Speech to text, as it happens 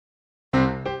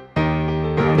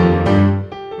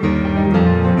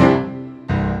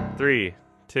3,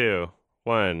 2,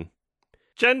 1.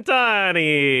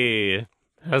 Gentani!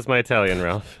 How's my Italian,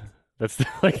 Ralph? That's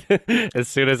like as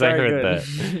soon as I heard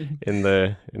that in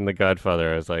the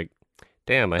Godfather, I was like,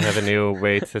 damn, I have a new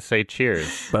way to say cheers.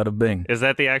 Bada bing. Is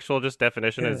that the actual just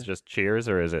definition? Is just cheers,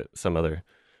 or is it some other?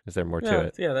 Is there more to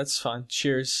it? Yeah, that's fine.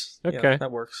 Cheers. Okay, yeah,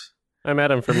 that works. I'm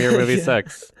Adam from Your Movie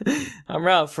Sucks. I'm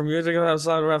Ralph from Music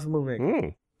Outside Ralph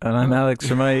Moving. And I'm Alex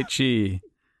from IHE.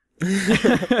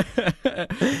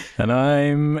 And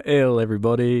I'm ill,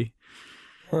 everybody.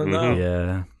 Oh no.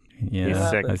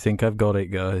 Yeah. I think I've got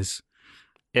it, guys.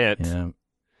 Yeah,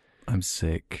 I'm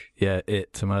sick. Yeah,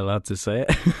 am I allowed to say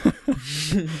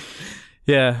it?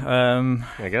 Yeah.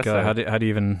 I guess God, so. how do you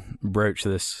even broach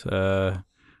this?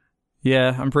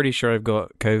 Yeah, I'm pretty sure I've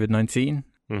got COVID-19.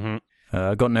 Mm-hmm.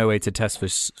 I got no way to test for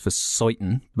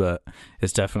certain, but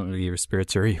it's definitely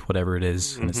respiratory, whatever it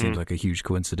is, and it seems like a huge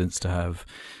coincidence to have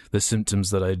the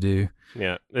symptoms that I do.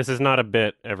 Yeah, this is not a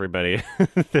bit, everybody.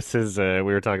 This is we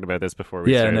were talking about this before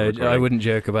we started recording. I wouldn't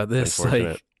joke about this.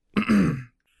 Like,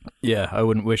 yeah, I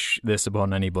wouldn't wish this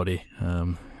upon anybody.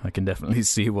 I can definitely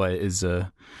see why it is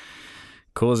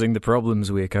causing the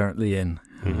problems we are currently in,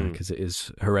 because it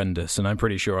is horrendous, and I'm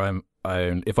pretty sure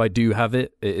if I do have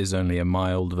it, it is only a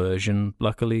mild version,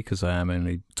 luckily, because I am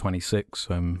only 26,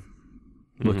 so I'm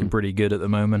looking pretty good at the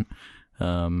moment.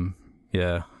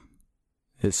 Yeah,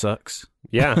 it sucks.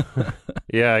 Yeah,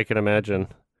 yeah, I can imagine.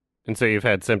 And so you've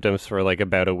had symptoms for like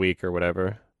about a week or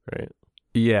whatever, right?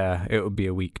 Yeah, it would be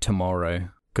a week tomorrow.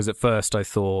 Because at first I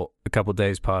thought a couple of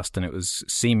days passed and it was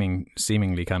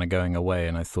seemingly kind of going away,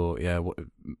 and I thought,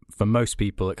 for most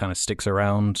people it kind of sticks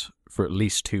around for at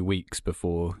least 2 weeks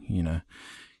before,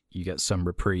 you get some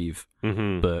reprieve.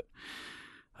 But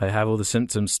I have all the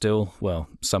symptoms still, well,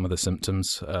 some of the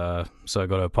symptoms, so I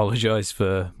got to apologize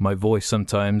for my voice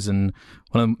sometimes, and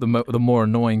one of the more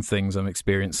annoying things I'm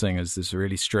experiencing is this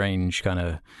really strange kind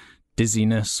of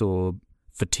dizziness or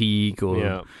fatigue, or...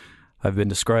 Yeah. I've been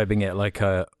describing it like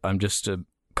I'm just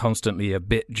constantly a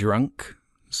bit drunk.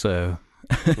 So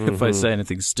if I say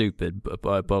anything stupid,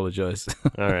 I apologize.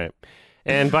 All right.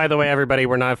 And by the way, everybody,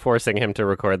 we're not forcing him to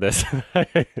record this.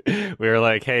 We were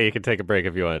like, hey, you can take a break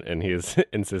if you want. And he's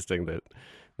insisting that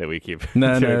we keep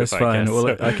No, doing it's the fine. podcast,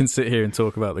 Well, so. I can sit here and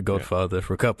talk about The Godfather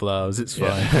for a couple hours. It's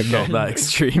fine. Not that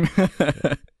extreme.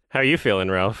 How are you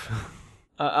feeling, Ralph?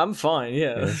 I'm fine,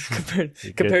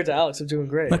 compared to Alex, I'm doing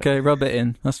great. Okay, rub it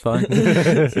in. That's fine.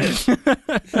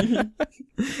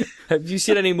 Have you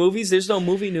seen any movies? There's no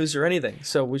movie news or anything,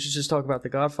 so we should just talk about The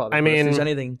Godfather. I mean, if there's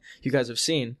anything you guys have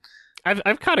seen.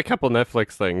 I've caught a couple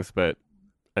Netflix things, but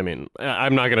I mean,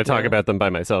 I'm not going to talk about them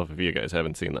by myself if you guys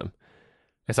haven't seen them.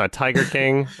 I saw Tiger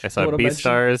King. I saw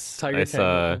Beastars. I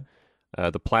saw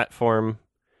The Platform,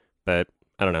 but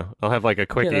I don't know. I'll have like a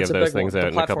quickie of those things out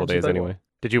in a couple days anyway.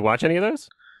 Did you watch any of those?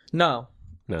 No.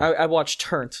 I watched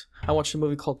Turnt. I watched a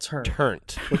movie called Turnt.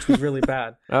 Turnt. Which was really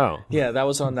bad. Oh. Yeah, that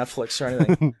was on Netflix or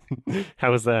anything.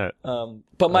 How was that?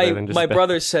 But my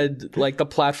brother said like The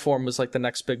Platform was like the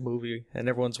next big movie and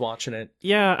everyone's watching it.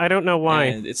 Yeah, I don't know why.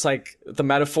 And it's like the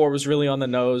metaphor was really on the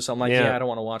nose. I'm like, I don't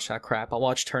want to watch that crap. I'll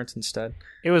watch Turnt instead.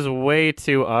 It was way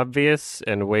too obvious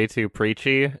and way too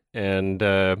preachy, and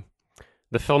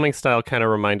the filming style kind of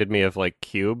reminded me of like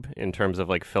Cube in terms of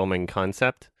like filming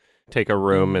concept. Take a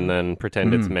room and then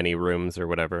pretend it's many rooms or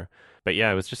whatever. But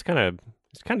yeah, it was just kind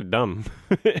of dumb.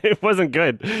 It wasn't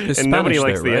good, it's and nobody Spanish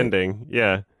likes though, the right? ending.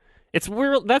 Yeah, it's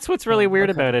weird. That's what's really weird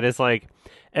about it. Is like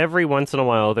every once in a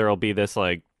while there'll be this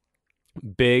like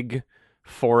big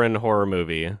foreign horror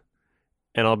movie,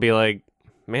 and I'll be like,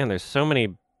 man, there's so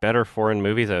many better foreign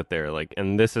movies out there. Like,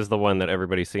 and this is the one that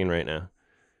everybody's seen right now.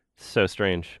 So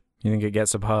strange. You think it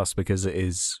gets a pass because it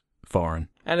is foreign?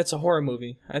 And it's a horror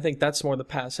movie. I think that's more the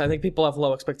pass. I think people have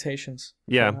low expectations.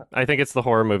 Yeah, I think it's the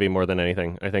horror movie more than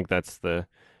anything. I think that's the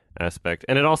aspect.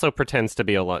 And it also pretends to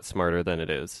be a lot smarter than it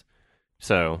is.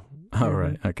 So... Oh,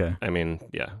 right, okay. I mean,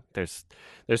 yeah, there's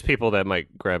people that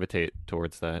might gravitate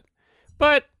towards that.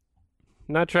 But,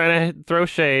 not trying to throw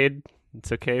shade.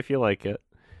 It's okay if you like it.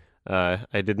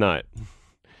 I did not.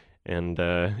 And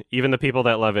even the people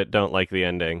that love it don't like the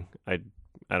ending. I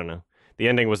don't know. The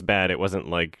ending was bad. It wasn't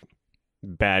like...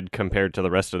 bad compared to the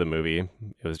rest of the movie.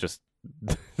 It was just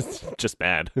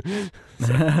bad.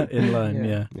 In line,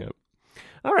 yeah.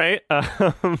 All right.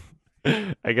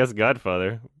 I guess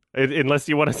Godfather. Unless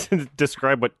you want to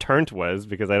describe what Turnt was,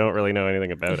 because I don't really know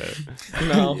anything about it.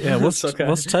 No. Yeah, what's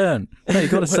Turnt? No, you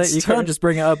got to say. You can't just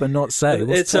bring it up and not say.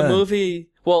 It's a movie.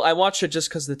 Well, I watched it just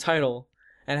because of the title,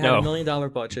 and it had $1 million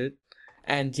budget.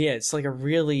 And yeah, it's like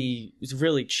it's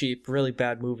really cheap, really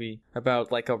bad movie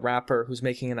about like a rapper who's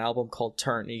making an album called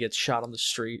Turn. He gets shot on the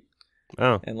street,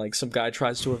 Oh, and like some guy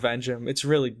tries to avenge him. It's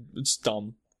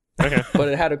dumb, okay. but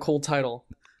it had a cool title.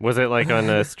 Was it like on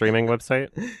a streaming website?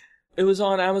 It was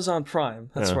on Amazon Prime.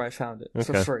 That's Oh, where I found it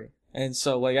for okay. free. And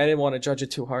so like I didn't want to judge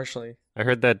it too harshly. I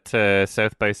heard that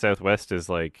South by Southwest is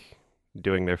like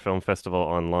doing their film festival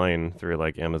online through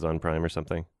like Amazon Prime or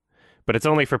something. But it's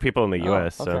only for people in the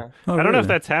US, okay. so Oh, I don't know if really?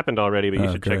 that's happened already, but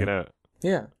you should check great. it out.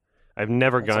 Yeah. I've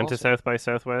never That's gone to awesome. South by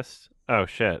Southwest. Oh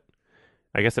shit.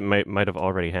 I guess it might have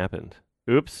already happened.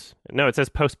 Oops. No, it says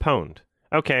postponed.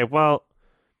 Okay, well,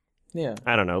 Yeah.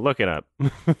 I don't know. Look it up.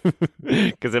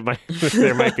 Cuz it might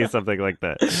there might be something like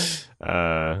that.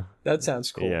 That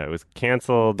sounds cool. Yeah, it was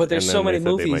canceled. But there's and so then many they said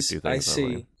they might movies do I things see.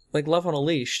 online. Like Love on a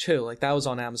Leash too. Like that was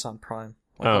on Amazon Prime.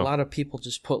 Like Oh. a lot of people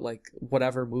just put like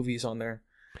whatever movies on there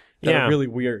that Yeah. are really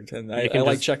weird, and I can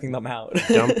like just checking them out.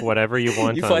 Dump whatever you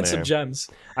want You on find there. some gems.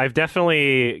 I've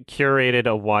definitely curated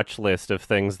a watch list of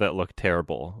things that look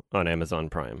terrible on Amazon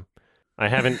Prime. I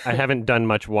haven't done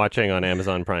much watching on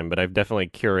Amazon Prime, but I've definitely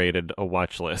curated a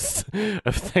watch list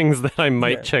of things that I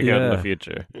might Yeah. check out in the Yeah.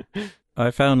 future. I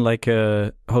found like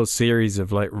a whole series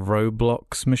of like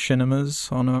Roblox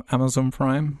machinimas on Amazon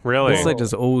Prime. Really? There's like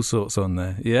just all sorts on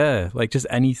there. Yeah, like just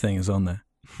anything is on there.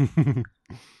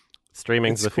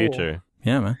 Streaming's It's the cool. future.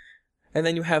 Yeah, man. And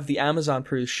then you have the Amazon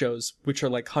produced shows, which are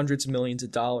like hundreds of millions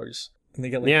of dollars, and they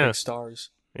get like Yeah. big stars.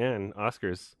 Yeah, and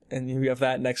Oscars. And you have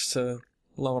that next to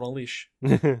Love on a Leash.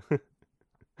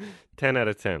 10 out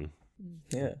of 10.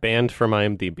 Yeah. Banned from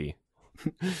IMDb.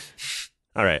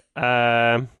 All right.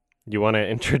 You want to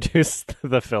introduce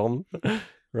the film,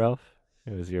 Ralph?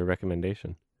 It was your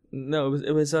recommendation. No,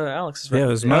 it was Alex's. Yeah, it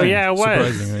was recommendation. mine. Oh, yeah, it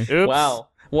was. surprisingly. Oops. Wow.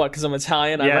 What? Because I'm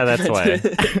Italian. Yeah, I that's recommended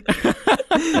it.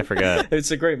 I forgot.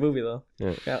 It's a great movie, though.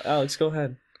 Yeah. Alex, go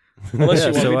ahead. Unless Yeah,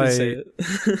 you want so me to I- say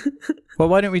it. Well,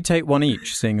 why don't we take one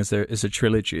each, seeing as there is a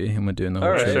trilogy and we're doing the whole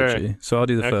All right. trilogy. Sure. So I'll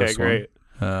do the Okay, first great.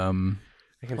 one.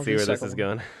 I can I'll see do where the this is second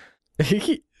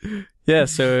going. Yeah,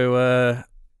 so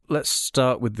let's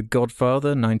start with The Godfather,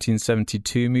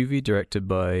 1972 movie directed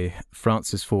by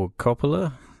Francis Ford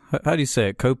Coppola. How do you say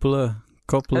it? Coppola?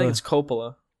 I think it's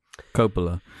Coppola.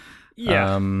 Coppola.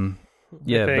 Yeah.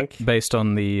 Yeah, think. based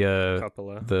on the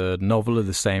Coppola. the novel of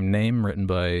the same name written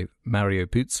by Mario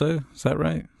Puzo. Is that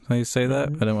right? How you say that?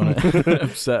 I don't want to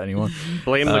upset anyone.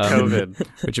 Blame the COVID.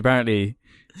 Which apparently,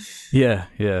 yeah,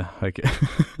 okay.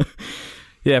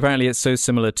 Yeah, apparently it's so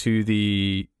similar to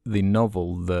the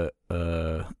novel that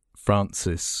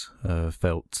Francis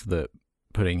felt that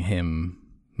putting him,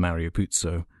 Mario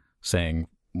Puzo, saying,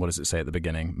 what does it say at the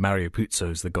beginning? Mario Puzo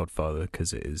is the Godfather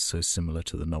because it is so similar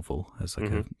to the novel as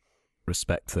like a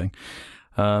respect thing.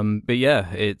 But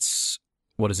yeah, it's,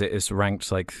 what is it? It's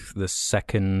ranked like the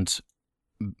second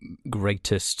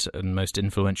greatest and most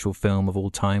influential film of all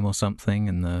time or something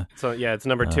in the So yeah, it's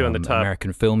number 2 on the top.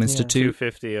 American Film Institute.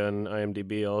 250 on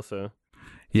IMDb also.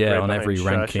 Yeah, right on every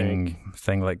behind ranking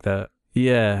thing like that.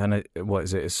 Yeah, and what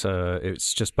is it?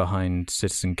 It's just behind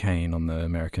Citizen Kane on the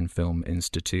American Film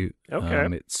Institute. Okay.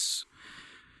 It's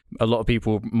a lot of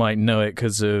people might know it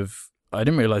because of. I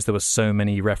didn't realize there were so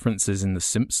many references in The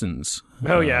Simpsons.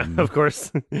 Oh yeah, of course.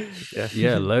 Yeah.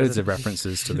 Yeah, loads of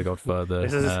references to The Godfather.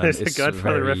 There's a It's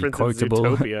Godfather very reference quotable.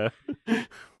 in Zootopia.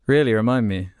 Really, remind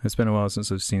me. It's been a while since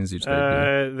I've seen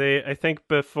Zootopia. I think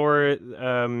before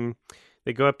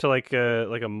they go up to like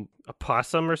a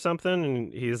possum or something,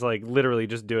 and he's like literally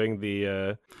just doing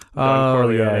the Don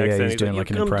Corleone yeah, accent. he's doing like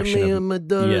an "You come impression to me of on my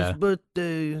daughter's yeah.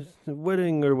 birthday,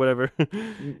 wedding or whatever.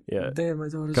 Yeah, Damn, my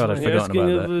daughter's God, I'd right. forgotten Asking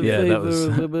about of that. a Yeah, that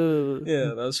favor, was. Yeah,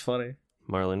 that was funny.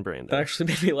 Marlon Brando. That actually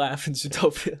made me laugh in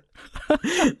Zootopia.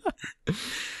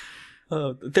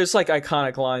 There's like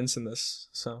iconic lines in this,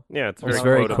 so Yeah, it's It's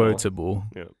very very quotable. quotable.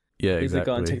 Yeah. Yeah, leave the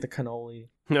gun, exactly. take the cannoli.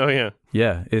 Oh yeah,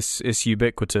 Yeah, it's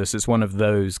ubiquitous. It's one of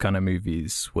those kind of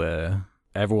movies where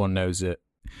everyone knows it.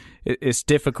 It's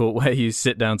difficult where you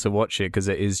sit down to watch it because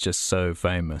it is just so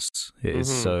famous. It is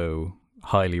so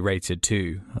highly rated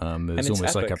too. There's it's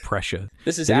almost like a epic. pressure.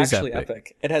 This is It is actually epic.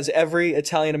 epic. It has every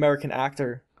Italian-American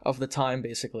actor of the time,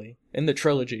 basically, in the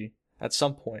trilogy at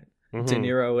some point. De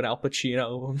Niro and Al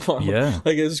Pacino. And Marlon. Yeah.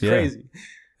 Like, it was Yeah. crazy.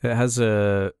 It has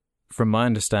from my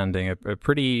understanding, a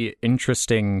pretty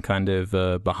interesting kind of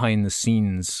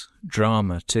behind-the-scenes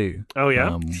drama too. Oh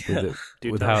yeah, with, it,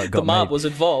 Dude, with how it The got mob made. was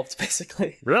involved,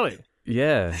 basically. really?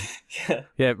 Yeah, Yeah.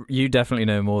 yeah. You definitely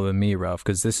know more than me, Ralph,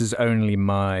 because this is only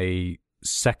my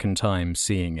second time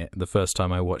seeing it. The first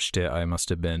time I watched it, I must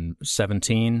have been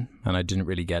 17, and I didn't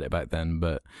really get it back then.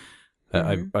 But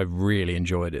I really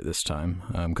enjoyed it this time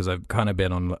because I've kind of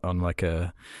been on like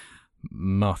a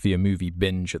mafia movie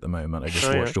binge at the moment. I just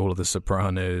Oh, yeah. watched all of The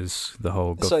Sopranos, the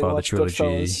whole So you Godfather watched trilogy.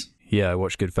 Goodfellas? Yeah, I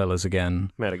watched Goodfellas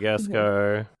again.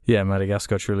 Madagascar. Yeah,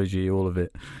 Madagascar Trilogy, all of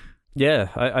it. Yeah,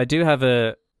 I do have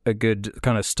a good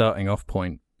kind of starting off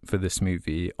point for this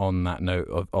movie on that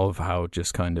note of how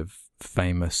just kind of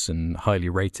famous and highly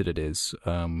rated it is,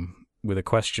 with a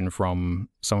question from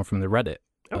someone from the Reddit.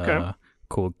 Okay.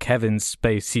 Called Kevin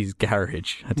Spacey's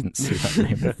Garage. I didn't see that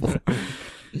name before.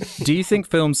 Do you think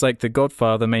films like The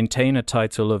Godfather maintain a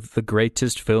title of the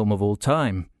greatest film of all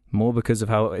time, more because of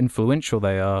how influential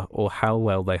they are or how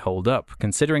well they hold up,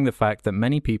 considering the fact that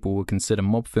many people would consider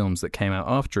mob films that came out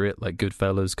after it, like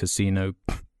Goodfellas, Casino,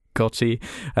 Gotti,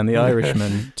 and The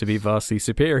Irishman, to be vastly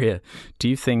superior? Do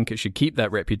you think it should keep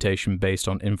that reputation based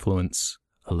on influence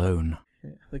alone?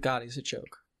 Yeah, the Gotti's a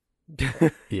joke.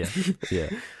 Yeah.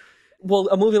 Well,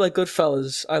 a movie like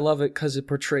Goodfellas, I love it because it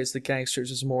portrays the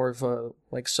gangsters as more of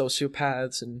like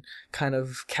sociopaths and kind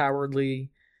of cowardly,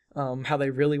 how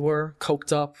they really were,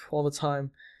 coked up all the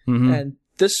time. Mm-hmm. And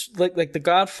this, like The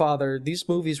Godfather, these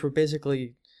movies were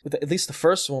basically, at least the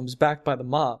first one, was backed by the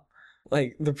mob.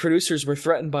 Like, the producers were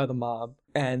threatened by the mob,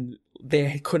 and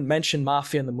they couldn't mention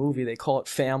mafia in the movie. They call it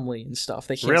family and stuff.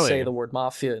 They can't say the word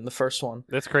mafia in the first one.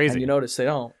 That's crazy. And you notice they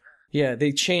don't. Yeah,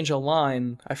 they change a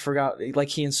line. I forgot. Like,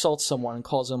 he insults someone and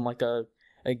calls him like a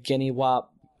guinea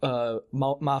wop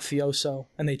mafioso,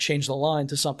 and they change the line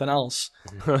to something else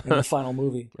in the final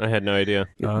movie. I had no idea.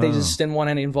 They just didn't want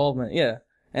any involvement. Yeah,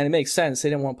 and it makes sense. They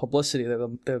didn't want publicity.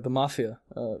 They're the mafia.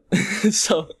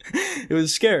 So it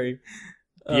was scary.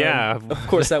 Yeah. Of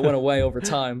course, that went away over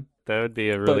time. That would be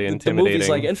a really The intimidating movie's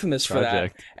like infamous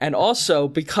project. for that. And also,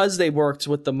 because they worked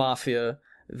with the mafia,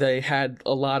 they had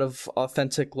a lot of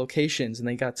authentic locations, and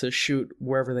they got to shoot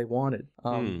wherever they wanted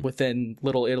within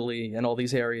Little Italy and all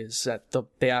these areas that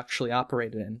they actually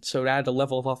operated in. So it added a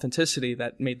level of authenticity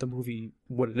that made the movie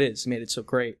what it is, made it so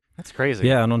great. That's crazy.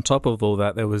 Yeah, and on top of all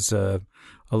that, there was a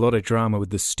lot of drama with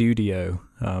the studio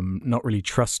not really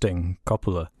trusting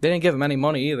Coppola. They didn't give him any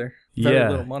money either. Very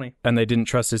little money. And they didn't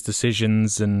trust his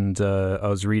decisions, and I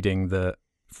was reading that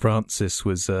Francis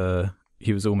was...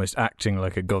 he was almost acting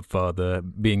like a godfather,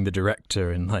 being the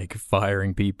director and like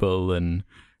firing people and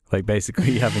like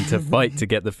basically having to fight to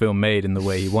get the film made in the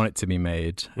way he wanted it to be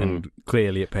made. And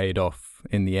clearly it paid off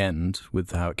in the end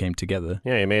with how it came together.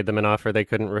 Yeah, he made them an offer they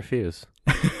couldn't refuse.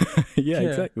 Yeah,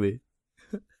 exactly.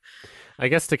 I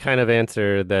guess to kind of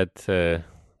answer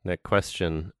that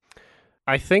question,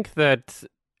 I think that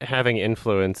having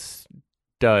influence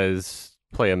does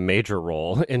play a major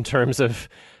role in terms of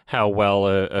how well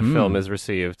a film is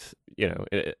received, you know,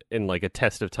 in like a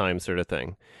test of time sort of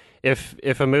thing.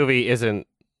 If a movie isn't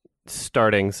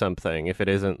starting something, if it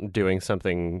isn't doing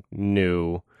something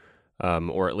new,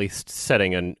 or at least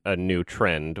setting a new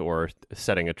trend, or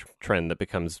setting a trend that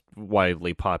becomes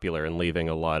widely popular and leaving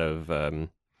a lot of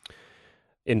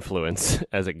influence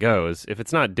as it goes, if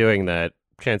it's not doing that,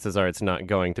 chances are it's not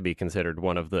going to be considered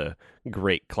one of the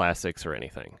great classics or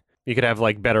anything. You could have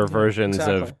like better versions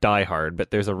of Die Hard, but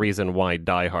there's a reason why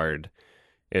Die Hard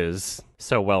is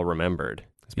so well remembered.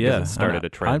 It's because it started a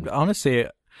trend. Honestly,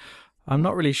 I'm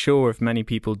not really sure if many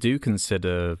people do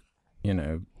consider, you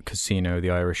know, Casino,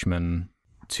 The Irishman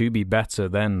to be better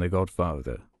than The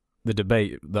Godfather. The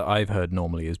debate that I've heard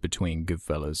normally is between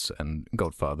Goodfellas and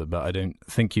Godfather, but I don't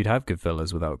think you'd have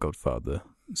Goodfellas without Godfather.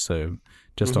 So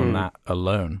just on that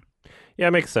alone. Yeah,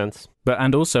 it makes sense.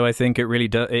 And also, I think it really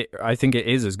does. I think it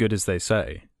is as good as they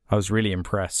say. I was really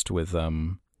impressed with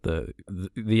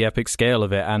the epic scale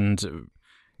of it, and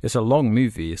it's a long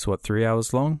movie. It's 3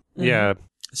 hours long. Yeah,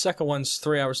 the second one's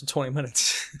 3 hours and 20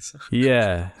 minutes. So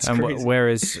yeah, and crazy.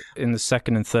 Whereas in the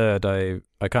second and third, I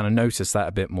kind of noticed that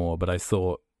a bit more. But I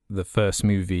thought the first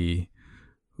movie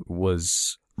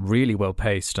was really well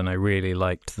paced, and I really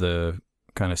liked the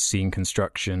kind of scene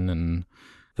construction and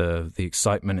the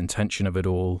excitement and tension of it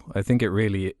all. I think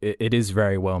it is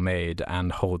very well made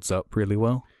and holds up really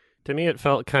well. To me, it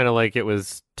felt kind of like it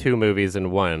was two movies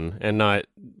in one, and not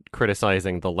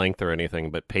criticizing the length or anything,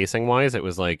 but pacing-wise, it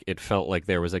was like it felt like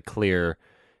there was a clear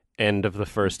end of the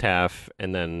first half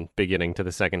and then beginning to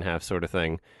the second half sort of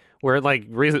thing, where like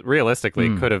realistically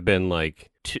it could have been like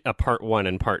a part one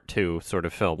and part two sort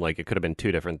of film. Like it could have been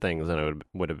two different things, and it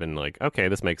would have been like, okay,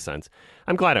 this makes sense.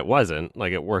 I'm glad it wasn't.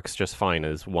 Like it works just fine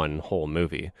as one whole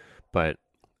movie. But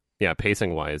yeah,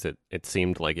 pacing wise, it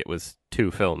seemed like it was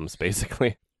two films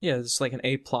basically. Yeah, it's like an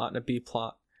A plot and a B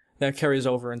plot that carries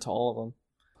over into all of them.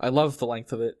 I love the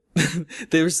length of it.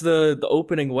 There's the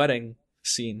opening wedding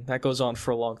scene that goes on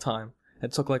for a long time.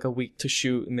 It took like a week to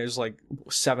shoot, and there's like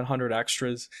 700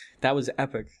 extras. That was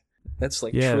epic. That's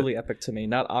like truly epic to me,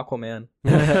 not Aquaman.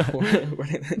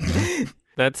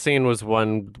 That scene was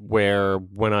one where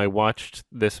when I watched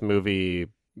this movie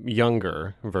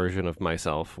younger version of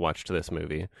myself watched this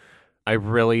movie, I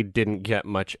really didn't get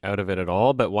much out of it at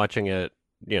all. But watching it,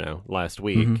 last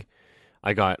week,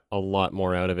 I got a lot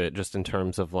more out of it just in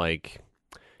terms of like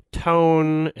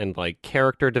tone and like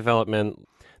character development.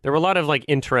 There were a lot of like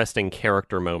interesting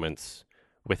character moments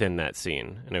within that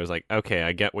scene. And it was like, okay,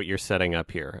 I get what you're setting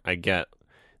up here. I get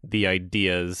the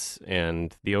ideas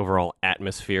and the overall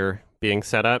atmosphere being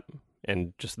set up.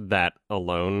 And just that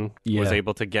alone was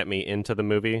able to get me into the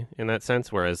movie in that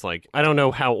sense. Whereas, like, I don't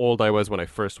know how old I was when I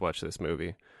first watched this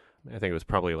movie. I think it was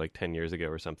probably like 10 years ago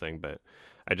or something. But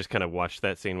I just kind of watched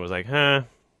that scene and was like,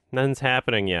 nothing's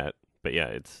happening yet. But yeah,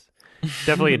 it's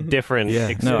definitely a different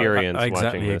experience I exactly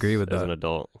watching this agree with as that. an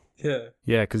adult. Yeah.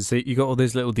 Yeah, because you got all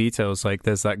those little details. Like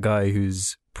there's that guy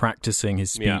who's practicing his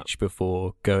speech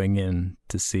before going in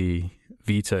to see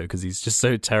Vito because he's just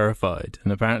so terrified.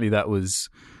 And apparently that was...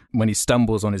 when he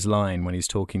stumbles on his line when he's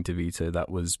talking to Vito, that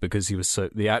was because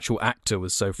the actual actor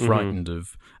was so frightened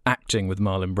of acting with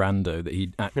Marlon Brando that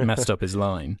he messed up his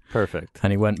line. Perfect.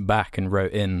 And he went back and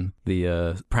wrote in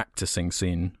the practicing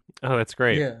scene. Oh, that's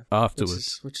great. Yeah.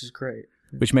 Afterwards. Which is great.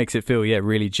 Which makes it feel,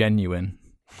 really genuine.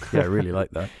 Yeah, I really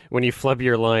like that. When you flub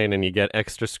your line and you get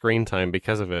extra screen time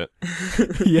because of it.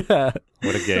 Yeah.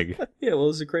 What a gig. Yeah, well, it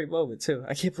was a great moment, too.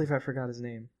 I can't believe I forgot his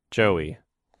name. Joey.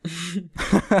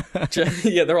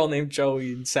 Yeah, they're all named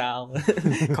Joey and Sal,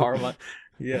 Karma.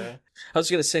 Yeah, I was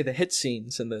gonna say the hit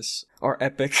scenes in this are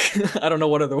epic. I don't know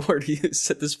what other word to use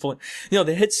at this point.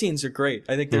 The hit scenes are great.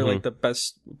 I think they're like the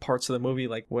best parts of the movie.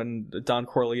 Like when Don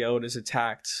Corleone is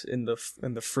attacked in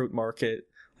the fruit market.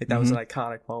 Like that was an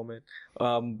iconic moment.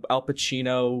 Al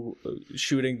Pacino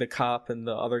shooting the cop and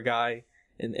the other guy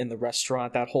in the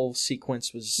restaurant. That whole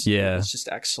sequence was just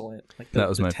excellent. Like that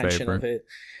was the my tension favorite. of it.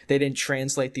 They didn't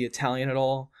translate the Italian at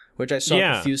all, which I saw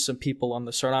confuse some people on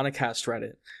the Sardonicast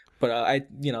Reddit.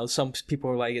 But some people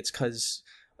were like, it's because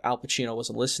Al Pacino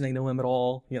wasn't listening to him at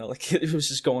all. Like it was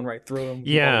just going right through him.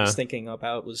 Yeah, all he was thinking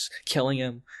about was killing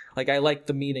him. Like I liked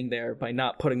the meaning there by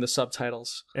not putting the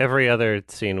subtitles. Every other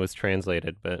scene was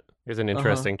translated, but it was an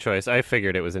interesting choice. I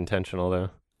figured it was intentional, though.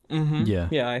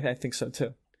 Mm-hmm. Yeah, I think so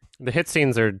too. The hit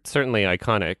scenes are certainly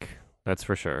iconic, that's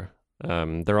for sure.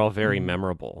 They're all very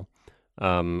memorable.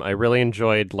 I really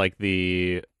enjoyed like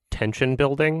the tension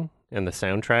building and the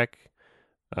soundtrack,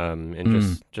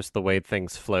 and just the way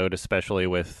things flowed, especially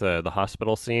with the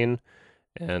hospital scene.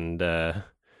 And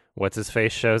what's his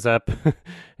face shows up,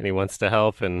 and he wants to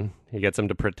help, and he gets him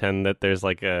to pretend that there's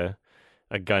like a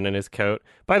gun in his coat.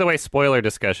 By the way, spoiler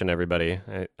discussion, everybody.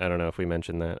 I don't know if we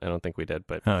mentioned that. I don't think we did,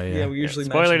 but yeah, we usually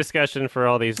spoiler discussion for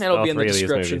all these. It'll all be in the three of these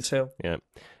description movies. too. Yeah.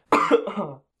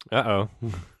 Uh-oh.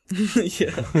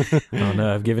 Yeah. Oh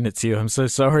no, I've given it to you. I'm so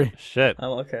sorry. Shit.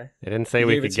 Oh, okay. They didn't say You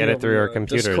we gave could to get me it through over, our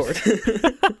computers.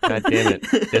 Discord. God damn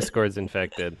it. Discord's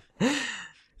infected.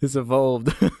 It's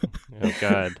evolved. Oh,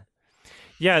 God.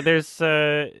 Yeah, there's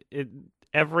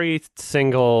every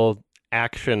single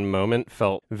action moment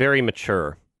felt very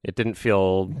mature. It didn't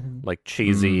feel like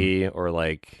cheesy or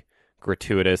like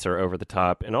gratuitous or over the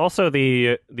top. And also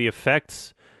the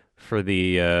effects for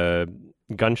the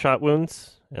gunshot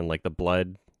wounds and like the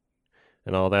blood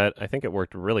and all that, I think it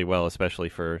worked really well, especially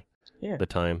for the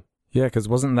time. Yeah, because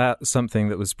wasn't that something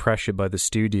that was pressured by the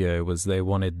studio, was they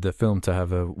wanted the film to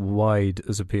have a wide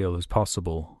as appeal as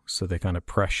possible, so they kind of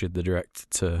pressured the director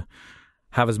to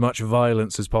have as much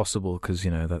violence as possible, because,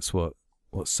 that's what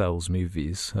sells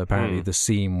movies. Apparently the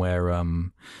scene where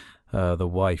the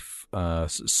wife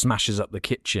smashes up the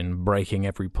kitchen, breaking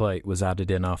every plate, was added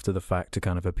in after the fact to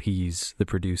kind of appease the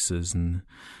producers and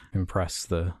impress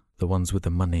the ones with the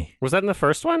money. Was that in the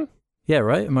first one? Yeah,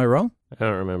 right? Am I wrong? I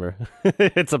don't remember.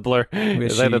 It's a blur.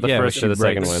 It's either the first or the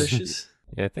second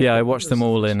one. I watched them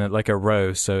all in like a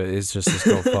row, so it is just this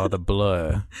Godfather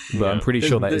blur. But I'm pretty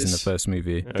sure that is in the first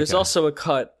movie. There's also a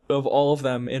cut of all of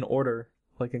them in order,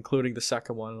 like including the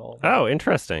second one and all. Oh,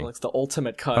 interesting. Like the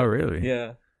ultimate cut. Oh, really?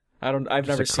 Yeah. I've just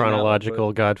never a seen chronological that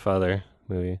one, Godfather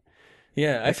movie.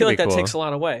 Yeah, I That feel could like be that cool. takes a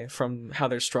lot away from how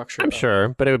they're structured. I'm sure,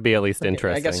 but it would be at least Okay,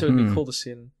 interesting. I guess it would be cool to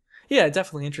see. Yeah,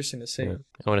 definitely interesting to see. Yeah.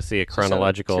 I want to see a Just out of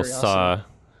chronological Saw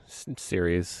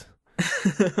series.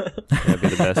 That'd be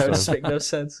the best That one. would make no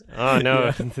sense. Oh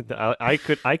no, I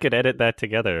could edit that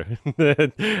together.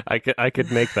 I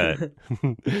could make that.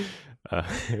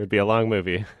 It would be a long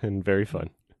movie and very fun.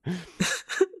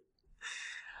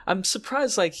 I'm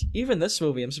surprised, like, even this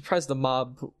movie, I'm surprised the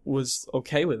mob was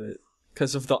okay with it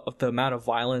because of the amount of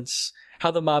violence.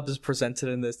 How the mob is presented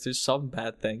in this, there's some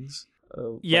bad things.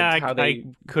 Yeah, like how I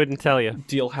couldn't tell you.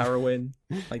 deal heroin,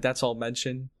 like that's all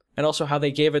mentioned. And also how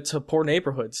they gave it to poor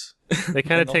neighborhoods. They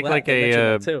kind of take like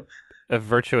a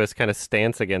virtuous kind of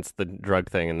stance against the drug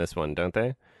thing in this one, don't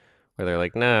they? Where they're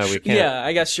like, no, we can't. Yeah,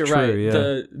 I guess you're True, right. yeah.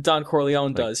 The Don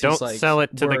Corleone does. Don't He's like, sell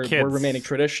it to the we're kids." remaining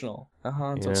traditional.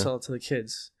 Yeah. Don't sell it to the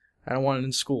kids. I don't want it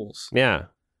in schools. Yeah.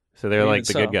 So they're Even like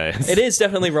the good guys. It is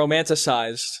definitely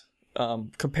romanticized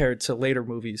compared to later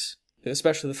movies,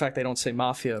 especially the fact they don't say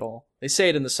mafia at all. They say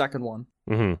it in the second one.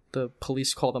 Mm-hmm. The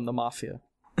police call them the mafia,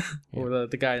 or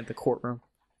the guy in the courtroom.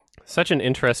 Such an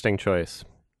interesting choice.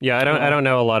 Yeah, I don't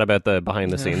know a lot about the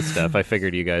behind the scenes stuff. I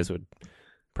figured you guys would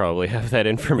probably have that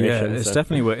information. Yeah, it's so.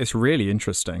 definitely it's really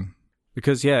interesting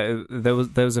because there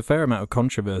was a fair amount of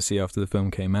controversy after the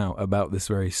film came out about this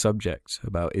very subject.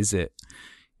 About, is it,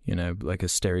 like a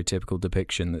stereotypical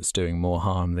depiction that's doing more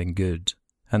harm than good?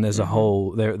 And there's a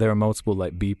whole there are multiple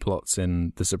like B plots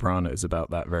in The Sopranos about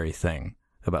that very thing.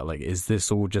 About like, is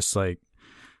this all just like,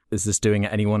 is this doing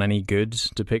anyone any good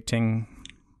depicting,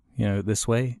 this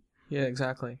way? Yeah,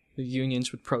 exactly. The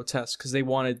unions would protest because they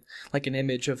wanted like an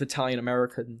image of Italian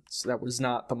Americans that was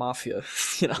not the mafia.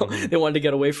 They wanted to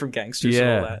get away from gangsters and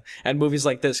all that. And movies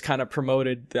like this kind of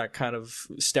promoted that kind of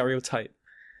stereotype.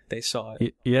 They saw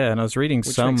it. Yeah, and I was reading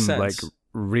some makes like sense.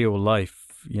 real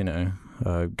life,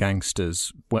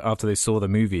 gangsters. After they saw the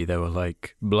movie, they were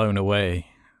like blown away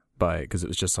by it because it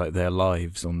was just like their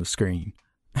lives on the screen.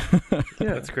 Yeah,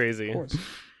 That's crazy. of course.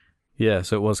 Yeah,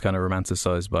 so it was kind of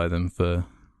romanticized by them for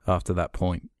after that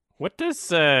point. What does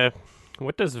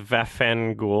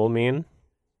Vafangool mean?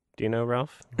 Do you know,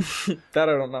 Ralph? That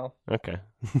I don't know. Okay.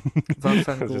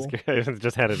 Vafangool. I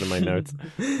just had it in my notes.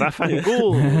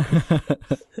 Vafangool.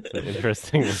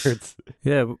 Interesting words.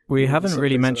 Yeah, we haven't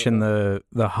really Something's mentioned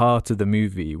the heart of the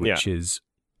movie, which is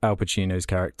Al Pacino's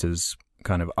character's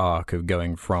kind of arc of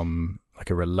going from like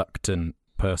a reluctant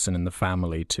person in the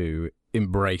family to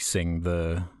embracing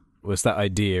was that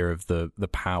idea of the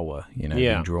power,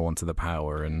 being drawn to the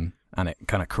power and it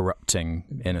kind of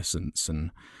corrupting innocence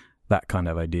and that kind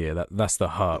of idea. That's the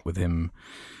heart with him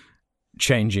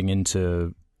changing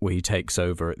into where he takes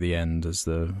over at the end as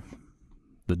the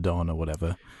Don or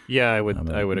whatever. Yeah, I would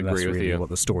agree that's with really you. what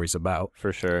the story's about.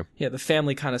 For sure. Yeah, the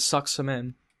family kind of sucks him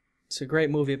in. It's a great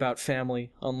movie about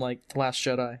family, unlike The Last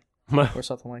Jedi or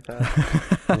something like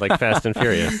that. Like Fast and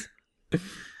Furious.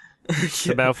 It's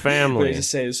about family. They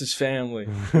just say this is family.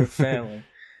 We're family.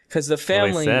 Because the Well, I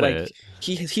family, said like it.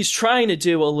 he's trying to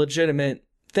do a legitimate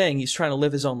thing. He's trying to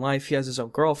live his own life. He has his own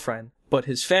girlfriend, but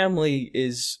his family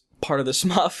is part of this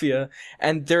mafia,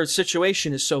 and their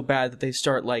situation is so bad that they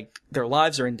start like their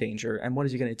lives are in danger. And what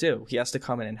is he going to do? He has to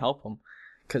come in and help them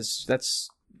because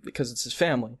it's his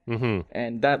family,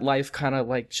 and that life kind of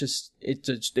like just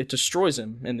it destroys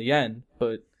him in the end.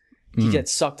 But he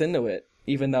gets sucked into it,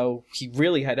 even though he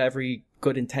really had every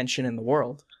good intention in the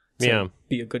world to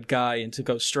be a good guy and to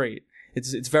go straight.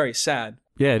 It's very sad.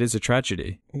 Yeah, it is a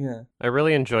tragedy. Yeah. I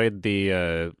really enjoyed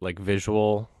the like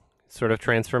visual sort of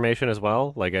transformation as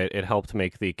well. Like it helped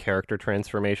make the character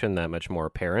transformation that much more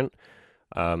apparent.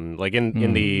 Like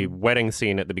in the wedding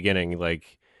scene at the beginning,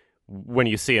 like when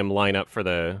you see him line up for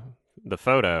the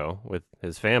photo with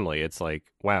his family, it's like,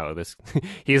 wow, this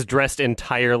he's dressed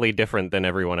entirely different than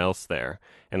everyone else there,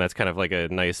 and that's kind of like a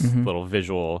nice little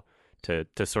visual to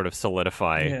sort of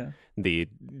solidify the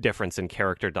difference in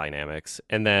character dynamics.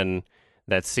 And then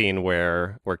that scene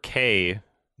where Kay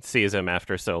sees him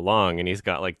after so long, and he's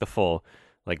got like the full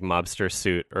like mobster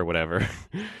suit or whatever.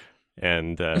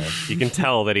 And you can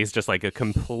tell that he's just like a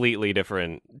completely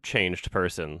different, changed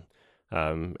person.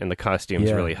 And the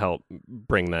costumes really help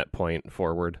bring that point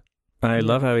forward. I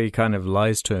love how he kind of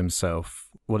lies to himself.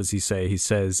 What does he say? He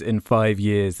says, in 5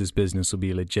 years, this business will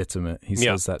be legitimate. He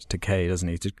says that to Kay, doesn't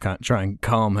he? To try and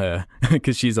calm her,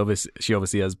 because she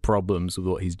obviously has problems with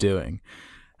what he's doing.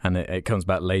 And it comes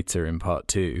back later in part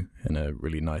 2 in a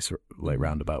really nice, like,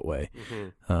 roundabout way.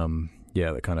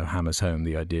 That kind of hammers home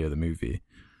the idea of the movie.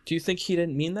 Do you think he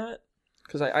didn't mean that?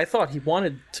 Because I thought he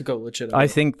wanted to go legitimate. I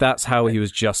think that's how he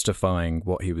was justifying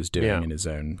what he was doing in his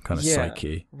own kind of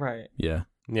psyche. Right. Yeah.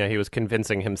 Yeah, he was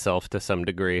convincing himself to some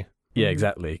degree. Yeah,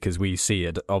 exactly. Because we see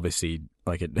it, obviously,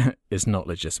 like it's not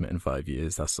legitimate in 5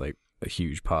 years. That's like a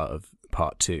huge part of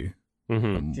part 2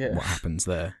 and what happens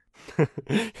there.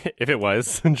 If it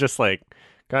was just like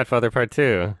Godfather Part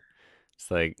 2, it's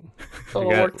like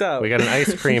worked out. We got an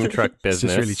ice cream truck It's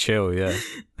business. just really chill, yeah.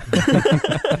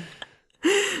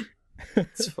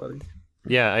 It's funny.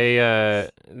 Yeah,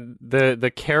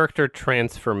 the character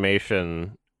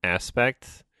transformation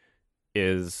aspect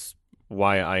is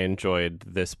why I enjoyed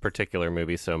this particular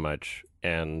movie so much.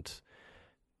 And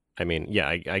I mean, yeah,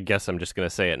 I guess I'm just going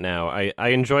to say it now. I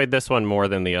enjoyed this one more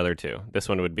than the other two. This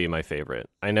one would be my favorite.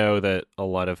 I know that a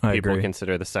lot of people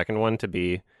consider the second one to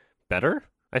be better,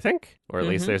 I think, or at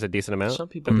least Mhm. there's a decent amount Some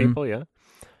people. of Mhm. people. Yeah.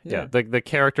 Yeah, the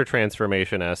character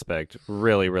transformation aspect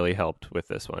really, really helped with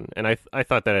this one, and I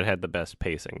thought that it had the best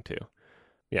pacing too.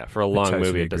 Yeah, for a I long movie,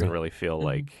 totally it doesn't agree. really feel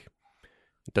Mhm.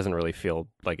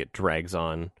 like it drags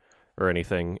on or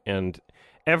anything, and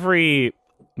every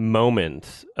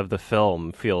moment of the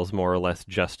film feels more or less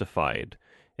justified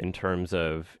in terms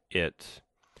of it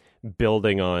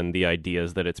building on the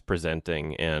ideas that it's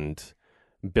presenting and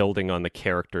building on the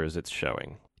characters it's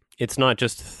showing. It's not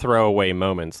just throwaway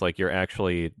moments, like you're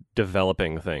actually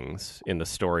developing things in the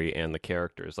story and the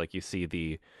characters. Like you see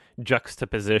the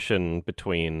juxtaposition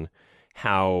between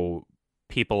how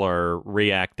people are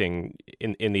reacting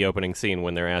in the opening scene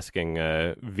when they're asking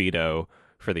Vito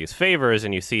for these favors,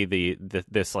 and you see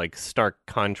this like stark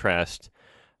contrast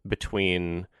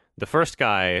between the first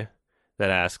guy that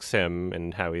asks him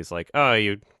and how he's like, "Oh,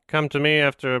 you come to me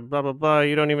after blah blah blah.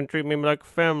 You don't even treat me like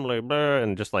family, blah,"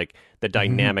 and just like the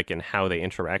dynamic and how they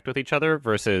interact with each other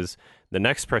versus the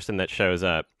next person that shows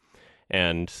up,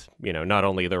 and not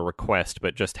only their request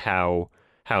but just how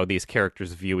these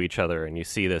characters view each other, and you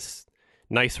see this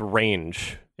nice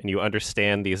range and you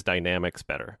understand these dynamics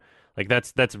better. Like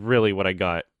that's really what I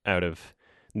got out of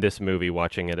this movie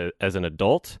watching it as an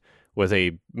adult, was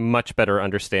a much better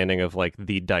understanding of like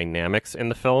the dynamics in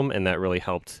the film, and that really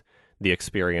helped the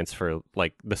experience for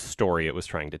like the story it was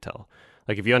trying to tell.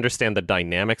 Like if you understand the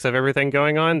dynamics of everything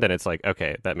going on, then it's like,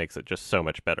 okay, that makes it just so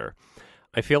much better.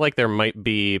 I feel like there might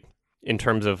be, in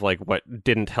terms of like what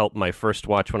didn't help my first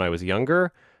watch when I was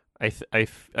younger, I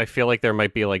feel like there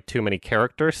might be like too many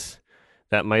characters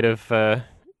that might have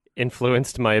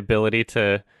influenced my ability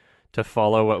to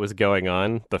follow what was going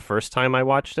on the first time I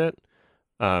watched it.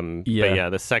 But Yeah. yeah,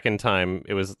 the second time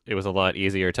it was a lot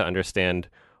easier to understand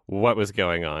what was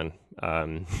going on.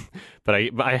 But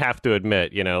I have to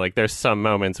admit, like there's some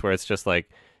moments where it's just like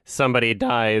somebody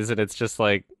dies and it's just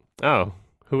like, oh,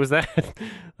 who was that?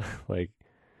 Like,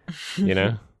 you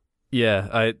know?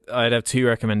 Yeah, I'd have two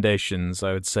recommendations.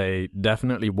 I would say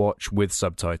definitely watch with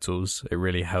subtitles. It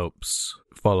really helps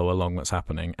follow along what's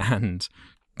happening, and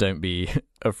don't be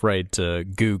afraid to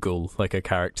Google like a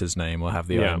character's name or have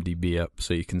the Yeah. IMDb up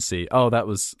so you can see, oh, that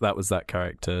was that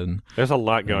character, and There's a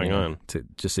lot going on.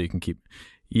 just so you can keep.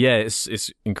 Yeah, it's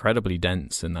incredibly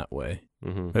dense in that way.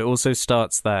 Hmm. It also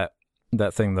starts that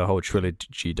thing the whole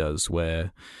trilogy does,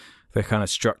 where the kind of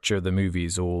structure of the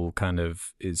movies all kind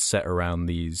of is set around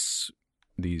these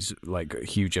like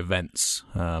huge events,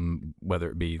 whether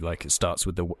it be like it starts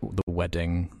with the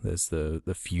wedding, there's the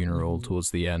funeral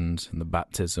towards the end, and the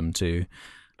baptism too.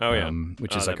 Oh yeah,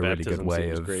 which Oh, is like that a really good baptism way scene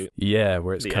was of great.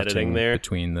 where it's The editing cutting there.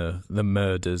 between the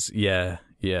murders. Yeah.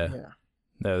 Yeah.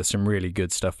 There's some really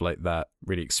good stuff like that,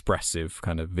 really expressive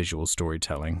kind of visual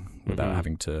storytelling without Mhm.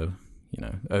 having to,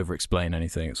 over explain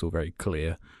anything. It's all very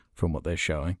clear from what they're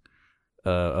showing.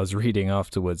 I was reading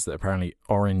afterwards that apparently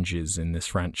oranges in this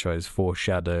franchise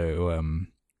foreshadow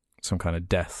some kind of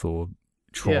death or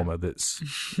trauma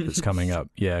that's coming up.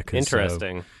 Yeah, 'cause,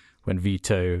 Interesting. when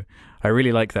Vito, I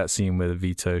really like that scene where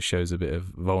Vito shows a bit of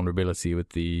vulnerability with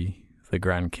the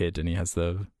grandkid, and he has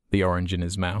the orange in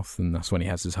his mouth, and that's when he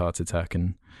has his heart attack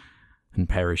and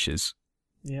perishes.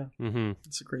 Yeah, Hmm.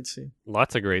 it's a great scene.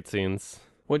 Lots of great scenes.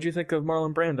 What do you think of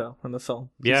Marlon Brando in the film?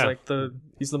 Yeah. He's like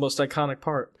he's the most iconic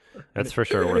part. That's for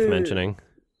sure worth mentioning.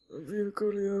 Vito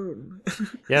Corleone.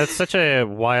 Yeah, it's such a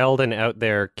wild and out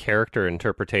there character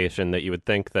interpretation that you would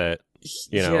think that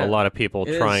Yeah, a lot of people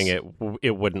it trying is.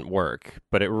 it wouldn't work,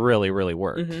 but it really, really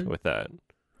worked Mhm. with that.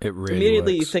 It really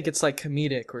Immediately you works. think it's like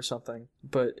comedic or something,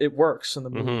 but it works in the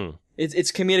movie. Hmm.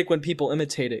 It's comedic when people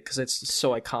imitate it because it's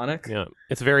so iconic. Yeah,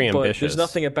 it's very but ambitious. there's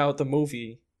nothing about the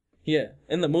movie. Yeah,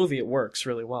 in the movie it works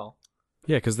really well.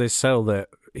 Yeah, because they sell that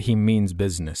he means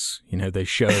business. They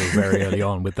show very early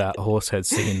on with that horsehead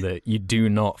scene that you do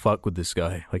not fuck with this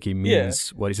guy. Like he means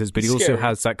what he says, but he It's also scary.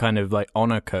 has that kind of like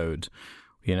honor code.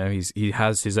 He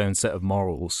has his own set of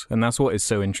morals, and that's what is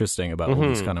so interesting about all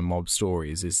these kind of mob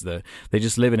stories, is that they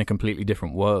just live in a completely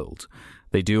different world.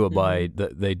 They do abide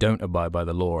that they don't abide by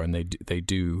the law, and they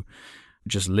do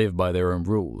just live by their own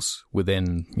rules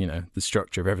within the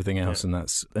structure of everything else, and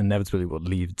that's inevitably what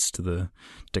leads to the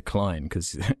decline,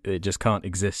 because it just can't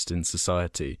exist in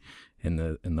society in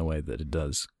the way that it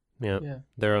does. Yeah. Yeah.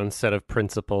 Their own set of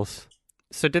principles.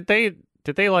 So did they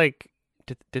like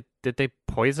did they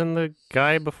poison the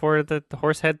guy before the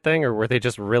horse head thing, or were they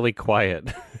just really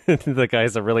quiet? The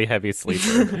guy's a really heavy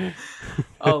sleeper.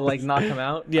 Oh, like knock him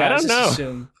out? Yeah, I don't just know.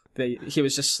 assume he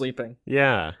was just sleeping.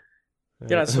 Yeah.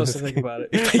 You're not supposed to think about it.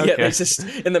 Okay. Yeah, they just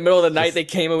in the middle of the night they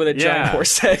came in with a giant Yeah.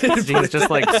 horse head. and put He's it just there.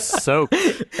 like soaked.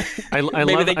 I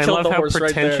Maybe love they killed how the horse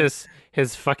right there. pretentious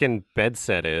his fucking bed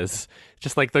set is.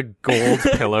 Just like the gold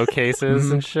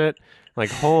pillowcases and shit.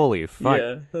 Like, holy fuck.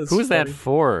 Yeah, that's Who's that funny.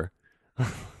 for?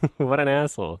 What an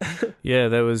asshole. Yeah,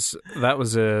 that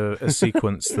was a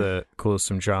sequence that caused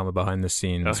some drama behind the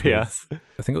scenes. Oh, yeah.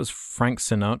 I think it was Frank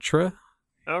Sinatra.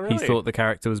 Oh, really? He thought the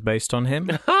character was based on him.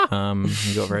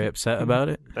 He got very upset about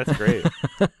it. That's great.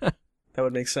 That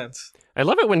would make sense. I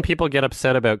love it when people get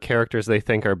upset about characters they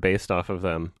think are based off of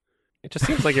them. It just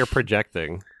seems like you're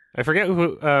projecting. I forget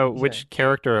which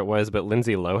character it was, but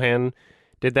Lindsay Lohan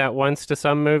did that once to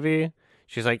some movie.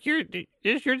 She's like, you're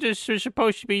just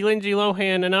supposed to be Lindsay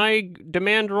Lohan, and I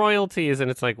demand royalties. And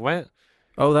it's like, what?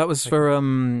 Oh, that was for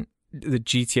the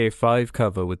GTA 5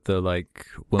 cover with the like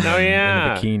woman Oh,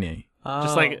 yeah. in a bikini.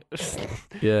 Just like,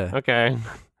 Yeah. okay,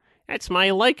 that's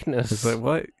my likeness. It's like,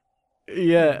 what?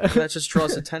 Yeah. that just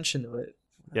draws attention to it.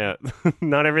 Yeah,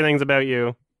 not everything's about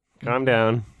you. Calm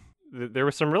down. There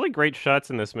were some really great shots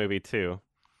in this movie too.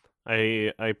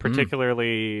 I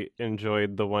particularly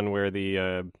enjoyed the one where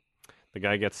the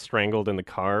guy gets strangled in the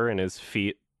car and his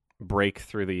feet break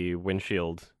through the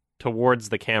windshield towards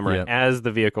the camera as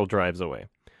the vehicle drives away.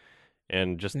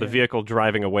 And just the vehicle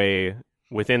driving away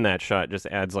within that shot just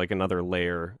adds like another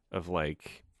layer of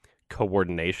like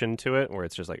coordination to it, where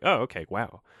it's just like, oh, okay,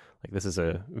 wow. Like this is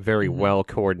a very well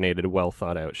coordinated, well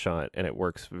thought out shot, and it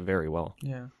works very well.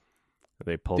 Yeah.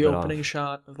 They pulled The it opening off.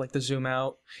 shot of like the zoom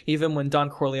out. Even when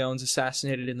Don Corleone's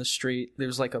assassinated in the street,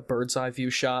 there's like a bird's eye view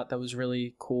shot that was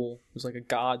really cool. It was like a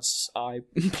god's eye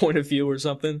point of view or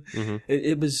something. Mm-hmm.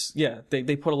 It was,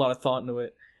 they put a lot of thought into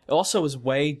it. It also was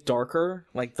way darker.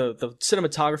 Like the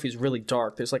cinematography is really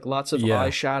dark. There's like lots of eye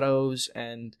shadows,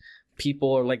 and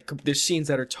people are like, there's scenes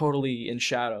that are totally in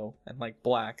shadow and like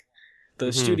black.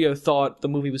 The studio thought the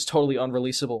movie was totally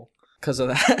unreleasable because of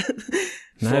that.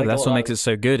 No, that's what makes it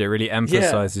so good. It really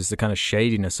emphasizes the kind of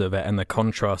shadiness of it and the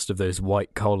contrast of those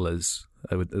white collars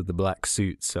with the black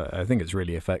suits. I think it's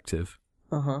really effective.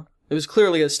 It was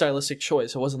clearly a stylistic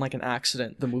choice. It wasn't like an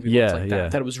accident. The movie looked like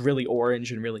that. That it was really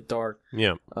orange and really dark.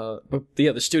 Yeah. But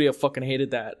the studio fucking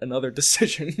hated that. Another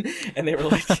decision, and they were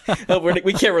like, oh,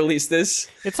 we can't release this.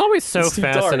 It's always so It's too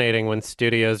fascinating when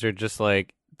studios are just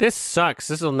like, this sucks.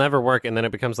 This will never work, and then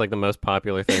it becomes like the most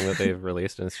popular thing that they've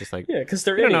released, and it's just like, because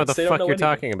they're you don't idiots. know what the They don't fuck know you're anything.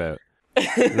 talking about.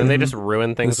 And then they just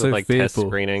ruin things They're with so like test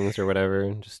fearful. screenings or whatever,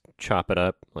 and just chop it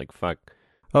up. Like fuck.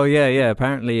 Oh yeah.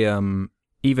 Apparently,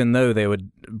 even though they were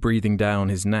breathing down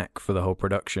his neck for the whole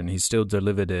production, he still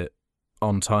delivered it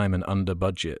on time and under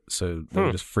budget. So they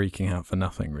were just freaking out for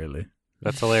nothing, really.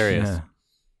 That's hilarious. Yeah.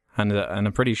 And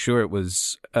I'm pretty sure it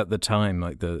was at the time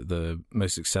like the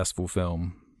most successful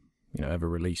film ever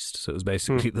released. So it was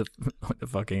basically the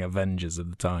fucking Avengers of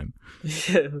the time.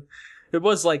 Yeah, it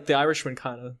was like The Irishman,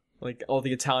 kind of like all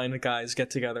the Italian guys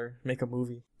get together, make a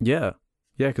movie. Yeah,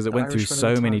 because it went through Irishman so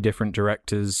of the many time. different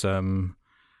directors.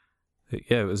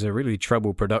 It was a really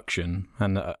troubled production,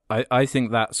 and I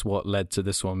think that's what led to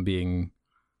this one being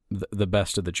the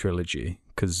best of the trilogy,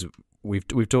 because we've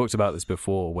talked about this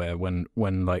before, where when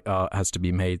like art has to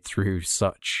be made through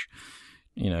such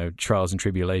trials and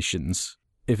tribulations,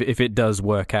 if it does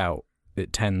work out,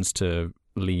 it tends to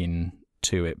lean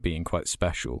to it being quite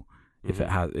special if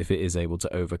it is able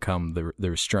to overcome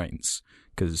the restraints,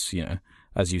 because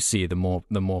as you see, the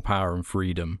more power and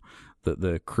freedom that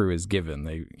the crew is given,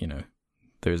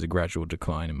 there is a gradual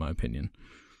decline, in my opinion,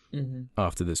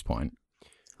 after this point.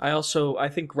 I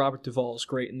think Robert Duvall is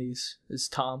great in these as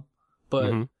Tom,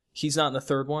 but he's not in the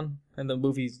third one, and the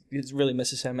movie really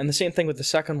misses him. And the same thing with the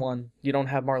second one. You don't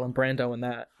have Marlon Brando in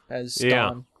that as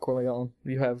Don Corleone.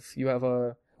 You have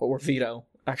Vito,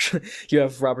 actually. You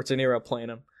have Robert De Niro playing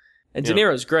him. And De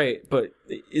Niro's great, but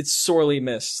it's sorely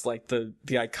missed, like the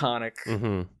iconic,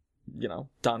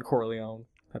 Don Corleone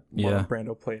that Marlon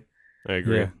Brando played. I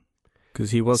agree.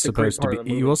 Because he was It's a great supposed to part of be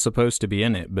the he movie. was supposed to be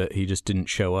in it, but he just didn't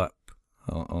show up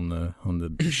on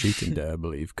the shooting day, I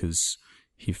believe, because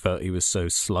he felt he was so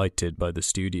slighted by the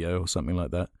studio or something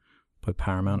like that, by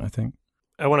Paramount, I think.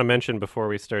 I want to mention before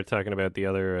we start talking about the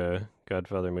other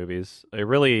Godfather movies, I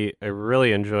really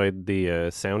enjoyed the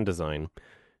sound design.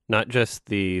 Not just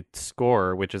the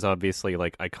score, which is obviously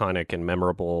like iconic and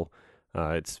memorable.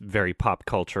 It's very pop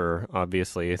culture,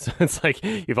 obviously. So it's like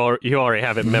you already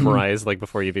have it memorized like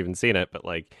before you've even seen it. But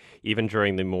like even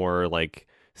during the more like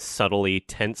subtly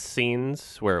tense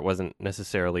scenes where it wasn't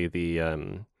necessarily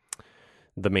the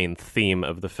main theme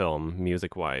of the film,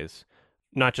 music wise,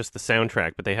 not just the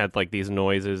soundtrack, but they had like these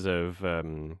noises of I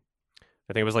think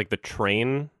it was like the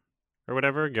train or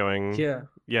whatever going.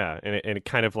 Yeah, and it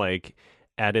kind of like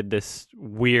added this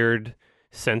weird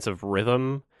sense of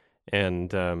rhythm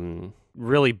and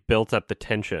really built up the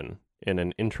tension in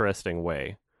an interesting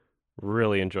way.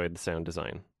 Really enjoyed the sound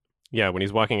design. Yeah, when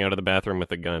he's walking out of the bathroom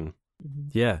with a gun.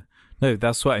 Yeah. No,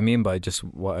 that's what I mean by just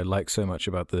what I like so much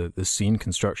about the scene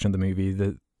construction of the movie,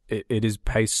 that it is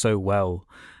paced so well.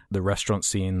 The restaurant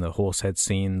scene, the horsehead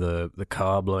scene, the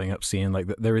car blowing up scene, like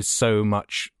there is so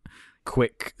much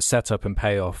quick setup and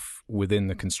payoff within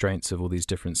the constraints of all these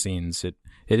different scenes. It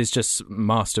is just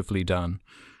masterfully done.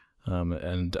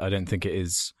 And I don't think it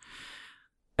is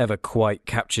ever quite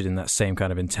captured in that same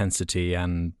kind of intensity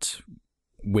and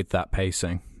with that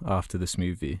pacing after this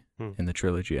movie, in the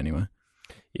trilogy anyway.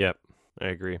 Yep, I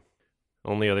agree.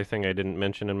 Only other thing I didn't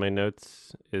mention in my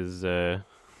notes is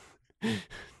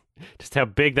just how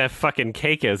big that fucking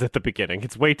cake is at the beginning.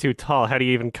 It's way too tall. How do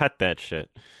you even cut that shit?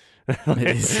 It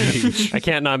is huge. I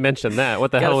can't not mention that.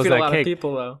 What the Gotta hell is feed a that lot cake? of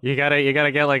people, though. You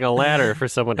gotta get like a ladder for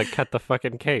someone to cut the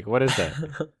fucking cake. What is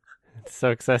that? It's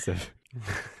so excessive.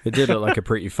 It did look like a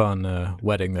pretty fun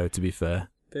wedding, though, to be fair.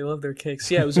 They love their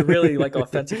cakes. Yeah, it was a really like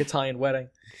authentic Italian wedding.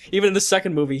 Even in the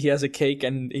second movie, he has a cake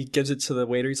and he gives it to the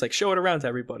waiter. He's like, "Show it around to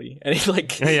everybody," and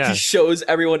he shows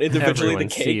everyone individually Everyone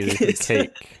the cake. sees the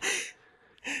cake.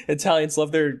 Italians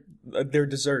love their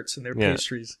desserts and their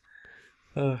pastries.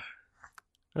 All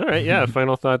right, yeah.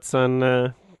 Final thoughts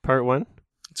on part one.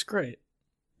 It's great.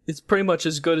 It's pretty much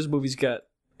as good as movies get,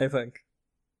 I think.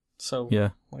 So Yeah.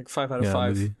 like 5 out of Yeah,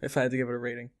 5 maybe. if I had to give it a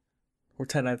rating, or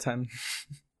 10 out of 10.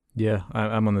 Yeah,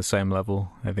 I'm on the same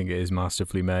level. I think it is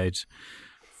masterfully made.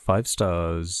 5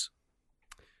 stars.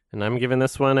 And I'm giving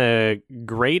this one a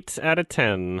great out of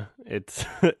 10. It's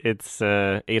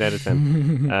 8 out of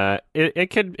 10.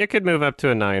 It could move up to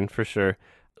a 9 for sure.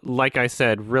 Like I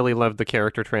said, really love the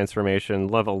character transformation.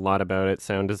 Love a lot about it.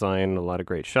 Sound design, a lot of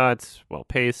great shots, well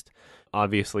paced.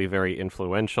 Obviously very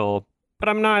influential. But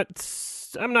I'm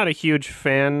not a huge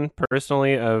fan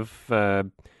personally of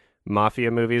mafia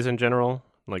movies in general,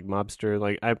 like mobster.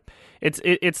 Like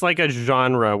it's like a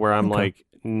genre where I'm like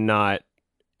not.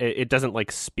 It doesn't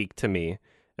like speak to me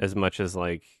as much as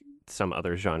like some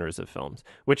other genres of films,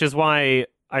 which is why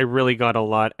I really got a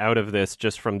lot out of this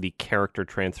just from the character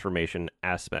transformation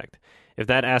aspect. If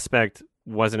that aspect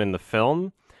wasn't in the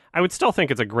film, I would still think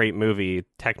it's a great movie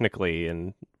technically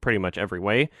in pretty much every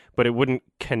way, but it wouldn't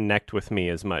connect with me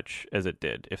as much as it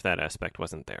did if that aspect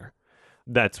wasn't there.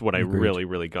 That's what I really,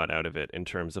 really got out of it in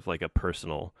terms of like a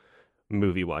personal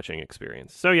movie watching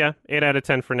experience. So yeah, 8 out of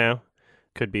 10 for now.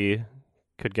 Could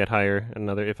get higher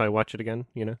another if I watch it again,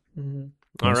 you know?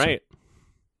 Mm-hmm. All right.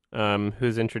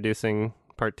 Who's introducing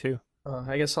part 2?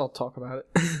 I guess I'll talk about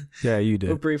it. Yeah, you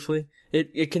did. Briefly.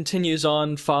 It continues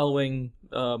on following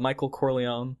Michael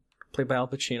Corleone, played by Al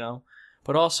Pacino,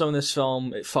 but also in this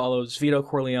film it follows Vito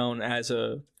Corleone as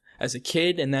a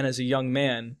kid and then as a young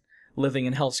man living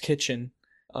in Hell's Kitchen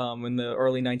in the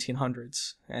early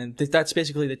 1900s, and that's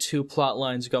basically the two plot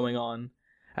lines going on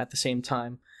at the same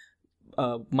time.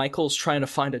 Michael's trying to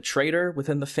find a traitor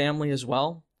within the family as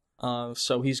well.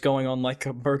 So he's going on like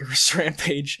a murderous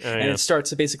rampage, and it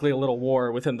starts basically a little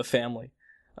war within the family.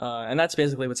 And that's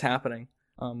basically what's happening.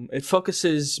 It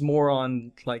focuses more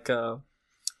on like,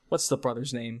 what's the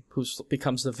brother's name who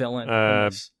becomes the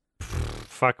villain?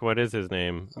 Fuck, what is his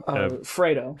name?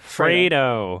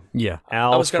 Fredo. Yeah.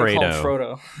 Alfredo. I was going to call him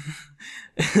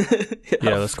Frodo.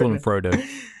 Yeah, let's call him Frodo.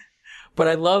 But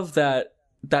I love that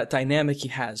dynamic he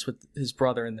has with his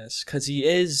brother in this,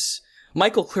 because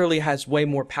Michael clearly has way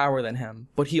more power than him,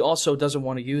 but he also doesn't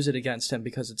want to use it against him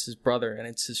because it's his brother and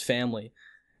it's his family.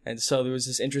 And so there was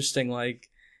this interesting, like,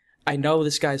 I know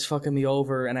this guy's fucking me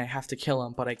over and I have to kill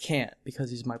him, but I can't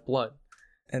because he's my blood.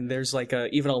 And there's like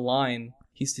even a line,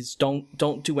 he says,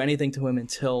 don't do anything to him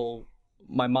until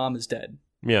my mom is dead.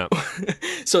 Yeah.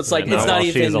 So it's like, it's not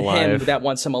even him alive. that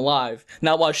wants him alive.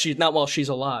 Not while she's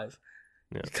alive.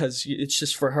 Yeah. Because it's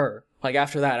just for her. Like,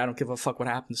 after that, I don't give a fuck what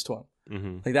happens to him.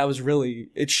 Mm-hmm. Like, that was really,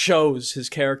 it shows his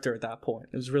character at that point.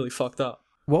 It was really fucked up.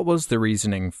 What was the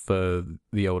reasoning for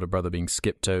the older brother being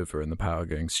skipped over and the power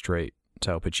going straight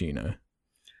to Al Pacino?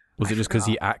 Was it just because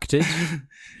he acted?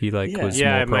 He was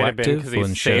more it might have been because proactive he and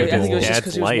saved showed I think it was his just dad's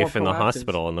 'cause he was more life in the proactive.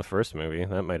 hospital in the first movie.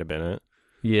 That might have been it.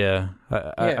 Yeah,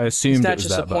 I His assumed dad it was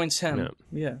just that. But appoints him. Yeah.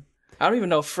 Yeah. I don't even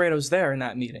know if Fredo's there in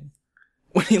that meeting.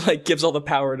 When he, like, gives all the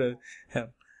power to him.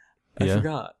 I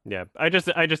forgot. Yeah, I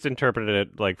just interpreted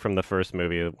it like from the first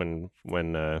movie when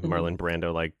Marlon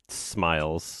Brando like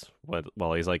smiles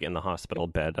while he's like in the hospital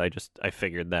bed. I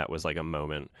figured that was like a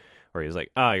moment where he's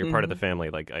like, you're part of the family.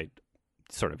 Like I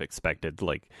sort of expected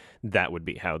like that would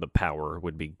be how the power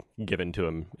would be given to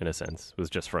him in a sense. It was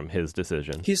just from his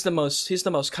decision. He's the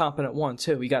most competent one,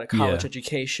 too. He got a college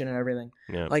education and everything.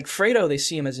 Yeah. Like, Fredo, they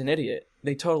see him as an idiot.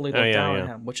 They totally look down yeah. on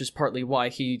him, which is partly why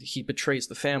he betrays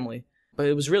the family. but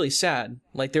it was really sad.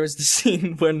 Like, there was the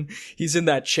scene when he's in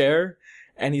that chair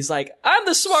and he's like, I'm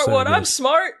the smart So one, good. I'm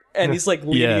smart. And he's like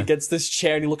leaning Yeah. against this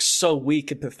chair and he looks so weak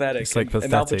and pathetic. It's like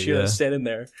and Al pathetic, Pacino's yeah. standing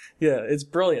there. Yeah, it's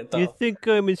brilliant though. You think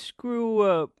I'm a screw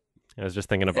up? I was just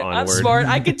thinking of Onward. I'm smart,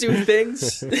 I could do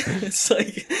things. It's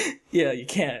like, yeah, you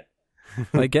can't.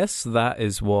 I guess that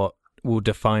is what will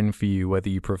define for you whether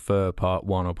you prefer part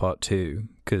 1 or part 2,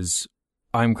 because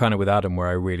I'm kind of with Adam where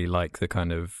I really like the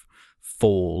kind of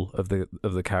fall of the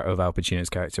of Al Pacino's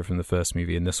character from the first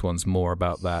movie, and this one's more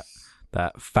about that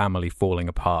family falling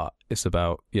apart. It's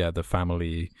about the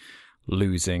family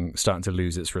starting to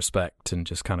lose its respect and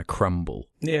just kind of crumble.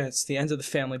 Yeah, it's the end of the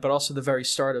family, but also the very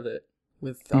start of it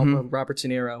with Robert De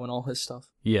Niro and all his stuff.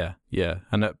 Yeah,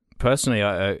 and personally,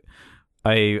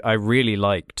 I really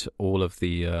liked all of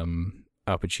the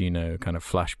Al Pacino kind of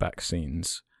flashback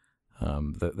scenes.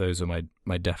 Those are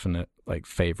my definite like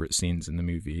favorite scenes in the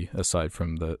movie, aside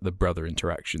from the brother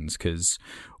interactions. Because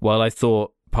while I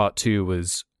thought part 2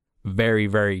 was very,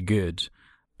 very good,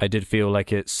 I did feel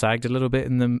like it sagged a little bit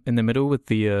in the middle with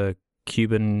the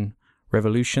Cuban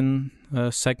Revolution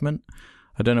segment.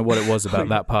 I don't know what it was about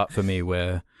that part for me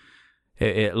where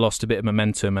it lost a bit of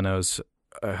momentum, and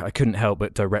I couldn't help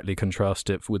but directly contrast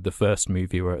it with the first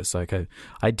movie where it's like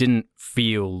I didn't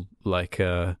feel like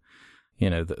that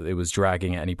it was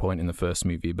dragging at any point in the first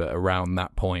movie, but around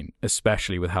that point,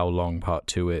 especially with how long part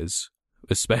 2 is,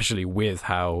 especially with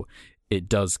how it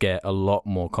does get a lot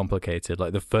more complicated.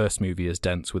 Like, the first movie is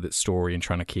dense with its story and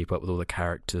trying to keep up with all the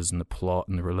characters and the plot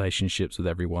and the relationships with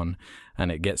everyone, and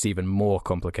it gets even more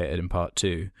complicated in part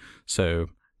 2. So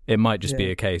it might just be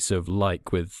a case of,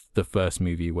 like with the first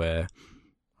movie, where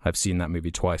I've seen that movie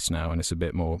twice now and it's a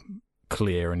bit more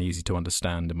clear and easy to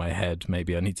understand in my head.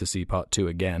 Maybe I need to see part 2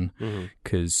 again,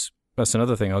 because that's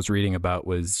another thing I was reading about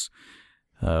was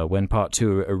when part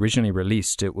 2 originally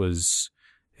released, it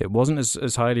wasn't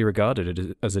as highly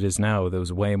regarded as it is now. There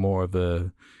was way more of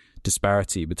a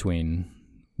disparity between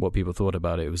what people thought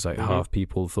about it. It was like half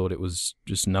people thought it was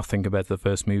just nothing compared to the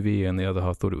first movie, and the other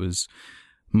half thought it was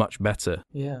much better.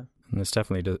 Yeah. And there's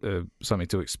definitely something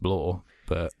to explore.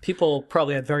 But people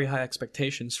probably had very high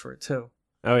expectations for it too.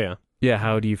 Oh yeah. Yeah,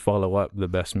 how do you follow up the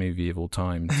best movie of all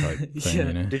time type thing, Yeah.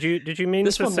 you know? Did you mean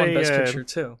This to one say won Best Picture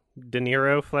too. De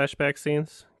Niro flashback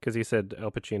scenes? Because he said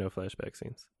Al Pacino flashback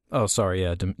scenes. Oh, sorry,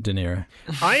 yeah, De Niro.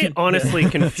 I honestly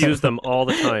confuse them all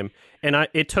the time, and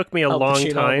it took me a Al long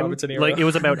Pacino, time. Robert De Niro. Like, it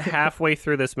was about halfway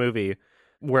through this movie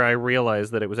where I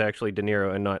realized that it was actually De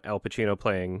Niro and not Al Pacino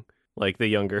playing like the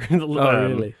younger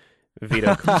Really?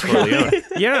 Vito Corleone.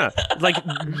 Yeah, like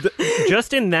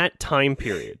just in that time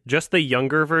period, just the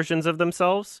younger versions of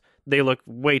themselves, they look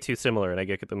way too similar, and I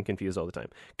get them confused all the time.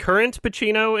 Current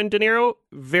Pacino and De Niro,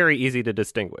 very easy to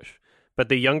distinguish, but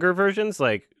the younger versions,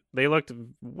 like, they looked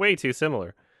way too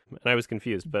similar, and I was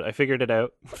confused, but I figured it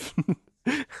out.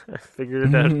 I figured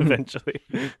it out eventually.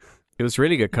 It was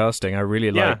really good casting. I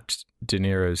really liked De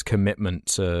Niro's commitment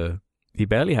to... He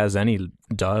barely has any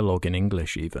dialogue in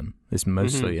English, even. It's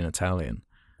mostly in Italian,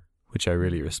 which I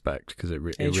really respect, because it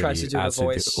really tries to do the adds to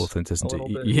voice the authenticity. a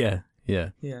little bit. Yeah.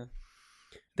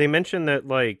 They mentioned that,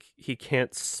 like, he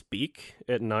can't speak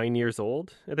at 9 years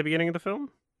old at the beginning of the film.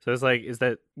 So it's like,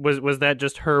 was that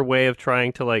just her way of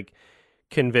trying to, like,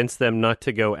 convince them not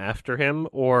to go after him?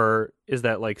 Or is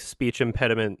that, like, speech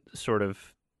impediment sort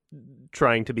of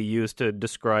trying to be used to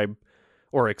describe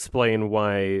or explain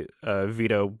why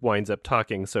Vito winds up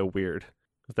talking so weird?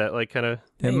 Is that, like, kind of...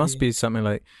 It must be something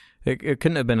like... It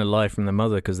couldn't have been a lie from the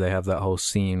mother, because they have that whole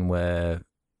scene where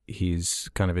he's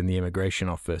kind of in the immigration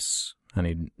office and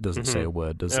he doesn't say a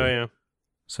word, does he? Oh, yeah.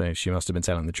 So she must have been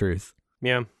telling the truth.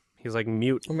 Yeah. He's, like,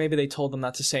 mute. Or maybe they told him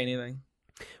not to say anything.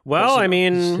 Well, I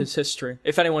mean... His history.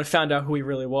 If anyone found out who he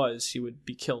really was, he would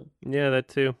be killed. Yeah, that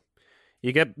too.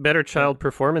 You get better child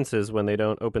performances when they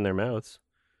don't open their mouths.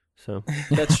 So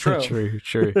That's true.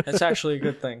 True. That's actually a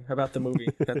good thing about the movie,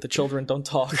 that the children don't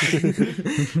talk.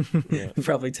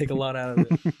 Probably take a lot out of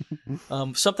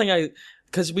it.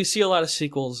 Because we see a lot of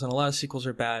sequels, and a lot of sequels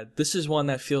are bad. This is one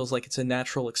that feels like it's a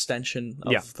natural extension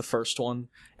of the first one,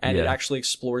 and it actually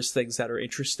explores things that are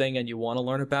interesting and you want to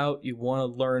learn about. You want to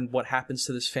learn what happens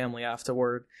to this family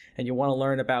afterward, and you want to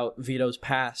learn about Vito's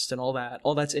past and all that.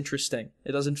 All that's interesting.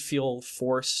 It doesn't feel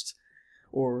forced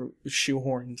or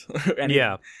shoehorned.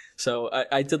 yeah. So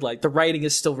I did like, the writing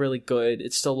is still really good.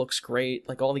 It still looks great.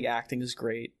 Like, all the acting is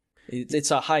great.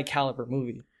 It's a high caliber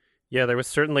movie. Yeah, there was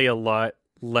certainly a lot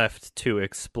left to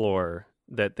explore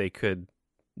that they could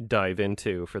dive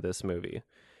into for this movie.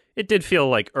 it did feel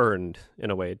like earned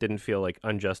in a way. It didn't feel like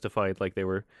unjustified, like they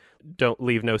were don't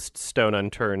leave no stone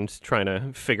unturned trying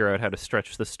to figure out how to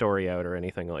stretch the story out or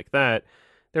anything like that.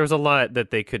 There was a lot that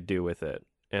they could do with it,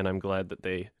 and I'm glad that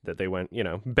they went,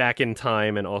 back in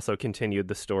time and also continued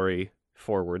the story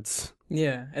forwards.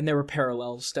 Yeah, and there were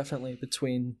parallels definitely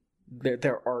between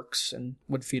their arcs and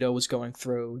what Vito was going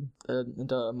through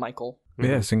and Michael.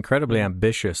 Yeah, it's incredibly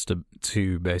ambitious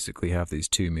to basically have these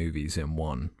two movies in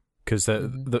one, because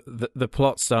the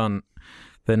plots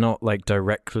they're not like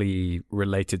directly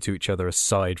related to each other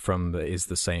aside from that is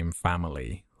the same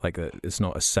family. Like it's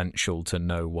not essential to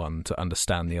know one to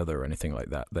understand the other or anything like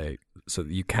that. So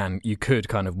you could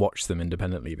kind of watch them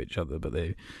independently of each other, but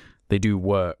they do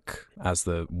work as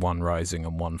the one rising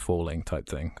and one falling type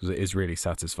thing, because it is really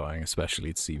satisfying,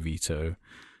 especially to see Vito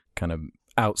kind of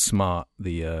outsmart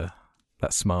that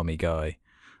smarmy guy.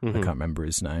 I can't remember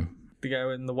his name. The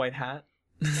guy in the white hat.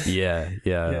 Yeah,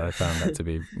 I found that to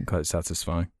be quite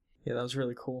satisfying. Yeah, that was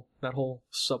really cool. That whole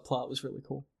subplot was really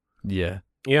cool. Yeah.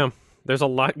 There's a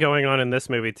lot going on in this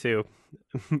movie too,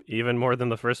 even more than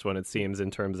the first one, it seems,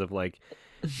 in terms of like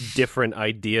different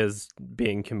ideas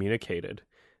being communicated.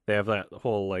 They have that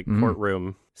whole like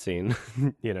courtroom scene,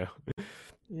 Yeah.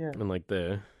 and like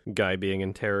the guy being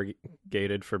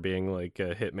interrogated for being like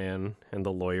a hitman, and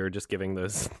the lawyer just giving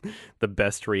the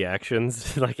best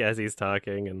reactions like as he's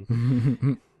talking,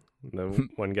 and the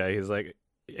one guy who's like,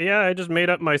 "Yeah, I just made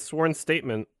up my sworn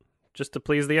statement just to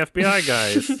please the FBI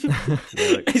guys."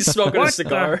 Like, he's smoking a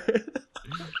cigar.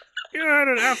 You had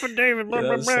an affidavit, blah,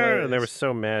 blah, blah. And they were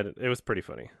so mad. It was pretty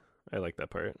funny. I like that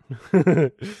part.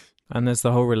 And there's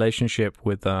the whole relationship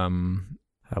with Al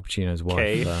Pacino's wife,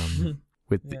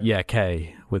 Kay.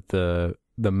 Kay, with the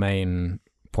main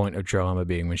point of drama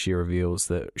being when she reveals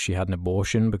that she had an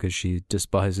abortion because she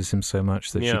despises him so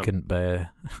much that she couldn't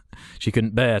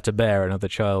bear to bear another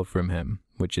child from him,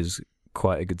 which is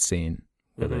quite a good scene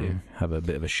where they have a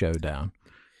bit of a showdown.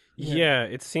 Yeah,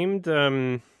 it seemed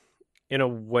in a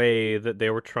way that they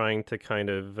were trying to kind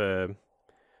of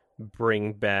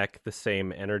bring back the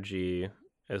same energy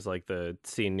as like the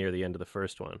scene near the end of the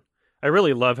first one. I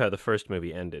really love how the first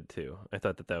movie ended too. I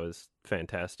thought that was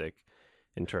fantastic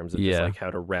in terms of just like how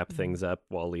to wrap things up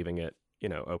while leaving it,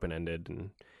 open-ended and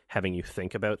having you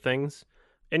think about things.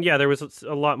 And yeah, there was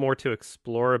a lot more to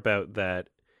explore about that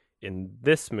in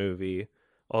this movie,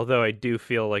 although I do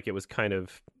feel like it was kind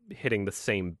of hitting the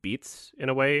same beats in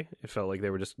a way. It felt like they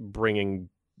were just bringing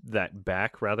that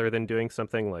back rather than doing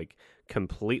something like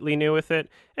completely new with it.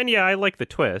 And yeah, I like the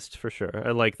twist for sure.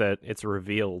 I like that it's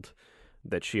revealed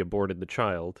that she aborted the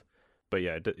child. But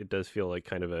yeah, it does feel like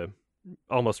kind of a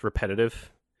almost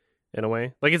repetitive in a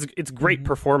way. Like it's great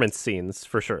performance scenes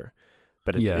for sure,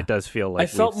 but it does feel like I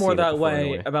felt more that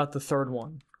way about the third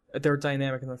one. Their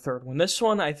dynamic in the third one. This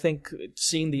one, I think,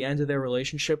 seeing the end of their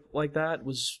relationship like that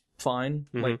was fine.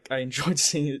 Like I enjoyed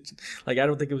seeing it. Like I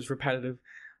don't think it was repetitive.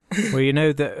 Well,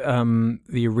 that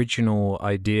the original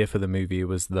idea for the movie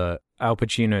was that Al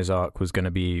Pacino's arc was going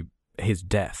to be his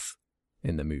death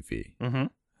in the movie,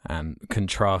 and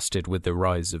contrasted with the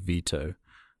rise of Vito,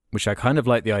 which I kind of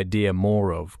like the idea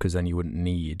more of, because then you wouldn't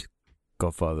need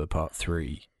Godfather Part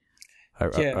 3. I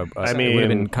mean, it would have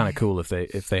been kind of cool if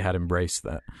they had embraced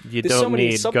that. You don't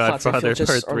need Godfather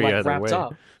Part 3 like, either wrapped way.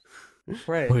 Up.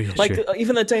 Right. Oh, yeah, like, sure.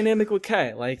 Even the dynamic with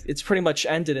Kay, like, it's pretty much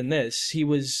ended in this. He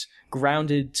was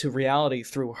grounded to reality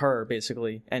through her,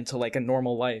 basically, and to, like, a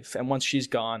normal life. And once she's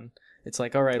gone, it's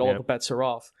like, all right, all the bets are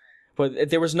off. But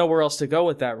there was nowhere else to go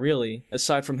with that, really,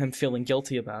 aside from him feeling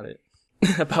guilty about it.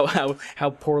 About how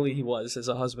poorly he was as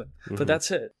a husband. But that's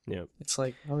it. Yeah. It's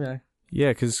like, okay. Yeah,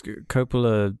 because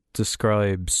Coppola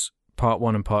describes Part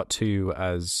 1 and Part 2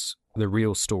 as the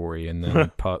real story, and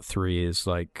then Part 3 is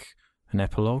like an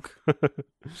epilogue.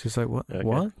 She's like, what? Okay.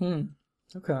 What?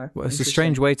 Okay. Well, it's a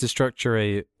strange way to structure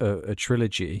a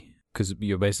trilogy, because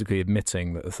you're basically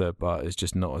admitting that the third part is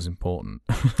just not as important.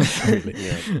 Really.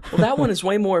 Well, that one is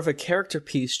way more of a character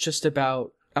piece just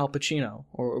about Al Pacino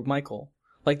or Michael.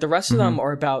 Like, the rest of them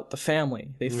are about the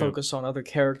family. They focus on other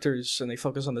characters, and they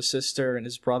focus on the sister and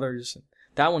his brothers.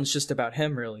 That one's just about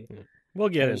him, really. We'll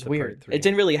get It was into weird. Part 3. It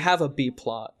didn't really have a B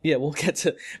plot. Yeah, we'll get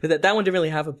to... But that one didn't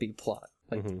really have a B plot.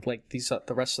 Like these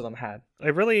the rest of them had.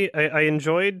 I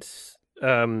enjoyed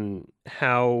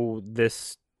how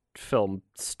this film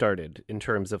started in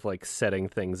terms of like setting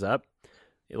things up.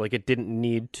 Like, it didn't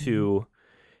need to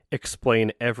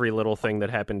explain every little thing that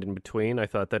happened in between. I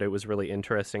thought that it was really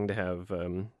interesting to have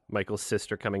Michael's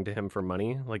sister coming to him for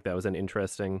money. Like, that was an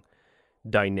interesting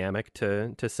dynamic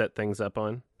to set things up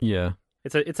on. Yeah.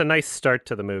 It's a nice start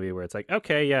to the movie where it's like,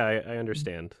 okay, yeah, I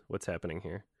understand what's happening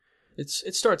here.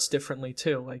 It starts differently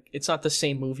too. Like it's not the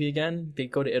same movie again. They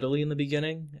go to Italy in the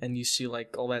beginning, and you see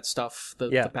like all that stuff, the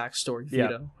backstory.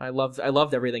 Vito. I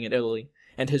loved everything in Italy,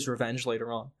 and his revenge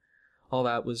later on. All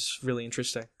that was really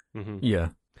interesting. Mm-hmm. Yeah.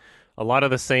 A lot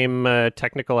of the same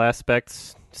technical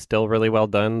aspects, still really well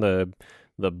done.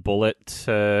 The bullet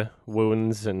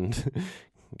wounds and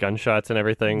gunshots and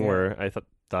everything were, I thought,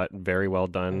 very well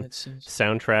done.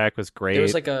 Soundtrack was great. There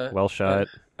was like well shot.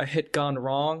 A hit gone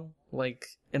wrong, like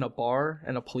in a bar,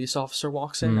 and a police officer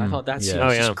walks in. I thought that scene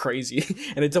was just crazy,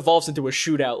 and it devolves into a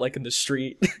shootout, like in the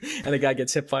street, and the guy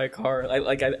gets hit by a car.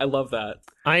 I love that.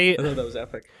 I thought that was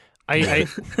epic. I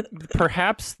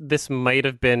perhaps this might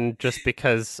have been just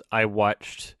because I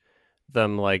watched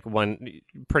them like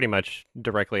pretty much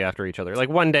directly after each other, like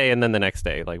one day and then the next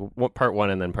day, like part one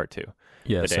and then part two,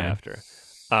 the day after.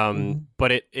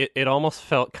 But it almost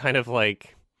felt kind of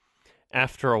like,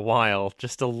 after a while,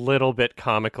 just a little bit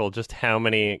comical, just how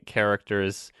many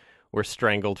characters were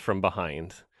strangled from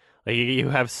behind. Like you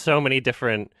have so many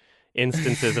different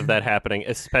instances of that happening,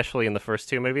 especially in the first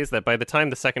two movies, that by the time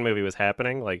the second movie was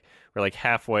happening, like we're like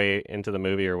halfway into the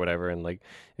movie or whatever, and like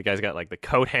the guy's got like the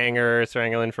coat hanger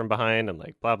strangling from behind and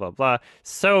like blah blah blah.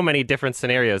 So many different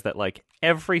scenarios that like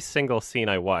every single scene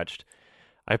I watched,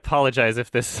 I apologize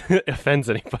if this offends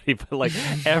anybody, but like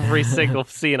every single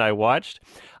scene I watched,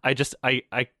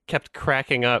 I kept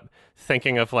cracking up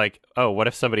thinking of like, oh, what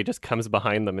if somebody just comes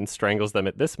behind them and strangles them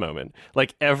at this moment?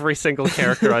 Like every single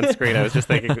character on screen, I was just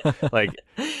thinking, like,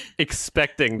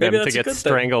 expecting them to get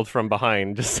strangled from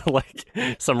behind, just like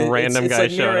some random guy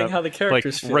like showing up, how the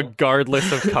characters like feel.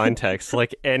 Regardless of context,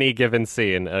 like any given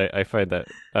scene. I found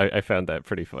that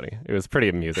pretty funny. It was pretty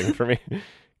amusing for me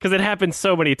because it happened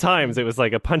so many times. It was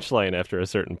like a punchline after a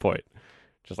certain point,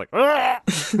 just like.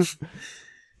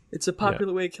 It's a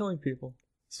popular way of killing people.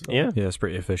 So. Yeah, it's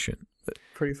pretty efficient.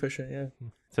 Pretty efficient, yeah.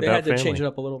 They had to change it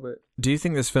up a little bit. Do you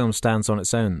think this film stands on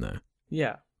its own, though?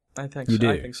 Yeah, I think you so.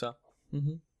 Do? I think so.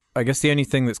 Mm-hmm. I guess the only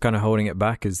thing that's kind of holding it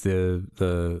back is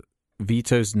the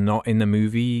Vito's not in the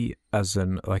movie as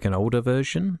an older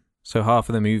version. So half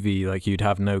of the movie, like you'd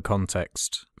have no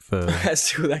context for as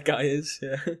to who that guy is.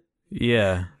 Yeah.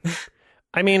 Yeah.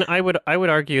 I mean, I would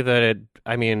argue that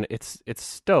it's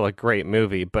still a great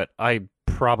movie, but I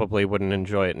probably wouldn't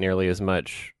enjoy it nearly as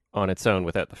much on its own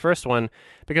without the first one,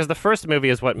 because the first movie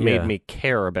is what made me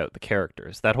care about the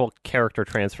characters. That whole character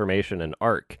transformation and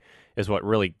arc is what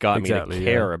really got me to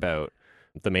care about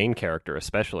the main character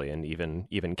especially, and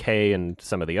even Kay and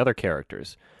some of the other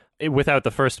characters. Without the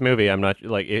first movie, I'm not,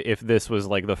 like, if this was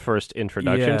like the first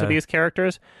introduction to these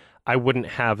characters, I wouldn't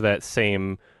have that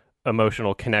same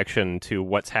emotional connection to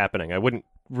what's happening. I wouldn't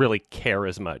really care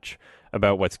as much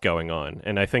about what's going on.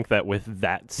 And I think that with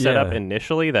that setup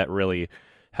initially, that really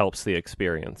helps the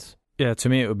experience. Yeah, to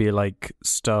me it would be like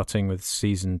starting with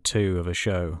season 2 of a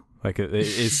show. Like it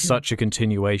is such a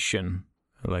continuation.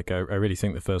 Like I really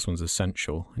think the first one's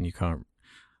essential, and you can't.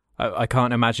 I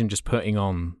can't imagine just putting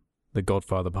on The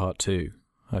Godfather Part 2.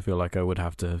 I feel like I would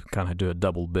have to kind of do a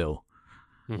double bill.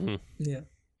 Mm-hmm.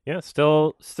 Yeah,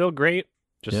 still great.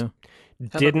 Just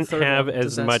didn't have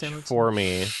as much for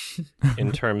me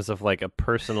in terms of like a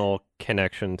personal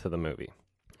connection to the movie.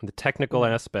 The technical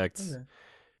aspects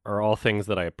are all things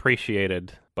that I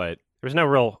appreciated, but there's no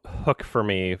real hook for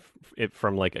me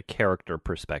from like a character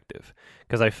perspective,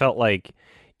 because I felt like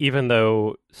even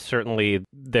though certainly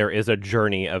there is a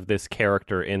journey of this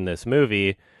character in this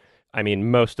movie, I mean,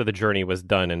 most of the journey was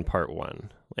done in part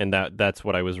 1, and that's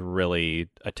what I was really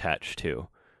attached to,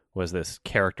 was this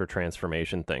character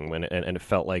transformation thing, and it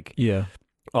felt like,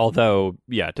 although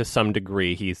to some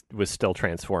degree he was still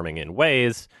transforming in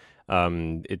ways,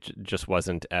 it just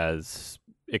wasn't as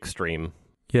extreme.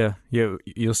 Yeah,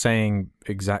 you're saying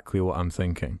exactly what I'm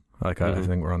thinking. Like I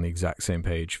think we're on the exact same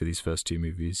page for these first two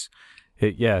movies.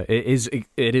 It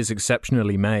is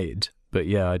exceptionally made, but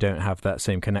I don't have that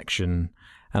same connection,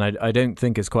 and I don't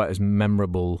think it's quite as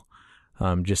memorable,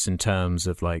 just in terms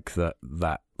of like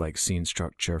that like scene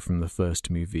structure from the first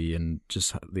movie and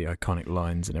just the iconic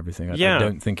lines and everything. I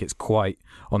don't think it's quite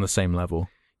on the same level.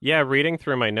 Yeah, reading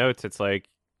through my notes, it's like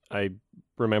I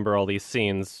remember all these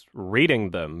scenes,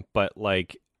 reading them, but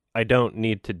like I don't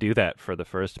need to do that for the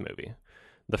first movie.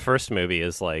 The first movie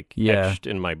is like etched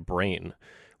in my brain.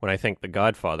 When I think The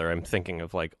Godfather, I'm thinking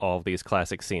of like all of these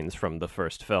classic scenes from the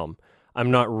first film. I'm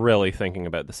not really thinking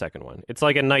about the second one. It's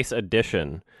like a nice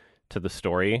addition to the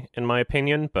story, in my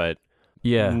opinion, but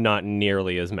not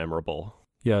nearly as memorable.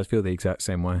 Yeah, I feel the exact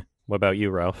same way. What about you,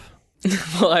 Ralph?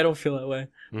 Well, I don't feel that way.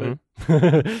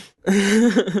 Mm-hmm.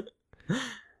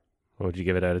 What would you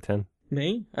give it out of 10?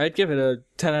 Me? I'd give it a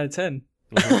 10 out of 10.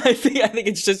 Mm-hmm. I think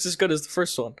it's just as good as the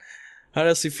first one. I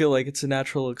honestly feel like it's a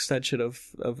natural extension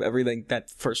of everything that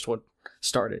first one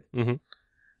started. Mm-hmm.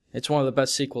 It's one of the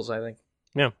best sequels, I think.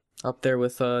 Yeah. Up there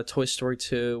with Toy Story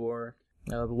 2 or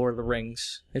The Lord of the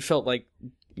Rings. It felt like,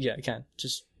 again,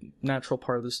 just natural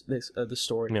part of the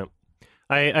story. Yeah.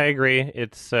 I agree.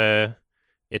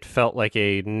 It felt like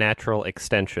a natural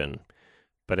extension,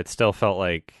 but it still felt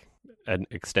like an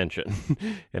extension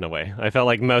in a way. I felt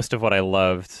like most of what I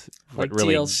loved, Like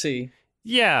really, DLC.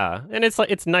 yeah, and it's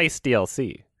nice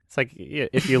DLC. It's like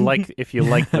if you like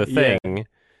the thing,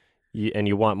 and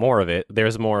you want more of it,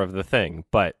 there's more of the thing.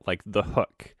 But like the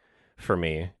hook, for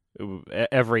me,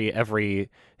 every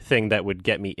thing that would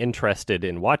get me interested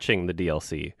in watching the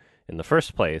DLC in the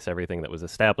first place, everything that was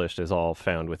established is all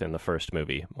found within the first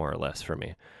movie, more or less, for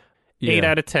me. 8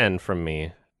 out of 10 from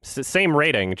me. Same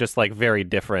rating, just like very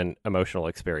different emotional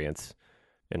experience,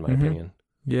 in my opinion.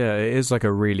 Yeah, it is like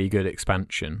a really good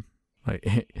expansion.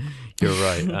 Like, you're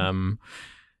right.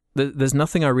 There's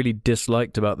nothing I really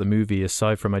disliked about the movie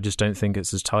aside from I just don't think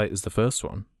it's as tight as the first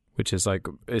one, which is like,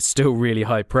 it's still really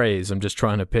high praise. I'm just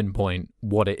trying to pinpoint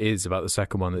what it is about the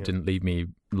second one that didn't leave me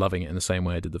loving it in the same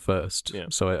way I did the first. Yeah.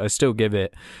 So I still give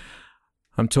it,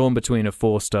 I'm torn between a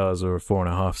 4 stars or a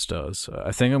 4.5 stars.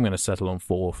 I think I'm going to settle on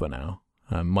 4 for now.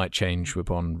 Might change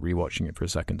upon rewatching it for a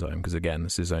second time, because again,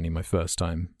 this is only my first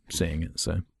time seeing it.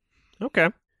 So, okay,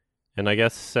 and I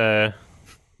guess I'll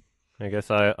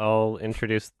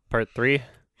introduce part 3.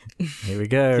 Here we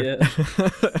go. Yeah.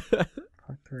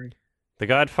 Part 3. The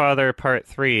Godfather Part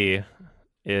 3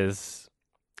 is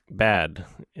bad.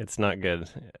 It's not good.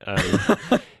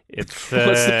 It's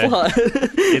What's the plot?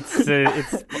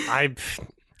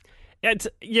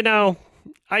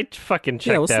 I fucking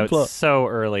checked out so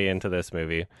early into this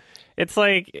movie. It's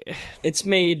like it's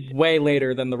made way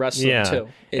later than the rest of them too.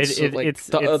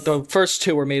 The first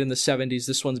 2 were made in the 70s.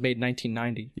 This one's made in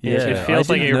 1990. Yeah, it feels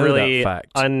like a really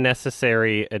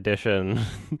unnecessary addition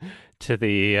to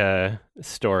the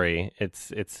story.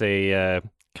 It's a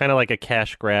kind of like a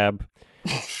cash grab.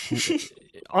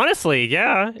 Honestly,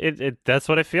 yeah, it that's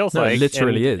what it feels like. It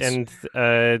literally is.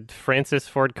 And Francis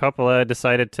Ford Coppola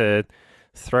decided to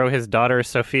throw his daughter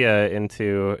Sophia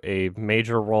into a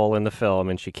major role in the film,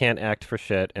 and she can't act for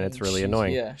shit, and it's really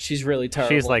annoying. Yeah, she's really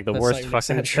terrible. She's like the worst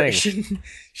fucking thing.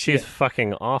 She's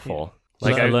fucking awful. Yeah.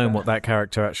 Like, let alone what that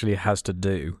character actually has to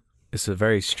do. It's a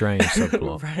very strange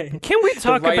subplot. Right. Can we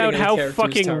talk about how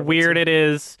fucking weird it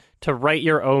is to write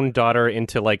your own daughter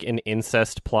into like an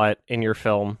incest plot in your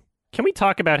film? Can we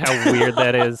talk about how weird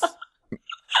that is?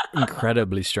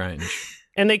 Incredibly strange.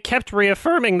 And they kept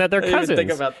reaffirming that they're cousins.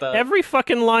 Think about that. Every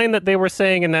fucking line that they were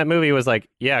saying in that movie was like,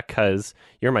 yeah, cuz,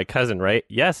 you're my cousin, right?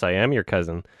 Yes, I am your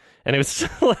cousin. And it was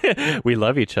like, we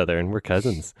love each other and we're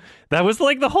cousins. That was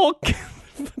like the whole...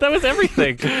 that was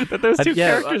everything that those two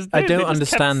characters did. I don't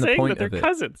understand the point of it.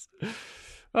 Cousins.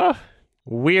 Oh,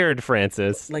 weird,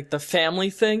 Francis. Like the family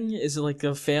thing? Is it like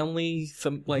a family...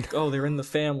 like, oh, they're in the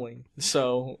family,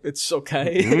 so it's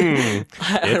okay?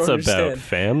 It's about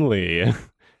family.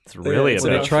 It's really about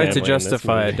they try to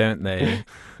justify it, don't they?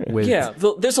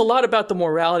 There's a lot about the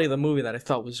morality of the movie that I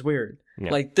thought was weird.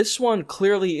 Yeah. Like, this one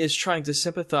clearly is trying to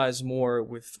sympathize more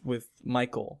with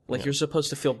Michael. Like, you're supposed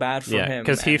to feel bad for him.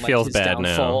 Because he feels his bad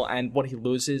downfall now. And what he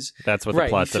loses. That's what the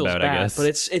plot's about, I guess. But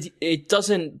it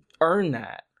doesn't earn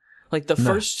that. Like, the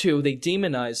first 2, they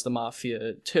demonized the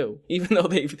mafia, too, even though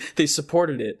they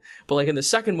supported it. But, like, in the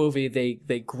second movie,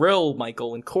 they grill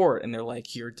Michael in court, and they're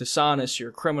like, you're dishonest,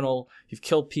 you're a criminal, you've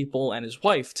killed people, and his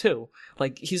wife, too.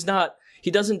 Like,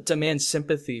 he doesn't demand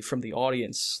sympathy from the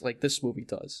audience like this movie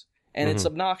does. And it's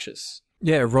obnoxious.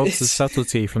 Yeah, it robs the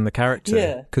subtlety from the character.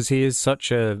 Yeah. Because he is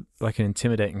such an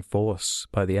intimidating force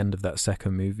by the end of that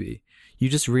second movie. You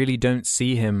just really don't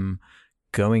see him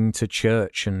going to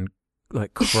church and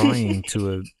like crying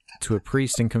to a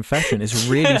priest in confession. It's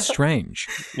really strange.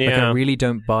 Yeah. Like, I really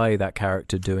don't buy that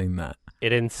character doing that.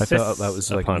 It insists I felt that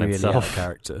was like upon really itself. out of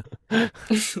character.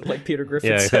 Like Peter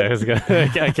Griffin said.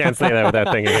 I can't say that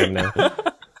without thinking of him now.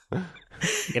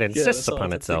 It insists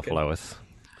upon itself, Lois.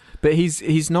 But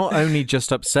he's not only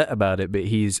just upset about it, but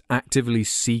he's actively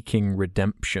seeking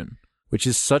redemption, which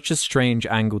is such a strange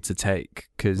angle to take,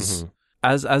 because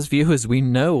as viewers, we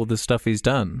know all the stuff he's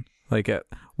done. Like,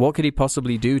 what could he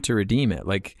possibly do to redeem it?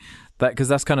 Like that, because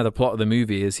that's kind of the plot of the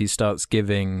movie. Is he starts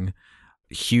giving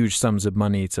huge sums of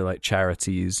money to like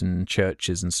charities and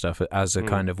churches and stuff as a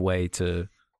kind of way to,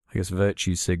 I guess,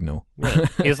 virtue signal. Yeah.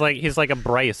 He's like a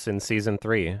Bryce in season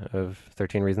 3 of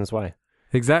 13 Reasons Why.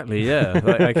 Exactly, yeah.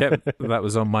 That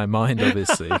was on my mind,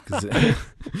 obviously. 'Cause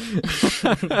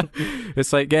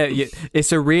it's like,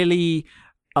 it's a really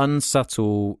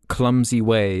unsubtle, clumsy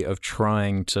way of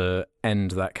trying to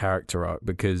end that character arc,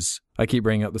 because I keep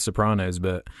bringing up The Sopranos,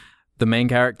 but the main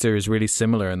character is really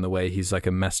similar in the way he's like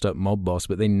a messed up mob boss,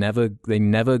 but they never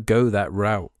go that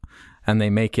route, and they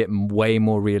make it way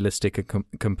more realistic and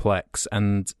complex,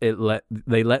 and they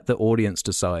let the audience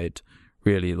decide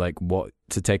really like what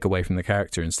to take away from the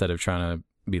character, instead of trying to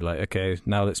be like, okay,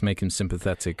 now let's make him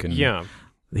sympathetic, and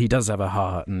he does have a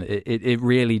heart, and it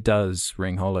really does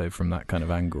ring hollow from that kind of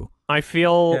angle. I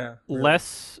feel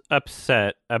less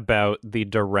upset about the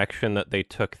direction that they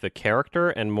took the character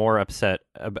and more upset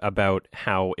about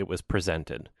how it was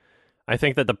presented. I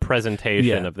think that the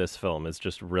presentation of this film is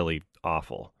just really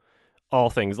awful. All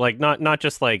things, like not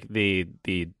just like the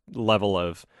level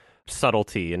of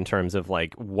subtlety in terms of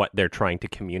like what they're trying to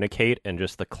communicate and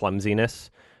just the clumsiness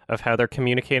of how they're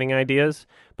communicating ideas,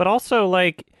 but also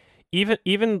like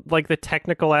even like the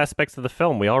technical aspects of the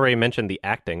film. We already mentioned the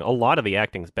acting. A lot of the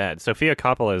acting's bad. Sofia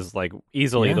Coppola is like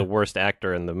easily the worst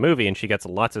actor in the movie, and she gets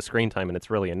lots of screen time, and it's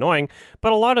really annoying.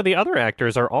 But a lot of the other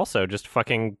actors are also just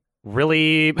fucking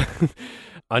really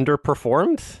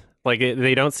underperformed. Like,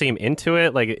 they don't seem into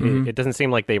it. Like, it doesn't seem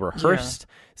like they rehearsed.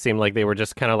 Seemed like they were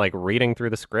just kind of, like, reading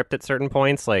through the script at certain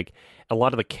points. Like, a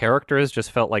lot of the characters just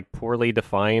felt, like, poorly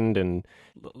defined, and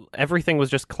everything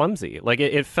was just clumsy. Like,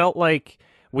 it felt like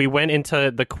we went into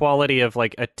the quality of,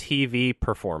 like, a TV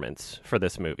performance for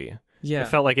this movie. Yeah. It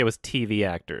felt like it was TV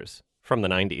actors from the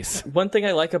 90s. One thing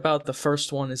I like about the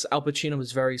first one is Al Pacino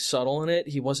was very subtle in it.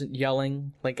 He wasn't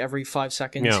yelling, like, every 5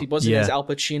 seconds. Yeah. He wasn't as Al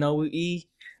Pacino-y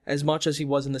as much as he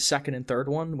was in the second and third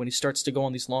one, when he starts to go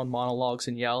on these long monologues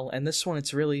and yell. And this one,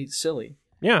 it's really silly.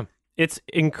 Yeah, it's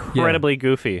incredibly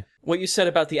goofy. What you said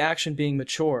about the action being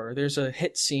mature, there's a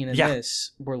hit scene in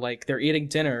this where, like, they're eating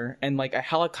dinner and, like, a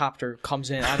helicopter comes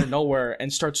in out of nowhere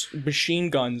and starts machine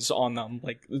guns on them.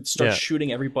 Like, it starts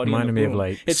shooting everybody in the room. Reminded me of,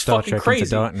 like, it's Star fucking Trek crazy.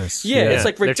 Into Darkness. Yeah, it's,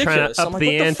 like, ridiculous. I'm like, what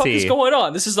the fuck is going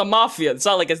on? This is the mafia. It's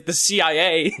not like it's the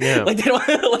CIA. Yeah. Like, they don't,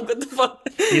 like, what the fuck?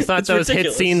 You thought those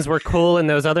hit scenes were cool in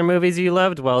those other movies you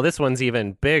loved? Well, this one's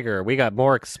even bigger. We got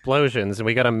more explosions, and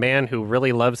we got a man who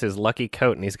really loves his lucky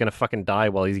coat, and he's gonna fucking die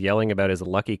while he's yelling about his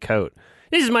lucky coat.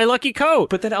 This is my lucky coat.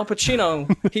 But then Al Pacino,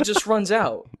 he just runs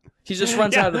out. He just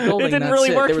runs out of the building. It didn't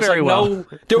really work very well.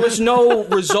 There was no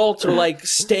result or like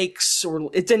stakes,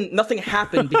 or nothing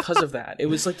happened because of that. It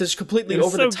was like this completely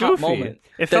over the top moment.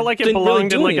 It felt like it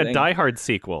belonged in like a Die Hard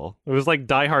sequel. It was like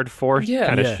Die Hard 4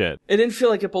 kind of shit. It didn't feel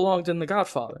like it belonged in The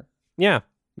Godfather. Yeah.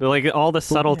 Like all the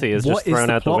subtlety is just thrown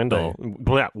out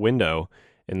the window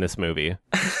in this movie.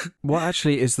 What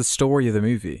actually is the story of the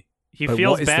movie? He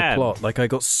feels what bad. Is the plot? Like, I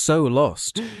got so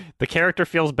lost. The character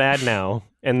feels bad now,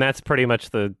 and that's pretty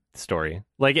much the story.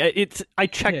 Like, I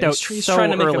checked out he's so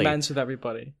trying to early. make amends with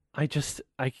everybody. I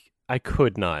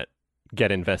could not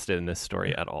get invested in this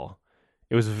story at all.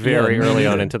 It was very early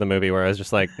on into the movie where I was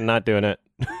just like, not doing it.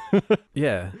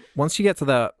 Yeah. Once you get to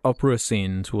that opera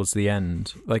scene towards the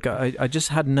end, like, I just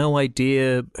had no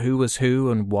idea who was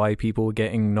who and why people were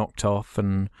getting knocked off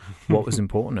and what was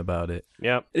important about it.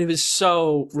 Yep. It was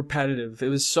so repetitive. It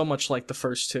was so much like the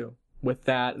first two. With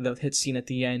the hit scene at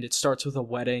the end, it starts with a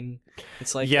wedding.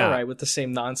 It's like, all right, with the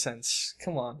same nonsense.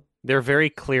 Come on. They're very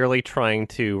clearly trying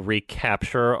to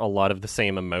recapture a lot of the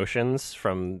same emotions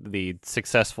from the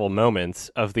successful moments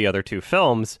of the other two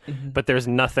films, but there's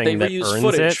nothing that earns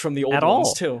footage it from the old at ones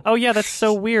all. Too. Oh yeah, that's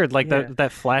so weird. Like that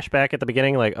flashback at the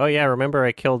beginning, like, oh yeah, remember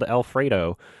I killed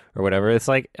Alfredo or whatever. It's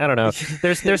like, I don't know.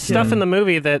 There's stuff in the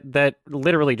movie that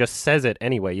literally just says it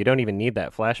anyway. You don't even need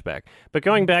that flashback. But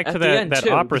going back to that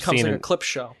opera scene, like a clip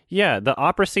show. Yeah, the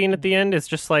opera scene at the end is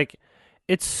just like,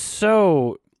 it's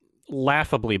so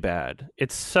laughably bad.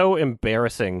 It's so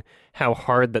embarrassing how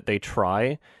hard that they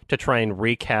try and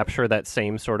recapture that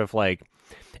same sort of like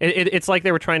it's like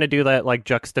they were trying to do that like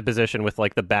juxtaposition with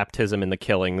like the baptism and the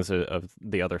killings of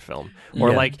the other film,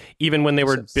 or like even when they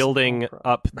were building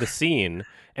up the scene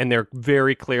and they're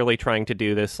very clearly trying to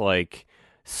do this like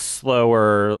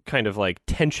slower kind of like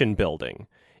tension building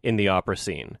in the opera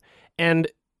scene, and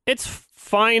it's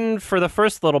fine for the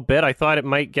first little bit. I thought it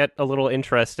might get a little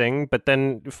interesting, but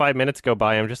then 5 minutes go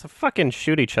by. I'm just fucking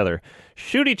shoot each other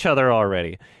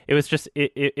already. It was just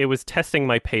it was testing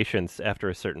my patience after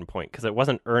a certain point because it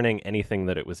wasn't earning anything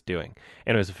that it was doing,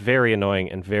 and it was very annoying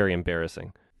and very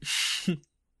embarrassing.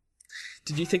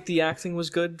 Did you think the acting was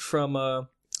good from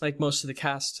like most of the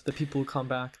cast, the people who come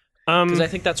back? Because I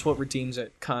think that's what redeems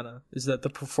it, kind of, is that the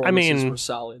performances were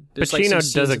solid. There's Pacino like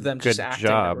some does a of them good just acting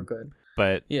job. that were good.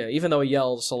 But yeah, even though he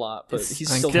yells a lot, but he's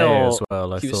still as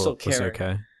well. I he was thought still was caring.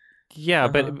 okay. Yeah,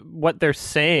 but what they're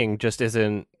saying just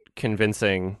isn't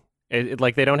convincing.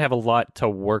 Like they don't have a lot to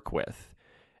work with,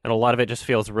 and a lot of it just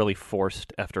feels really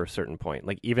forced after a certain point.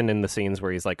 Like even in the scenes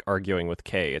where he's like arguing with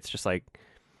Kay, it's just like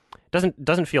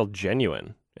doesn't feel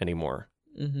genuine anymore.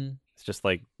 Mm-hmm. It's just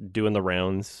like doing the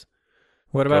rounds.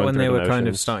 What about Going when through they the were kind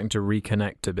of motions. starting to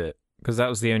reconnect a bit? Because that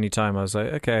was the only time I was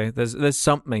like, okay, there's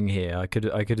something here. I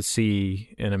could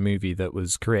see in a movie that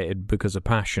was created because of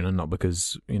passion and not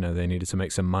because they needed to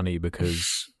make some money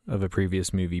because of a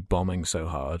previous movie bombing so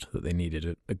hard that they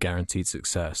needed a guaranteed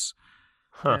success.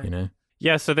 Huh. Yeah.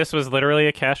 Yeah, so this was literally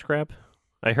a cash grab.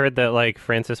 I heard that like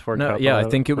Francis Ford No, Coppola yeah, I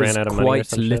think it was ran out of money or quite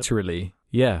some shit. literally.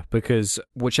 Yeah, because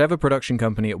whichever production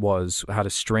company it was had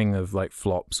a string of like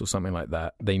flops or something like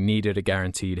that. They needed a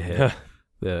guaranteed hit.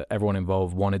 Everyone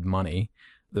involved wanted money.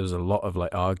 There was a lot of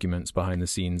like arguments behind the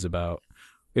scenes about.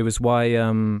 It was why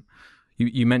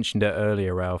you mentioned it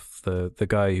earlier, Ralph. The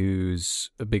guy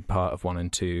who's a big part of 1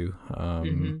 and 2.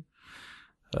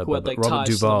 Who had like ties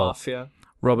to the mafia.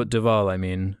 Robert Duvall. I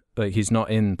mean, like he's not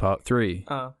in part 3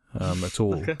 at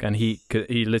all, Okay. and he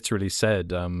literally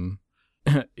said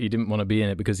he didn't want to be in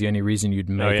it because the only reason you'd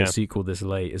make a sequel this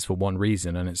late is for one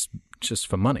reason, and it's just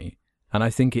for money. And I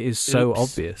think it is so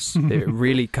obvious. It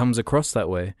really comes across that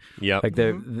way. Yep. Like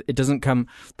it doesn't come.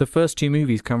 The first 2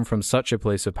 movies come from such a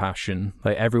place of passion.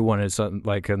 Like everyone is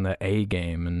like in their A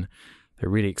game, and they're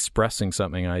really expressing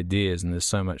something, ideas, and there's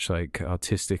so much like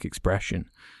artistic expression.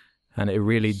 And it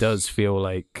really does feel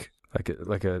like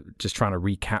a just trying to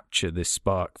recapture this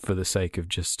spark for the sake of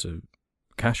just a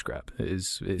cash grab.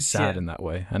 It's sad in that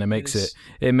way, and it makes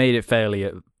it made it fairly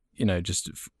just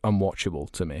unwatchable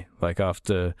to me. Like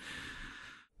after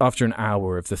an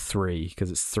hour of the 3, because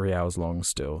it's 3 hours long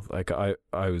still, like I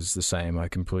was the same. I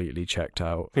completely checked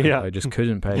out. Yeah. I just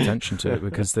couldn't pay attention to it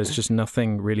because there's just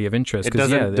nothing really of interest. It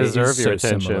doesn't deserve is your so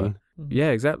attention. similar. Yeah,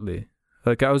 exactly.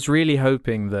 Like I was really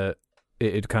hoping that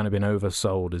it had kind of been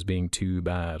oversold as being too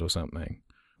bad or something.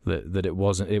 That it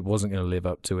wasn't going to live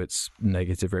up to its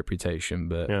negative reputation,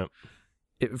 but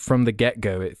from the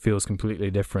get-go, it feels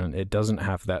completely different. It doesn't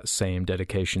have that same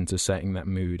dedication to setting that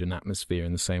mood and atmosphere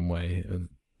in the same way.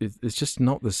 It's just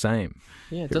not the same.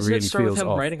 Yeah, doesn't really it start with feels him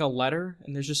off. writing a letter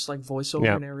and there's just like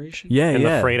voiceover narration? Yeah, And the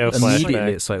Fredo Immediately, flashback.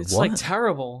 it's like It's what? like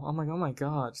terrible. I'm like, oh my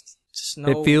god. Just no,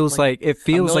 It feels like a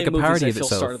million movies parody I of feel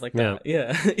itself. started like that.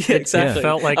 Yeah, yeah, exactly. It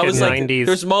felt like I a was 90s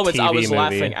there's moments I TV was movie.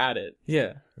 laughing at it.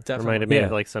 Yeah, definitely. Reminded me Yeah.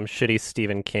 of like some shitty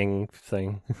Stephen King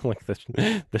thing, like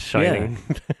the Shining.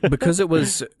 Because it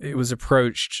was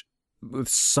approached with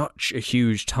such a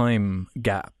huge time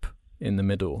gap in the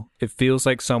middle. It feels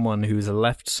like someone who's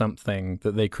left something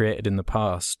that they created in the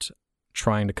past,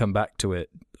 trying to come back to it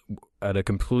at a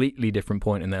completely different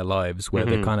point in their lives, where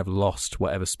they kind of lost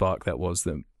whatever spark that was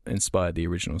that inspired the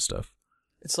original stuff.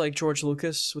 It's like George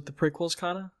Lucas with the prequels,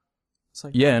 kind of. It's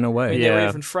like Yeah, in a I way. mean, they were Yeah.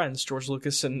 even friends, George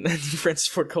Lucas and Francis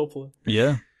Ford Coppola.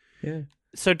 Yeah. Yeah.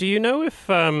 So do you know if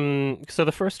so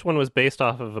the first one was based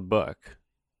off of a book?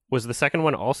 Was the second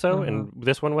one also, and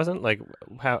this one wasn't? Like,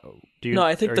 how do you? No,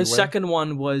 I think are the you aware? second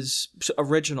one was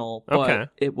original, but Okay.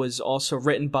 it was also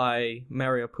written by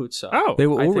Mario Puzo. Oh, They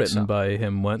were I all think written so. by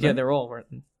him, weren't they? Yeah, they're all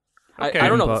written. Okay. I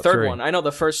don't know the Part third 3. one. I know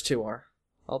the first 2 are.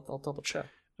 I'll double check.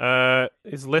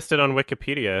 is listed on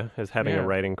Wikipedia as having Yeah. a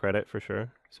writing credit for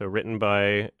sure. So written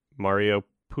by Mario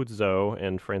Puzo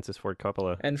and Francis Ford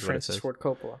Coppola. And is what it Francis says. Ford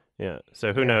Coppola. Yeah.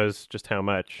 So who knows just how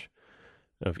much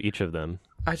of each of them?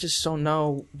 I just don't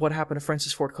know what happened to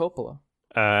Francis Ford Coppola.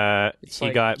 He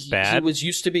like, got bad. He was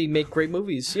used to be make great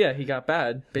movies. Yeah, he got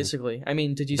bad, basically. I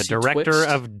mean, did you the see director Twixt?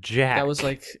 of Jack. That was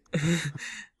like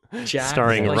Jack,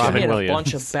 Starring like, Robin he made Williams. a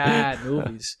bunch of bad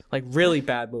movies, like really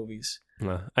bad movies.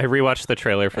 I rewatched the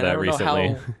trailer for And I that don't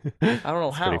know recently. I don't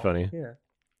know how. pretty funny. Yeah.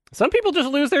 Some people just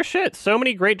lose their shit. So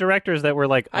many great directors that were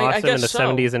like I awesome in guess the so.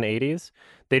 70s and 80s,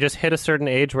 they just hit a certain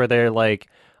age where they're like,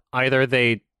 either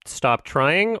they stop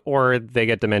trying or they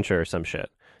get dementia or some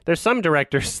shit. There's some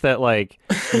directors that like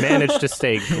manage to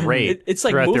stay great It's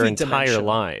like throughout their movie entire dementia.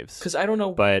 lives. Because I don't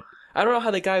know, But I don't know how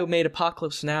the guy who made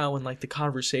Apocalypse Now and like The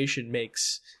Conversation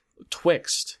makes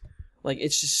Twixt. Like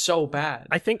it's just so bad.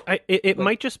 I think it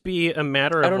might just be a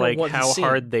matter I of don't know like what how he's seen.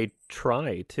 hard they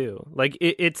try too. Like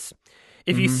it's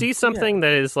if you see something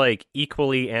that is like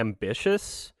equally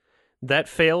ambitious that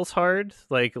fails hard,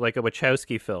 like a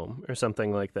Wachowski film or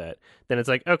something like that, then it's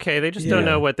like, okay, they just don't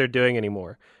know what they're doing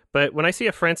anymore. But when I see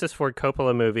a Francis Ford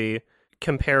Coppola movie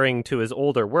comparing to his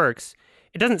older works,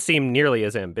 it doesn't seem nearly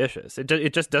as ambitious.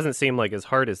 It just doesn't seem like his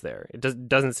heart is there. It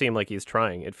doesn't seem like he's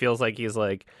trying. It feels like he's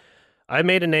like, I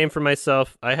made a name for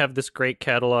myself. I have this great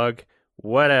catalog.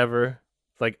 Whatever.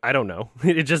 Like, I don't know.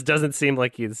 It just doesn't seem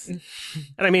like he's...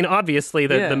 And I mean, obviously,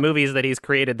 the movies that he's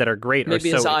created that are great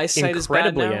Maybe are his so eyesight is bad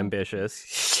incredibly now.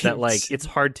 ambitious that, like, it's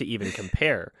hard to even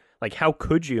compare. Like, how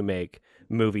could you make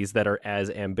movies that are as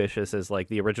ambitious as like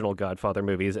the original Godfather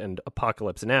movies and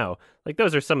Apocalypse Now? Like,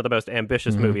 those are some of the most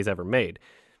ambitious movies ever made.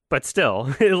 But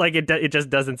still, like it just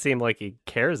doesn't seem like he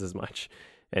cares as much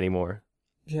anymore.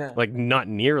 Yeah. Like, not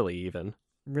nearly even.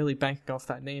 Really banking off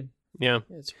that name. Yeah.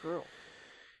 It's brutal.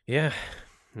 Yeah.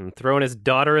 And throwing his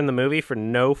daughter in the movie for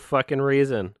no fucking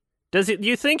reason. Do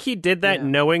you think he did that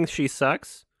knowing she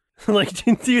sucks? Like,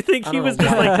 do you think he was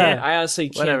just like, I honestly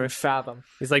can't whatever. even fathom.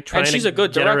 He's like trying and she's to a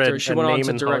good get her director. She went on name to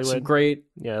in direct some Hollywood. great,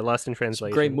 Lost in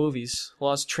Translation. great movies.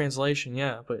 Lost in Translation,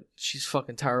 yeah, but she's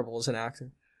fucking terrible as an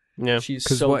actor. Yeah, she's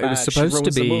 'Cause so what it bad. was She supposed to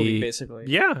ruins the be- movie, basically.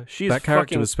 yeah, she's That character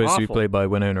fucking was supposed to be awful. played by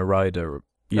Winona Ryder.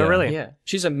 Yeah. Oh, really? Yeah,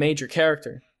 she's a major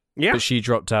character. Yeah. But she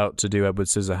dropped out to do Edward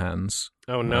Scissorhands.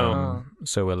 Oh no,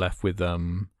 So we're left with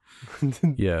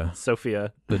yeah,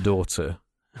 Sophia. the daughter,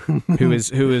 who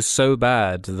is so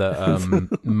bad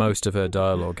that most of her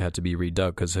dialogue had to be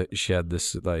redubbed because she had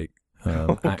this like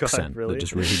accent really? that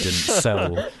just really didn't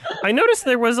sell. I noticed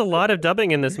there was a lot of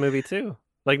dubbing in this movie too.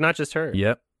 Like, not just her.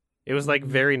 Yep. It was like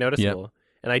very noticeable.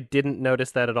 And I didn't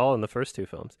notice that at all in the first two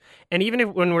films. And even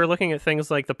when we're looking at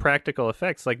things like the practical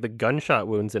effects, like the gunshot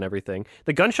wounds and everything,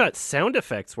 the gunshot sound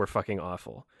effects were fucking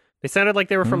awful. They sounded like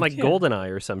they were from like GoldenEye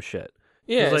or some shit.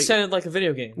 Yeah, it like- sounded like a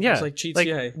video game. Yeah, It was like GTA.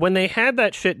 Like, when they had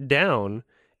that shit down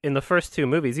in the first two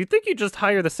movies, you'd think you'd just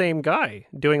hire the same guy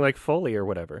doing like Foley or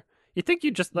whatever. You'd think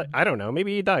you'd just, like, I don't know,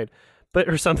 maybe he died, but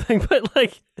or something. But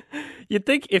like, you'd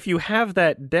think if you have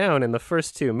that down in the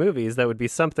first two movies, that would be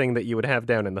something that you would have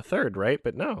down in the third, right?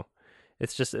 But no,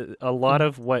 it's just a lot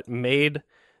of what made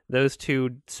those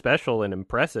two special and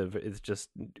impressive is just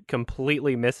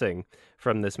completely missing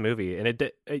from this movie.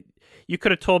 And you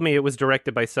could have told me it was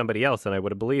directed by somebody else, and I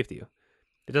would have believed you.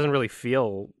 It doesn't really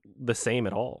feel the same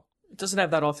at all. It doesn't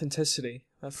have that authenticity,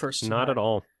 that first Not time. at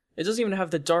all. It doesn't even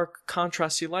have the dark,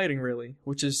 contrasty lighting, really,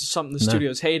 which is something the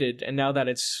studios hated, and now that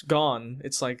it's gone,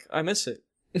 it's like, I miss it.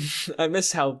 I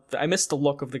miss the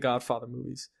look of the Godfather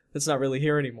movies. It's not really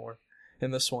here anymore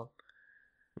in this one.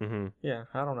 Mm-hmm. Yeah,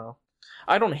 I don't know.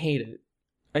 I don't hate it.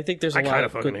 I think there's a I lot kinda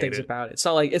of fucking good things hate it. about it.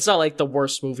 It's not like the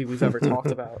worst movie we've ever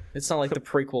talked about. It's not like the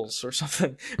prequels or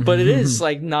something. But it is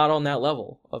like not on that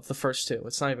level of the first two.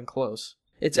 It's not even close.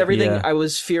 It's everything Yeah. I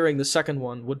was fearing the second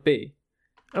one would be.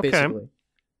 Okay. Basically.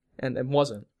 And it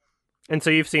wasn't. And so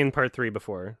you've seen part 3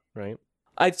 before, right?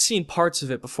 I'd seen parts of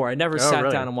it before. I never Oh, sat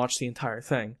really? down and watched the entire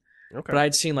thing. Okay. But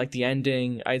I'd seen like the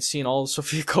ending. I'd seen all of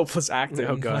Sofia Coppola's acting.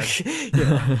 Oh, God. Like,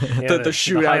 Yeah, the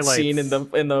shootout scene in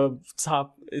highlights. the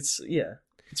top.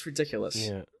 It's ridiculous.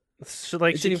 Yeah. So,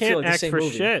 like, It she didn't feel can't like the act same for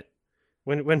movie. shit.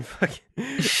 When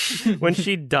fucking when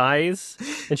she dies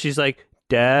and she's like,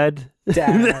 Dad,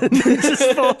 Dad. and then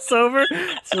just falls over.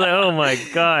 It's like, oh my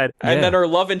God. And then her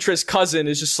love interest cousin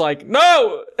is just like,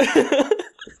 no.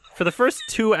 For the first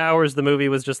 2 hours, the movie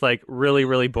was just like really,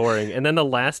 really boring. And then the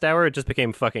last hour, it just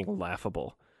became fucking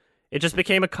laughable. It just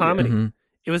became a comedy.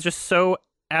 It was just so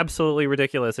absolutely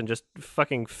ridiculous and just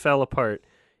fucking fell apart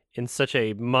in such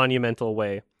a monumental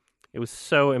way. It was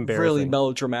so embarrassing. Really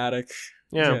melodramatic.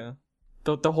 Yeah.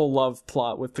 The whole love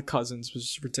plot with the cousins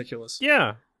was ridiculous.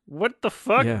 Yeah. What the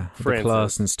fuck, Yeah, the Francis?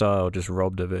 class and style just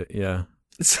robbed of it. Yeah,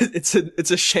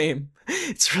 It's a shame.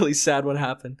 It's really sad what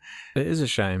happened. it is a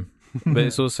shame, but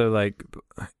it's also like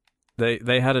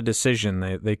they had a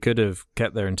decision. They could have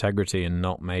kept their integrity and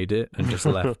not made it, and just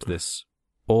left this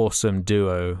awesome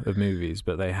duo of movies.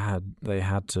 But they had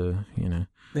to,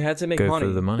 They had to make Go money,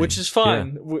 for the money. which is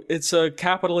fine. It's a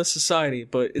capitalist society,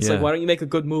 but it's like, Yeah. why don't you make a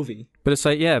good movie? But it's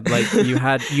like, yeah, like you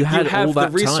had You have all the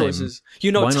that resources. time.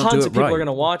 You know, Why not do tons it of people right? are going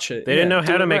to watch it. They didn't know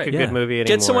do how to it make right. a good movie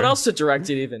anymore. Get someone else to direct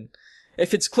it, even.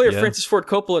 If it's clear Yeah. Francis Ford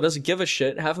Coppola doesn't give a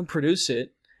shit, have him produce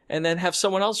it, and then have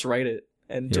someone else write it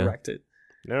and Yeah. direct it.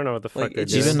 I don't know what the fuck Like, they're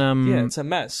it's doing. just, Even, it's a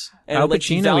mess. And Al like,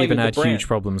 he Pacino valued even the had brand. huge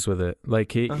problems with it.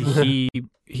 Like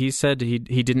he said he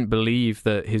didn't believe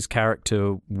that his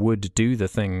character would do the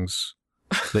things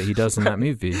that he does in that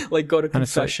movie. Like, go to And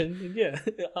it's like- confession. Yeah.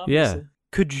 Yeah. obviously.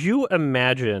 Could you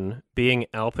imagine being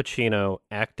Al Pacino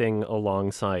acting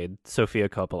alongside Sofia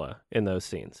Coppola in those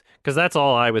scenes? Because that's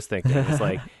all I was thinking. It's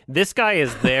like, this guy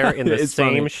is there in the It's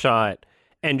same funny. shot,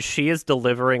 and she is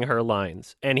delivering her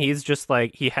lines. And he's just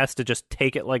like, he has to just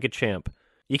take it like a champ.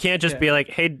 You can't just Yeah. be like,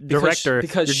 hey, director,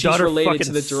 because your she's daughter related fucking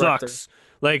to the director. sucks.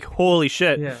 Like, holy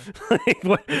shit. Yeah. Like,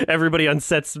 what everybody on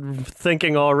set's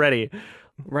thinking already.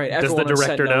 Right. Does the Everyone on set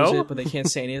director knows know? it, but they can't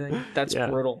say anything. That's Yeah.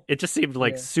 brutal. It just seemed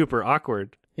like Yeah. super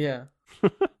awkward. Yeah.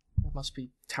 That must be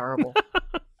terrible.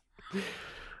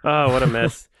 Oh, what a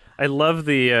mess! I love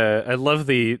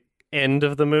the end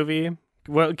of the movie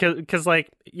Well, because like,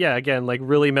 yeah, again, like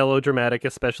really melodramatic,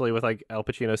 especially with like Al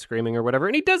Pacino screaming or whatever,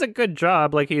 and he does a good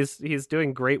job. Like he's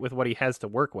doing great with what he has to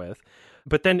work with,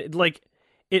 but then like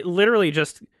it literally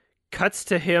just cuts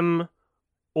to him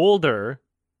older.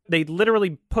 They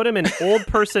literally put him in old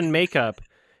person makeup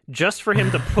just for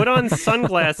him to put on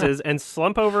sunglasses and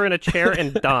slump over in a chair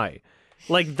and die.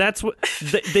 Like, that's what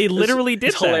they literally did.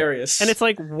 It's hilarious. And it's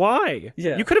like, why?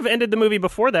 Yeah. You could have ended the movie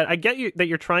before that. I get you that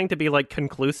you're trying to be like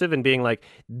conclusive and being like,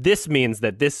 this means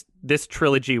that this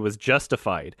trilogy was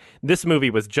justified. This movie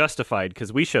was justified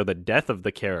because we show the death of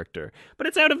the character. But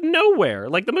it's out of nowhere.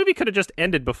 Like, the movie could have just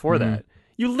ended before that.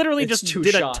 You literally It's just two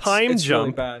did shots. a time It's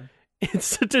jump. really bad.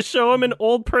 It's to show him in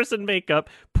old person makeup,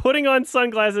 putting on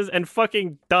sunglasses and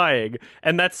fucking dying.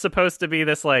 And that's supposed to be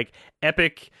this like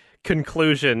epic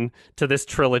conclusion to this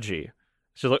trilogy.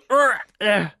 She's like,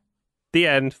 the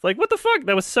end. Like, what the fuck?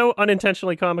 That was so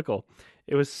unintentionally comical.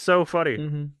 It was so funny.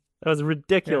 Mm-hmm. That was Yeah, I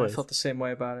ridiculous. felt the same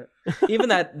way about it. Even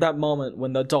that moment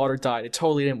when the daughter died, it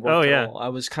totally didn't work at all. I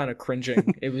was kind of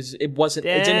cringing. It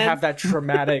didn't have that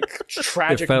dramatic,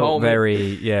 tragic It felt moment.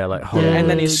 very, like horror. And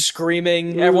then he's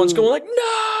screaming. Everyone's going like,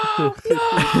 no,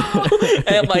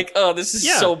 and I'm like, oh, this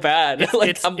is so bad. Like,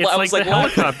 it's I was like like, the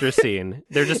helicopter scene.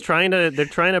 They're just trying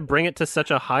to bring it to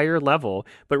such a higher level,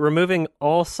 but removing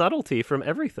all subtlety from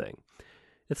everything.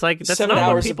 It's like that's 7 not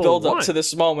hours what of people build want. up to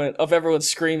this moment of everyone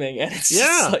screaming, and it's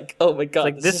just like, oh my god,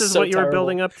 Like this is so what you were terrible.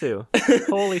 building up to.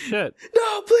 Holy shit!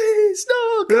 No, please,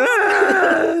 no,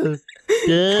 God.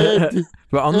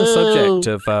 But on the subject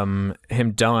of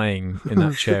him dying in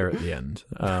that chair at the end,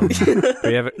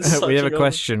 we have a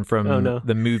question from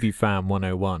the Movie Fan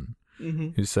 101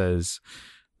 who says,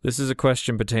 "This is a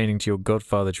question pertaining to your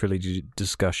Godfather trilogy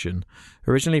discussion.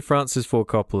 Originally, Francis Ford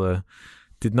Coppola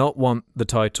did not want the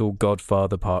title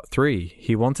Godfather Part 3.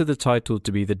 He wanted the title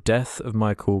to be The Death of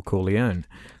Michael Corleone.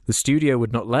 The studio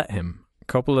would not let him.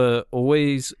 Coppola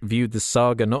always viewed the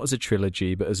saga not as a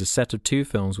trilogy, but as a set of 2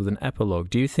 films with an epilogue.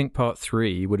 Do you think Part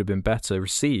 3 would have been better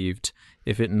received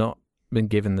if it not been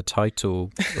given the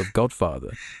title of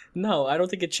Godfather?" No, I don't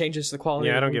think it changes the quality.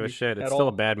 Yeah, of I the don't give a movie shit. It's at still all.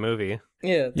 a bad movie.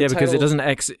 Yeah, Because it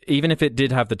doesn't even if it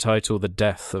did have the title The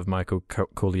Death of Michael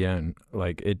Corleone,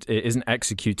 like it isn't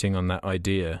executing on that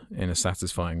idea in a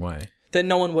satisfying way. Then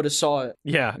no one would have saw it.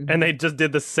 Yeah, and they just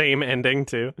did the same ending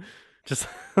too. Just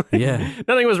Yeah.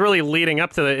 nothing was really leading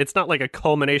up to it. It's not like a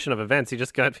culmination of events. He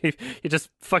just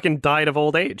fucking died of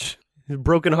old age.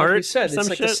 Broken heart. Like we said, or some it's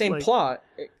like the shit. same plot.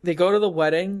 They go to the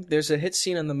wedding. There's a hit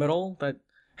scene in the middle that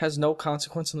has no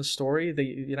consequence in the story.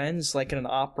 It ends like in an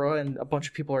opera, and a bunch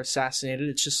of people are assassinated.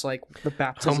 It's just like the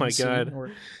baptism. Oh my scene, God.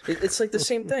 or it's like the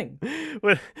same thing.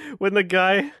 when the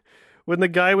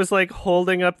guy was like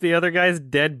holding up the other guy's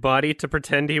dead body to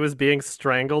pretend he was being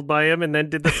strangled by him, and then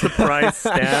did the surprise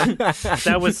stab.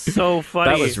 That was so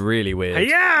funny. That was really weird.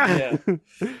 Yeah.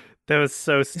 That was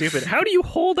so stupid. How do you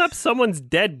hold up someone's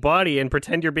dead body and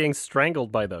pretend you're being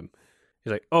strangled by them?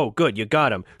 He's like, "Oh, good, you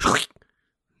got him."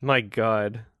 My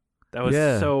God, that was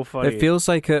so funny. It feels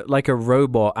like a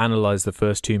robot analyzed the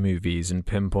first 2 movies and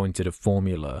pinpointed a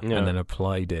formula and then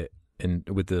applied it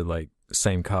with the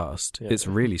same cast. Yeah. It's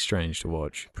really strange to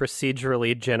watch.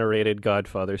 Procedurally generated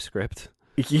Godfather script.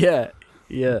 Yeah.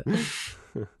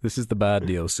 This is the bad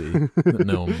DLC that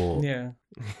no one bought. Yeah,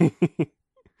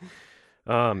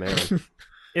 Oh man,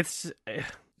 it's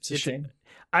a shame.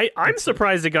 I'm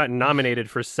surprised it got nominated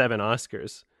for 7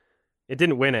 Oscars. It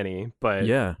didn't win any, but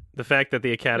the fact that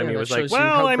the Academy that was like, shows you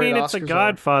well, how I mean, great it's a Oscars are.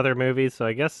 Godfather movie, so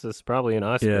I guess it's probably an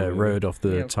Oscar. Yeah, it movie. wrote off the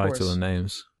Yeah, of title course. and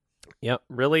names. Yep,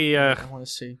 really. I want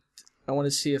to see. I want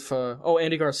to see if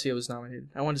Andy Garcia was nominated.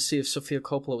 I want to see if Sofia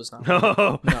Coppola was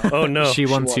nominated. Oh no. She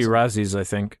won 2 wasn't. Razzies, I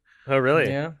think. Oh really?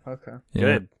 Yeah. Okay.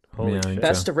 Good. Holy Yeah, shit.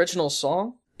 Best original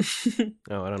song.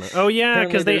 Oh, I don't know. Oh yeah, Apparently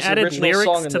because they there's an added original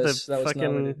song lyrics in to the this that was fucking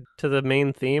nominated. to the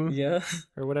main theme Yeah.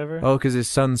 or whatever. Oh, because his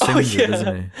son sings it,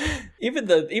 doesn't he? Even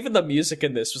the music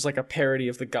in this was like a parody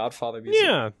of the Godfather music.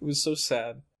 Yeah. It was so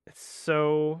sad. It's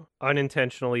so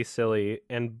unintentionally silly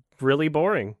and really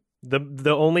boring.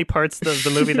 The only parts of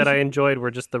the movie that I enjoyed were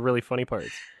just the really funny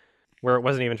parts, where it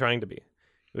wasn't even trying to be.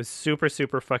 It was super,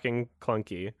 super fucking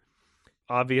clunky.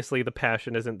 Obviously, the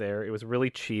passion isn't there. It was really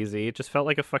cheesy. It just felt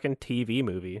like a fucking TV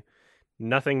movie.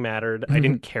 Nothing mattered. I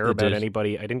didn't care It about did.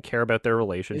 anybody. I didn't care about their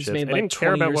relationships. I made, like, didn't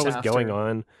care 20 about what years was going after.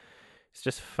 on. It's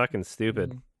just fucking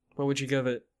stupid. What would you give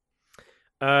it?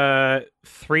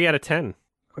 3 out of 10.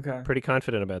 Okay. Pretty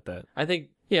confident about that. I think,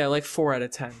 like 4 out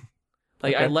of 10.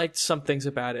 Like, Okay. I liked some things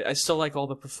about it. I still like all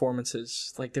the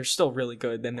performances. Like, they're still really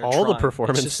good. And they're All the trying.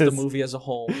 performances? It's just the movie as a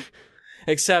whole.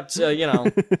 Except,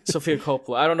 Sofia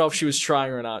Coppola. I don't know if she was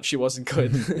trying or not. She wasn't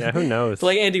good. Yeah, who knows? But,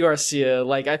 like, Andy Garcia,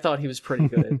 like, I thought he was pretty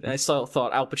good. And I still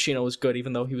thought Al Pacino was good,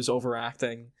 even though he was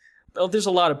overacting. There's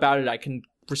a lot about it I can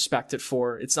respect it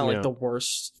for. It's not, like, the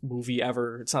worst movie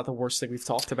ever. It's not the worst thing we've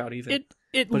talked about, even.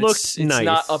 It but looked it's nice. It's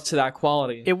not up to that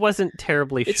quality. It wasn't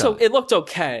terribly shot. So it looked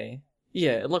okay.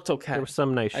 Yeah, it looked okay. There were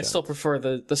some nice shots. I still prefer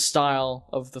the style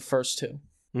of the first two.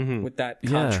 With that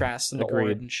contrast and the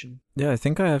orange. Yeah, I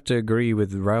think I have to agree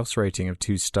with Ralph's rating of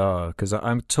 2-star, because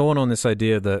I'm torn on this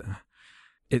idea that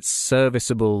it's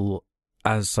serviceable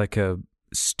as like a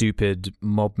stupid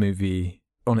mob movie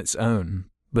on its own,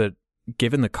 but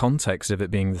given the context of it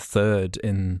being the third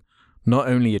in not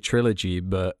only a trilogy,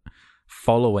 but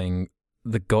following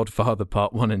The Godfather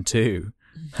Part 1 and 2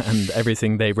 and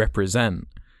everything they represent,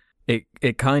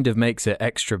 it kind of makes it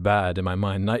extra bad in my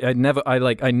mind. I never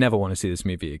want to see this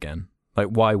movie again. Like,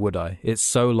 why would I? It's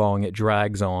so long, it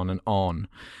drags on,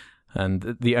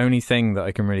 and the only thing that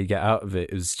I can really get out of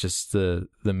it is just the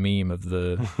meme of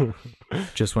the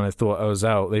just when I thought I was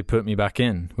out, they put me back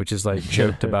in, which is like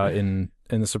joked about in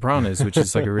The Sopranos, which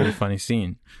is like a really funny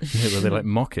scene where they like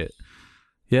mock it.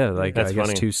 Yeah, like That's I guess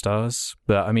funny. 2 stars,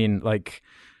 but I mean, like,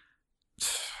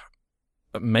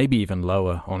 maybe even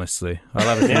lower, honestly. I'll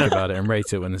have a think about it and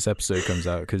rate it when this episode comes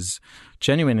out, because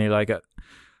genuinely, like,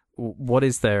 what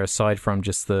is there aside from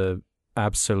just the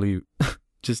absolute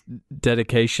just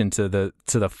dedication to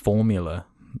the formula,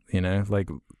 like,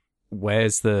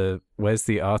 where's the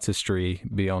artistry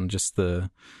beyond just the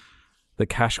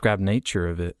cash grab nature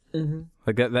of it?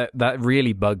 Like that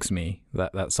really bugs me,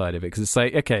 that side of it, because it's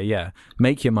like, okay, yeah,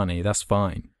 make your money, that's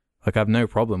fine, like, I have no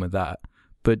problem with that,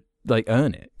 but like,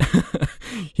 earn it.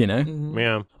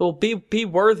 Yeah. Well, be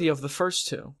worthy of the first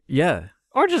two. Yeah.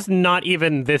 Or just not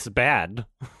even this bad.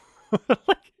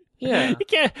 Yeah. You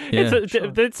can't.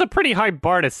 It's a pretty high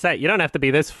bar to set. You don't have to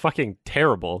be this fucking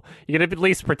terrible. You can at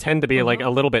least pretend to be like a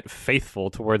little bit faithful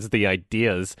towards the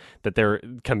ideas that they're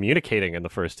communicating in the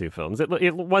first two films.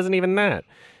 It wasn't even that.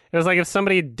 It was like if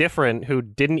somebody different who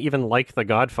didn't even like The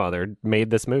Godfather made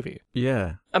this movie.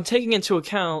 Yeah. I'm taking into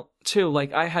account, too,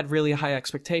 like, I had really high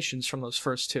expectations from those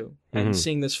first two. And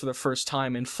seeing this for the first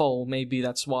time in full, maybe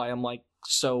that's why I'm, like,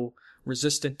 so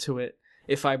resistant to it.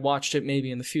 If I watched it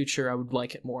maybe in the future, I would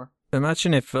like it more.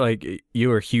 Imagine if, like, you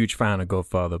were a huge fan of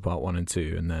Godfather Part 1 and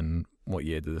 2, and then what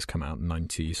year did this come out?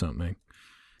 90-something?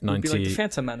 It would be like The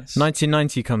Phantom Menace.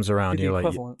 1990 comes around, It'd be you're like,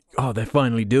 equivalent. oh, they're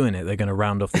finally doing it. They're going to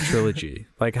round off the trilogy.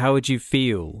 Like, how would you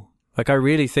feel? Like, I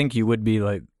really think you would be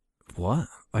like, what?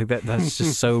 Like, that's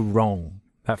just so wrong.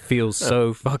 That feels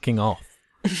so fucking off.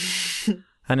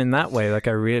 And in that way, like,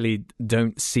 I really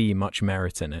don't see much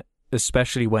merit in it,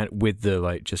 especially with the,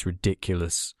 like, just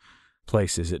ridiculous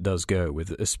places it does go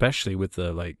with, especially with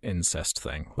the, like, incest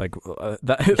thing. Like,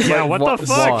 that. Yeah, like, what the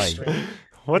fuck? Why?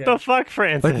 What the fuck,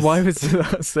 Francis? Like, why was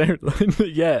that so?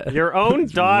 Yeah, Your own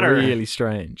It's daughter. really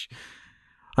strange.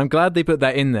 I'm glad they put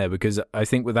that in there, because I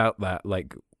think without that,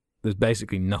 like, there's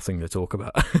basically nothing to talk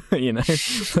about.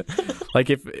 Like,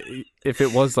 if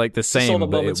it was like the Just all same, the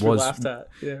but it moments we was laughed at.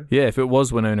 Yeah. yeah, if it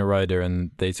was Winona Ryder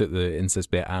and they took the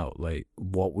incest bit out, like,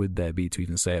 what would there be to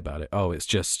even say about it? Oh, it's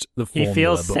just the He formula,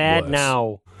 feels but sad worse.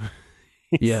 now.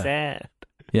 He's Yeah. sad.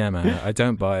 Yeah, man, I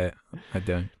don't buy it. I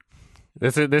don't.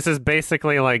 This is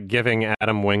basically like giving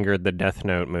Adam Wingard the Death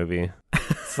Note movie.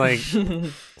 It's like,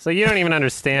 so you don't even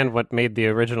understand what made the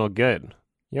original good.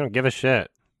 You don't give a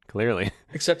shit, clearly.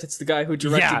 Except it's the guy who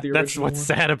directed the original that's what's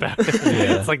one. sad about it.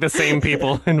 Yeah. It's like the same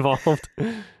people involved.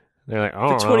 They're like,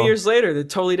 oh, But 20 years later, they're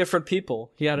totally different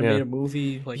people. He hadn't Yeah. made a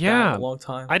movie like that Yeah. in a long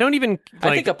time. I don't even. Like,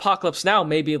 I think Apocalypse Now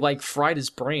maybe like fried his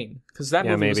brain, because that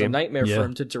Yeah, movie was a maybe. nightmare Yeah. for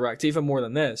him to direct, even more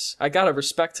than this. I gotta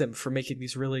respect him for making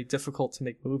these really difficult to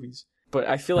make movies, but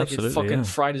I feel like it Absolutely, fucking yeah.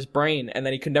 fried his brain, and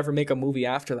then he could never make a movie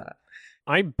after that.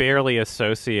 I barely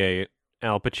associate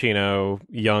Al Pacino,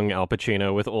 young Al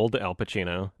Pacino, with old Al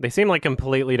Pacino. They seem like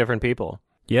completely different people.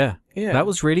 Yeah. Yeah. That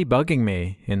was really bugging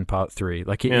me in part 3.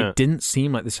 Like, it didn't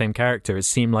seem like the same character. It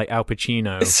seemed like Al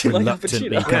Pacino It seemed like Al reluctantly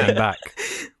Pacino. coming back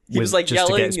He was, like, just to get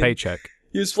yelling his and- paycheck.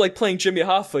 He was like playing Jimmy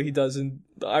Hoffa, he does in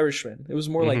The Irishman. It was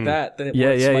more like that than it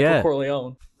Yeah, was yeah, Michael yeah.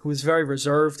 Corleone, who was very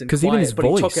reserved and 'Cause quiet, even his but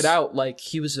he took voice- it out like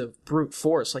he was a brute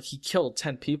force. Like, he killed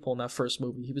 10 people in that first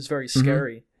movie. He was very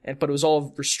scary. But it was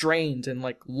all restrained and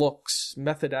like looks,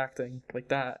 method acting, like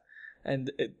that.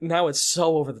 And now it's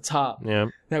so over the top. Yeah.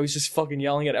 Now he's just fucking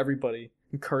yelling at everybody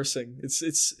and cursing. It's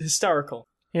hysterical.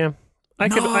 Yeah. I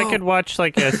could watch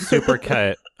like a super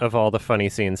cut of all the funny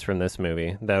scenes from this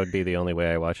movie. That would be the only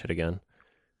way I watch it again.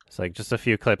 It's like just a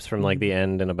few clips from like the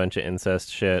end and a bunch of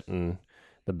incest shit and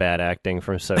the bad acting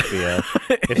from Sophia.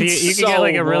 If It's you could get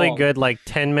like so a really long. good like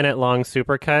 10-minute long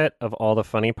supercut of all the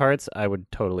funny parts, I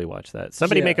would totally watch that.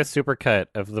 Somebody Yeah. make a supercut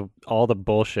of all the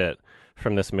bullshit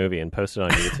from this movie and post it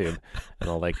on YouTube, and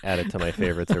I'll like add it to my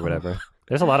favorites or whatever.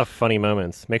 There's a lot of funny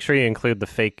moments. Make sure you include the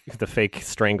fake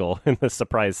strangle and the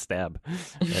surprise stab.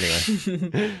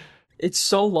 Anyway, It's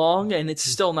so long, and it's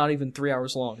still not even 3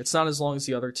 hours long. It's not as long as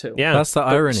the other two. yeah, That's the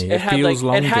irony. It feels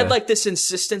longer. It had like this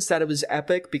insistence that it was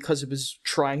epic because it was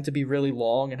trying to be really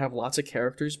long and have lots of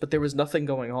characters, but there was nothing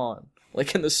going on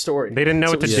like in the story. They didn't know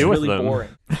So what it to was do with really them.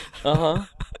 boring.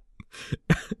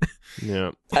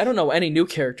 yeah. I don't know any new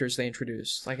characters they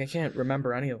introduced. Like I can't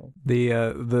remember any of them.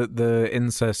 The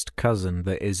incest cousin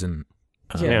that isn't.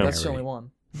 Yeah, that's the Harry. only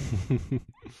one.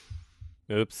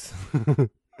 Oops.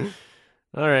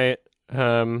 All right.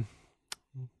 I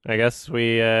guess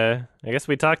we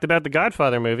talked about the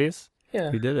Godfather movies. Yeah,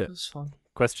 We did it. It was fun.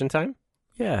 Question time?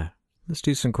 Yeah. Let's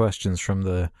do some questions from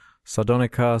the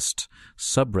Sardonicast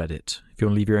subreddit. If you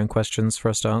want to leave your own questions for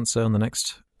us to answer on the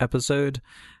next episode,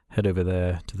 head over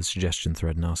there to the suggestion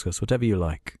thread and ask us whatever you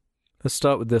like. Let's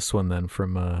start with this one then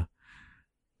from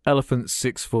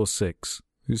Elephant646,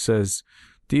 who says,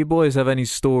 do you boys have any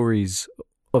stories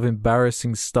of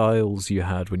embarrassing styles you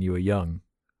had when you were young?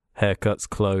 Haircuts,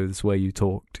 clothes, way you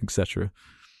talked, etc.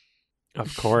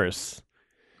 Of course.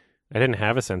 I didn't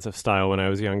have a sense of style when I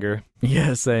was younger.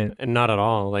 Yeah, same. And not at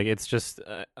all. Like it's just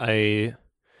I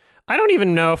don't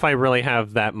even know if I really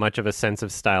have that much of a sense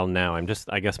of style now. I'm just,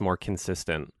 I guess, more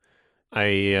consistent.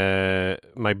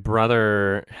 My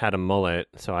brother had a mullet,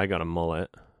 so I got a mullet.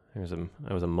 I was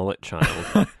a mullet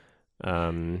child.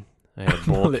 I had a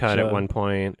bowl Mullet cut at child. one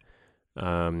point.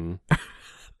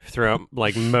 Throughout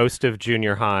like most of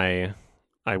junior high,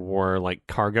 I wore like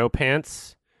cargo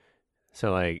pants.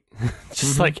 So like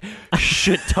just like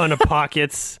shit ton of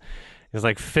pockets. It was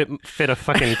like fit a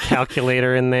fucking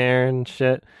calculator in there and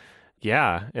shit.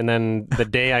 Yeah, and then the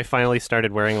day I finally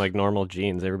started wearing like normal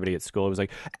jeans, everybody at school was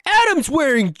like, "Adam's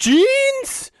wearing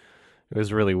jeans." It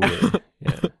was really weird.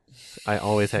 Yeah, I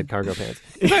always had cargo pants.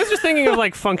 'Cause I was just thinking of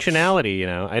like functionality, you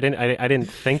know. I didn't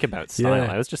think about style.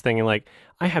 Yeah. I was just thinking like,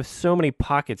 I have so many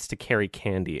pockets to carry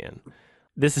candy in.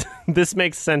 This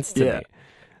makes sense to Yeah. me.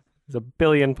 There's a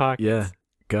billion pockets. Yeah.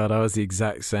 God, I was the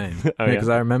exact same. Oh, yeah? Because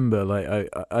I remember, like,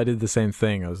 I did the same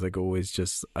thing. I was like always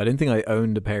just. I didn't think I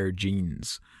owned a pair of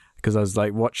jeans because I was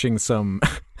like watching some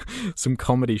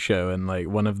comedy show and like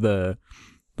one of the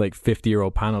like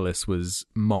 50-year-old panelists was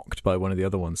mocked by one of the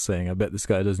other ones saying, "I bet this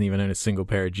guy doesn't even own a single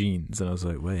pair of jeans." And I was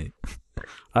like, "Wait,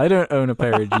 I don't own a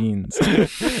pair of jeans."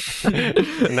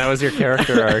 And that was your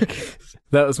character arc.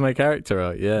 That was my character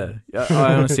arc, yeah.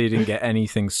 I honestly didn't get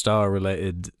anything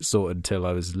star-related sorted until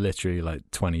I was literally like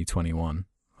 2021.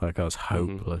 Like I was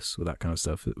hopeless with that kind of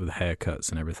stuff, with haircuts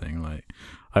and everything. Like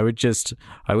I wouldn't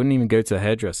even go to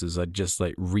hairdressers. I'd just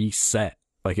like reset.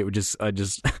 Like I'd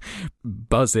just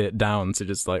buzz it down to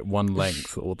just like one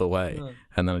length all the way.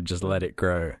 And then I'd just let it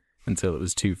grow until it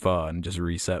was too far and just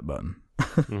reset button.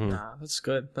 Nah, that's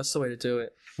good. That's the way to do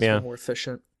it. It's Yeah. more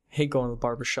efficient. Hate going to the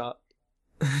barbershop.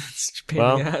 It's a pain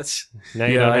Well, in the ass. Now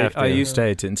you don't have to. I used to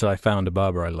hate it until I found a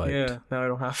barber I liked. Yeah, now I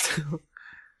don't have to.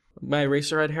 My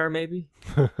eraser head hair, maybe.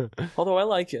 Although I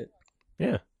like it.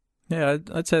 Yeah. Yeah,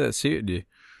 I'd say that suited you.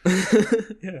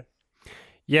 Yeah.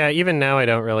 Yeah, even now I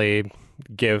don't really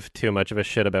give too much of a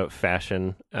shit about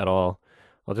fashion at all.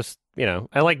 I'll just,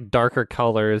 I like darker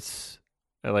colors.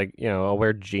 I like, I'll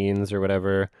wear jeans or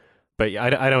whatever. But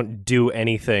I don't do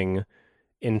anything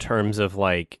in terms of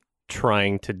like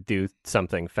trying to do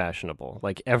something fashionable.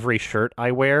 Like every shirt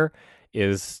I wear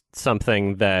is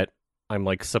something that I'm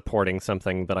like supporting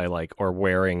something that I like or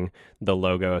wearing the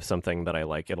logo of something that I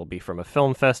like. It'll be from a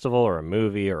film festival or a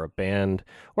movie or a band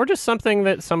or just something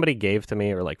that somebody gave to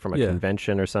me or like from a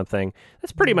convention or something.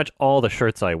 That's pretty much all the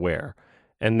shirts I wear.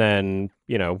 And then,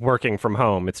 working from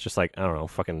home, it's just like, I don't know,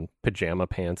 fucking pajama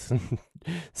pants and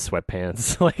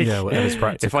sweatpants. Like, Yeah, whatever's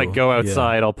practical. if I go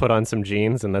outside, I'll put on some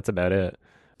jeans and that's about it.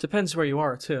 Depends where you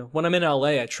are, too. When I'm in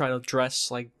LA, I try to dress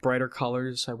like brighter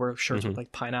colors. I wear shirts with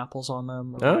like pineapples on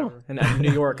them. Or whatever. And in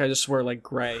New York, I just wear like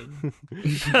gray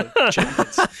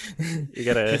jackets. You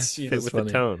gotta It's fit with funny.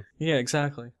 the tone. Yeah,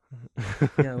 exactly.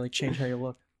 Yeah, like change how you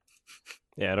look.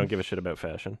 Yeah, I don't give a shit about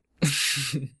fashion.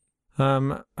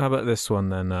 How about this one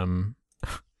then?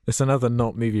 It's another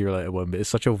not movie related one, but it's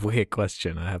such a weird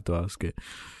question. I have to ask it.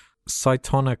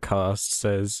 Sardonicast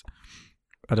says,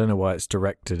 I don't know why it's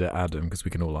directed at Adam, because we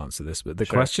can all answer this, but the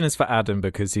Sure. question is for Adam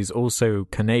because he's also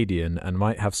Canadian and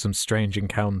might have some strange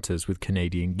encounters with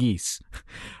Canadian geese.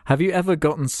 Have you ever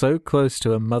gotten so close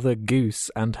to a mother goose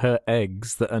and her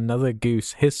eggs that another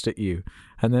goose hissed at you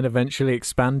and then eventually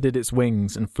expanded its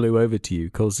wings and flew over to you,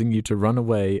 causing you to run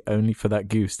away only for that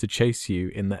goose to chase you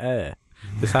in the air?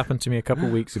 This happened to me a couple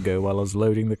of weeks ago while I was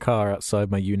loading the car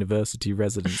outside my university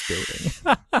residence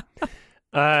building.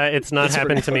 It's not It's happened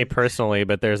pretty to me fun. personally,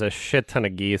 but there's a shit ton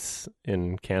of geese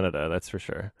in Canada, that's for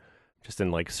sure. Just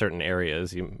in like certain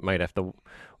areas, you might have to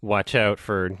watch out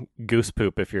for goose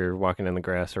poop if you're walking in the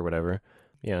grass or whatever.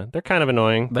 Yeah, they're kind of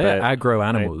annoying. They're but aggro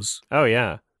animals. oh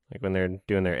yeah, like when they're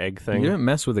doing their egg thing. You don't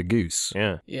mess with a goose.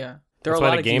 Yeah, Yeah. There are That's a why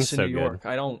lot the of game's geese in so New good. York.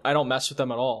 I don't mess with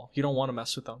them at all. You don't want to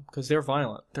mess with them because they're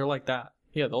violent. They're like that.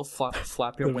 Yeah, they'll flap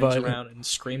your They're wings violent. around and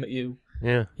scream at you.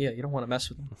 yeah. Yeah, you don't want to mess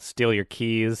with them. Steal your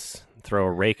keys, throw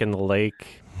a rake in the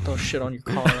lake. Throw shit on your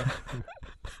car.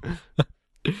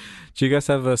 Do you guys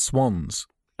have swans?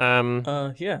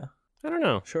 Yeah, I don't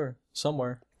know. sure.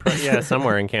 Somewhere. Yeah,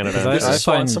 somewhere in Canada. 'Cause There's I a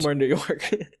swan find- somewhere in New York.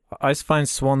 I find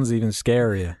swans even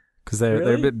scarier because they're a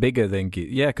Really? bit bigger than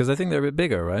geese. Yeah, because I think they're a bit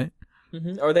bigger, right?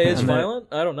 Are they as And they're- violent?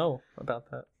 I don't know about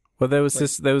that. Well, there was Like-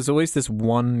 there was always this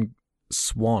one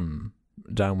swan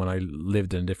down when I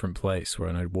lived in a different place where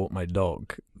I'd walk my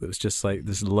dog. There was just like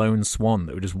this lone swan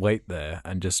that would just wait there,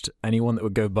 and just anyone that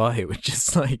would go by it would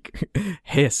just like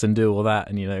hiss and do all that,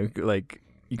 and like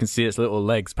you can see its little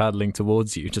legs paddling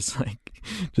towards you, just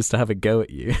to have a go at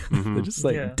you. Mhm. They're just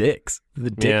like Yeah. dicks. The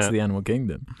dicks Yeah. of the animal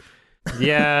kingdom.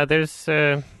 Yeah, there's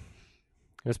it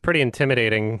was pretty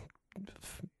intimidating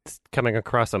coming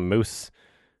across a moose.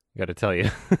 Got to tell you,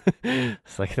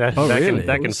 it's like that. Oh, that really? can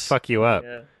that can Moose? fuck you up.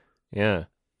 Yeah. Yeah,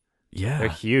 Yeah. they're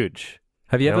huge.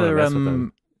 Have you You don't wanna ever mess with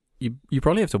them. you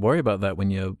probably have to worry about that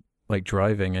when you're like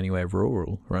driving anywhere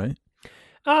rural, right?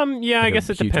 Yeah, I Like a guess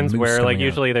it huge depends moose where. Like coming out.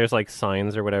 usually there's like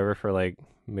signs or whatever for like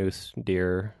moose,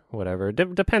 deer, whatever.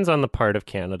 Depends on the part of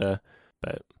Canada,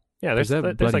 but yeah, there's they're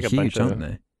there's bloody like a huge, bunch of aren't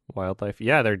they? wildlife.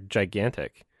 Yeah, they're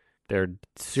gigantic. They're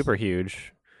super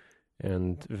huge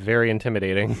and very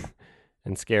intimidating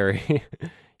and scary.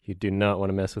 You do not want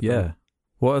to mess with Yeah. them.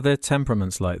 What are their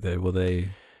temperaments like though? Will they?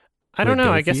 I don't Would they know.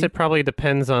 go I for guess you? it probably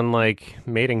depends on like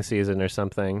mating season or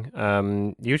something.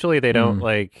 Usually they don't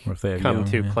like Or if they're come young,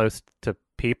 too yeah. close to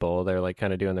people. They're like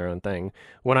kind of doing their own thing.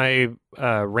 When I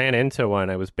ran into one,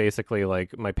 I was basically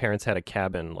like my parents had a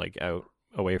cabin like out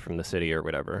away from the city or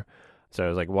whatever. So I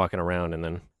was like walking around and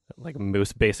then like a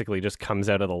moose basically just comes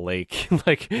out of the lake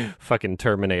like fucking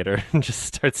Terminator and just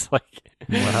starts like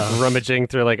Wow. rummaging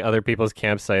through like other people's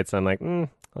campsites. I'm like,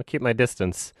 I'll keep my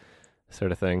distance,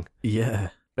 sort of thing. Yeah.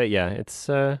 But yeah, it's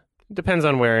depends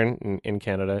on where in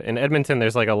Canada. In Edmonton,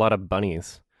 there's like a lot of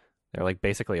bunnies. They're like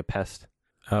basically a pest.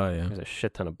 Oh yeah. There's a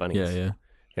shit ton of bunnies. Yeah, yeah.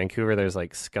 Vancouver, there's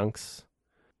like skunks.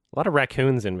 A lot of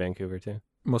raccoons in Vancouver too.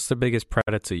 What's the biggest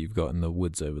predator you've got in the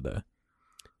woods over there?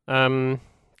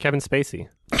 Kevin Spacey.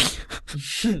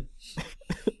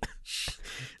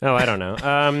 Oh, I don't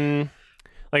know.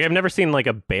 Like I've never seen like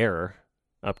a bear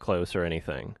up close or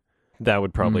anything. That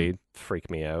would probably freak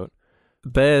me out.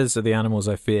 Bears are the animals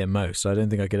I fear most. I don't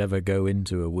think I could ever go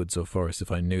into a woods or forest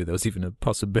if I knew there was even a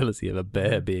possibility of a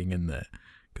bear being in there.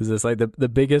 Because there's like the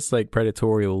biggest like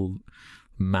predatorial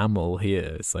mammal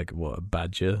here. It's like what, a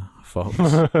badger, fox.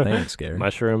 They ain't scary.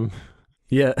 Mushroom.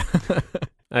 Yeah.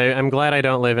 I'm glad I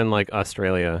don't live in like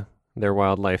Australia. Their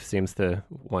wildlife seems to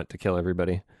want to kill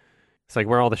everybody. It's like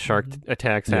where all the shark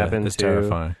attacks Yeah, happen it's too.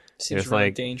 terrifying. Seems There's, really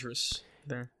like- dangerous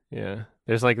there. Yeah.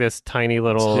 There's like this tiny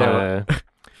little Yeah.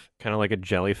 kind of like a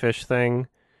jellyfish thing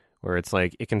where it's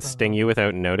like it can sting you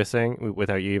without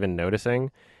you even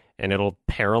noticing, and it'll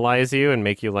paralyze you and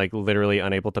make you like literally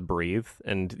unable to breathe,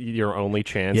 and your only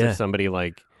chance Yeah. if somebody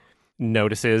like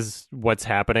notices what's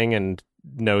happening and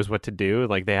knows what to do,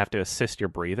 like they have to assist your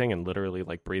breathing and literally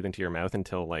like breathe into your mouth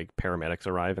until like paramedics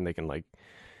arrive and they can like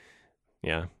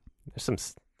there's some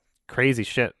crazy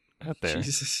shit out there.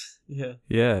 Jesus. Yeah.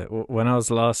 Yeah, when I was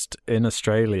last in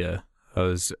Australia, I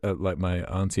was at like my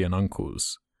auntie and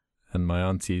uncle's, and my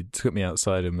auntie took me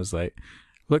outside and was like,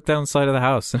 "Look down the side of the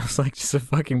house," and it was like just a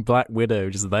fucking black widow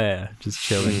just there, just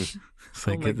chilling. It's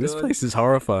like my this God. place is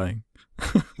horrifying.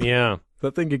 Yeah.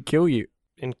 That thing could kill you.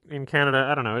 In Canada,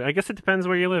 I don't know. I guess it depends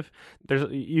where you live.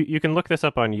 There's you can look this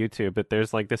up on YouTube, but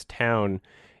there's like this town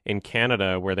in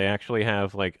Canada where they actually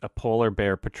have like a polar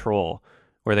bear patrol,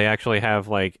 where they actually have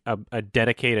like a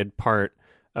dedicated part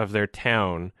of their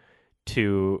town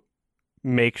to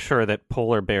make sure that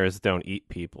polar bears don't eat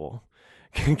people.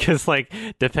 Because like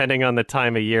depending on the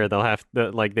time of year, they'll have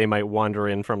they might wander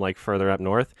in from like further up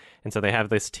north, and so they have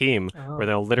this team where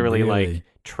they'll literally like Really?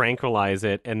 tranquilize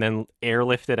it, and then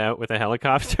airlift it out with a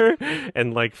helicopter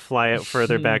and like fly it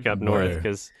further back up north.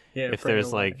 Because if bring it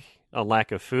there's away. like a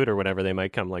lack of food or whatever, they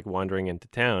might come like wandering into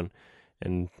town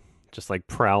and just like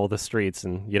prowl the streets,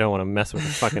 and you don't want to mess with a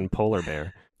fucking polar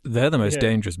bear. They're the most Yeah,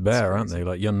 dangerous bear, aren't crazy. they?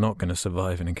 Like, you're not going to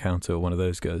survive an encounter with one of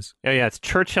those guys. Oh yeah, it's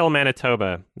Churchill,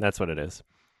 Manitoba. That's what it is.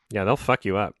 Yeah, they'll fuck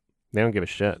you up. They don't give a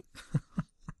shit.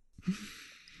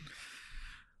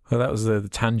 Well, that was the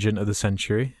tangent of the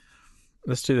century.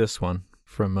 Let's do this one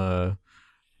from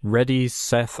Ready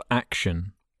Seth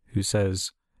Action, who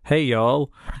says, "Hey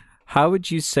y'all, how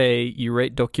would you say you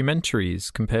rate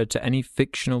documentaries compared to any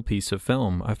fictional piece of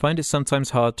film? I find it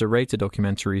sometimes hard to rate a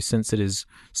documentary since it is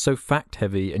so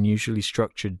fact-heavy and usually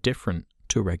structured different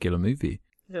to a regular movie."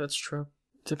 Yeah, that's true.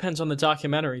 Depends on the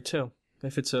documentary too.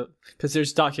 If it's because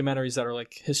there's documentaries that are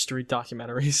like history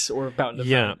documentaries or about an event,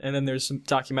 Yeah. and then there's some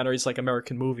documentaries like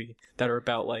American Movie that are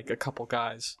about like a couple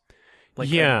guys.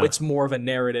 Like Yeah. it's more of a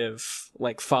narrative,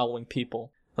 like following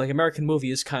people. Like American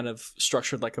Movie is kind of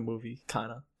structured like a movie,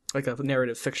 kind of like a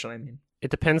narrative fiction. I mean,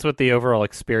 It depends what the overall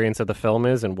experience of the film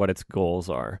is and what its goals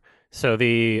are. So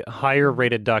the higher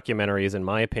rated documentaries, in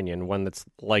my opinion, one that's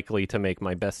likely to make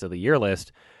my best of the year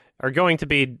list, are going to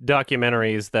be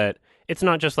documentaries that it's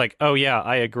not just like, oh yeah,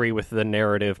 I agree with the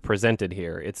narrative presented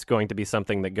here. It's going to be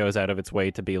something that goes out of its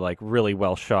way to be like really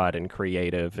well shot and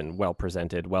creative and well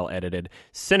presented, well edited,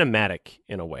 cinematic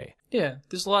in a way. yeah,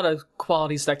 there's a lot of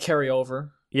qualities that carry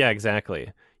over. Yeah,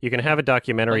 exactly. You can have a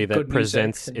documentary Like that good music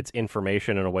presents and- its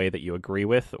information in a way that you agree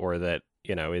with or that,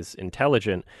 you know, is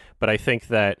intelligent. But I think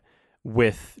that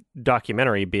with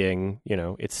documentary being, you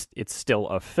know, it's still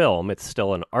a film, it's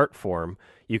still an art form,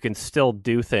 you can still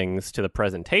do things to the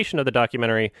presentation of the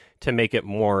documentary to make it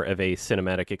more of a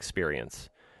cinematic experience.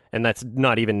 And that's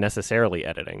not even necessarily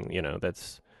editing, you know,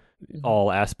 that's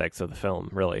all aspects of the film,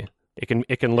 really. It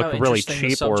can look How really interesting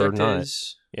the cheap or subject not.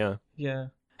 is. Yeah. Yeah.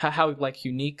 How like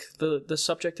unique the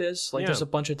subject is. Like Yeah. there's a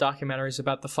bunch of documentaries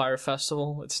about the Fire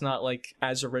Festival. It's not like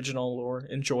as original or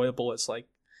enjoyable as like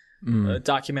a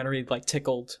documentary like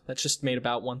Tickled that's just made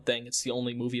about one thing. It's the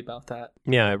only movie about that.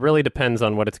 Yeah, it really depends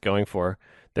on what it's going for.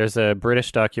 There's a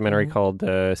British documentary called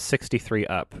 63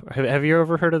 Up. Have you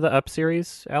ever heard of the Up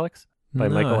series, Alex? By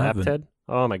No, Michael I haven't. Apted?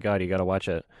 Oh my god, you got to watch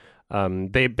it.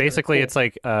 They basically cool. it's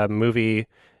like a movie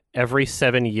every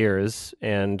 7 years,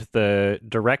 and the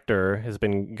director has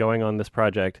been going on this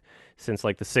project since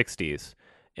like the 60s.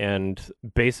 And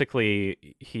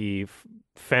basically he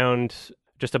found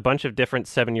just a bunch of different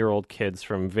 7-year-old kids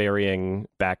from varying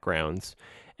backgrounds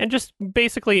and just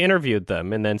basically interviewed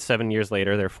them. And then 7 years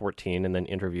later, they're 14 and then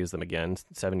interviews them again.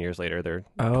 7 years later, they're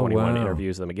 21, wow.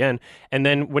 interviews them again. And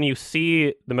then when you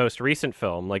see the most recent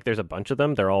film, like there's a bunch of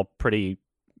them, they're all pretty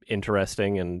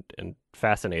interesting and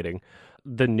fascinating.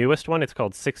 The newest one, it's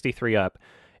called 63 Up.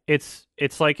 It's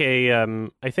like a,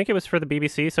 I think it was for the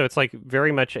BBC. So it's like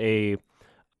very much a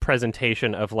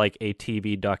presentation of like a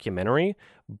TV documentary,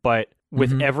 but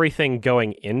with everything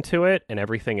going into it and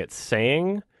everything it's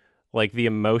saying, like the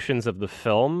emotions of the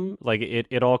film, like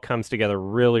it all comes together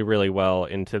really, really well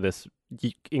into this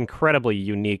incredibly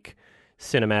unique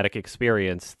cinematic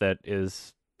experience that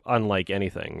is unlike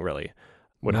anything, really.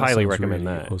 Would That highly sounds recommend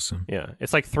really that. awesome. Yeah,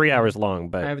 it's like 3 hours long, I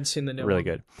but haven't seen the new really one.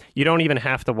 good. You don't even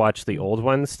have to watch the old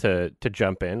ones to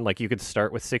jump in. Like you could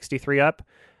start with 63 Up,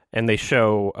 and they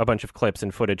show a bunch of clips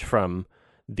and footage from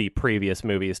the previous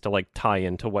movies to like tie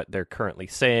into what they're currently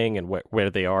saying and where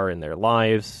they are in their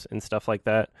lives and stuff like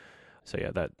that. So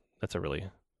yeah, that's a really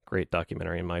great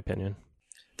documentary in my opinion.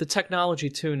 The technology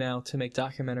too now to make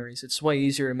documentaries, it's way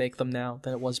easier to make them now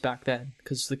than it was back then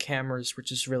because the cameras were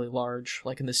just really large,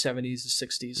 like in the 70s, the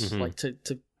 60s. Like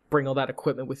to bring all that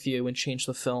equipment with you and change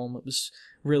the film, it was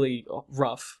really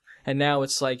rough. And now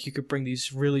it's like you could bring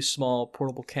these really small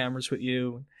portable cameras with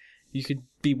you. You could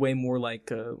be way more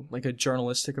like a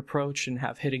journalistic approach and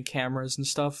have hidden cameras and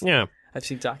stuff. Yeah, I've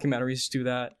seen documentaries do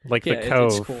that. like Yeah, The it's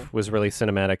Cove cool. was really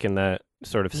cinematic in that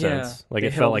sort of sense. Like they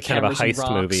it hid felt all the like kind of a cameras in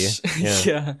heist movie. rocks.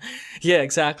 Yeah. yeah,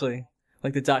 exactly.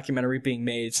 Like the documentary being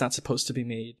made, it's not supposed to be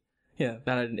made. Yeah,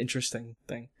 that had an interesting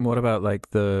thing. What about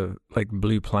like the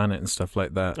Blue Planet and stuff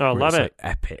like that? Oh, where love it's, it. like,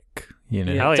 epic, you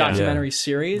know. Yeah, Hell yeah. documentary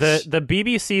series. The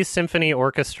BBC Symphony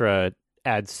Orchestra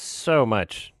adds so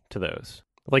much to those.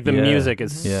 Like the Yeah. music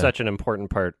is Yeah. such an important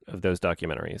part of those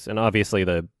documentaries, and obviously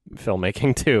the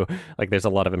filmmaking too. Like there's a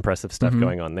lot of impressive stuff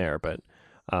going on there, but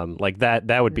like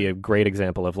that would be a great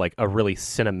example of like a really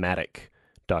cinematic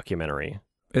documentary.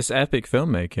 It's epic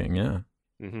filmmaking, yeah.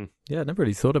 Mm-hmm. Yeah, I never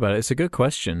really thought about it. It's a good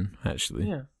question, actually.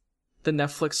 Yeah. The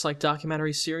Netflix like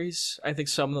documentary series, I think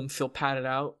some of them feel padded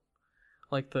out.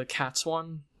 Like the cats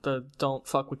one, the Don't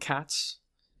Fuck with Cats.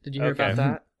 Did you hear Okay. about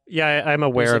that? Yeah, I'm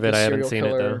aware of it. I haven't seen it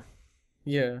though.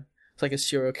 Yeah, it's like a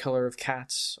serial killer of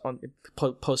cats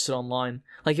posted online.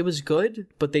 Like it was good,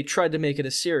 but they tried to make it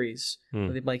a series.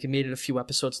 They made it a few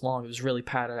episodes long. It was really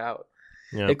padded out.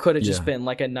 Yeah. It could have just been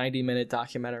like a 90-minute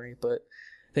documentary, but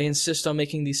they insist on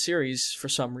making these series for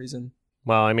some reason.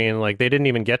 Well, I mean, like they didn't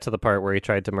even get to the part where he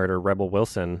tried to murder Rebel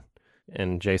Wilson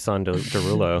and Jason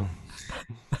Derulo.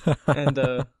 And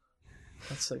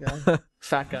that's the guy,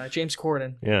 fat guy, James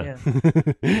Corden. Yeah.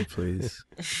 Please.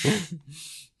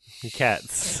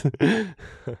 Cats.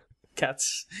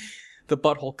 Cats. The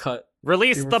butthole cut.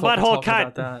 Release We were the fucking butthole talking cut.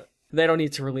 about that. They don't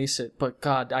need to release it, but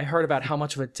God, I heard about how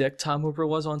much of a dick Tom Hooper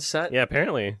was on set. Yeah,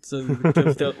 apparently.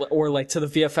 Or like to the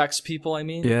VFX people, I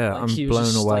mean. Yeah, like, I'm he was blown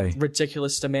just, away. Like,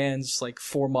 ridiculous demands, like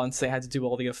 4 months they had to do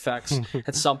all the effects.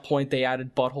 At some point they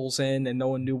added buttholes in and no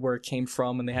one knew where it came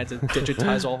from and they had to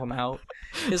digitize all of them out.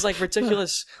 It's like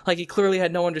ridiculous. Like he clearly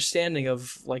had no understanding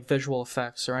of like visual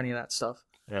effects or any of that stuff.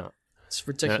 Yeah. It's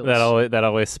ridiculous. That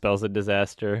always spells a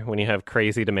disaster when you have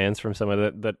crazy demands from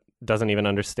someone that doesn't even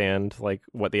understand like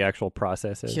what the actual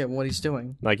process is. Yeah, what he's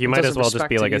doing. Like you He might as doesn't well just respect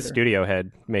be it like a either. studio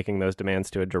head making those demands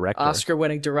to a director.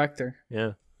 Oscar-winning director.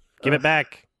 Yeah. Give it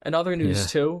back. And other news Yeah.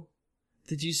 too.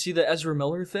 Did you see the Ezra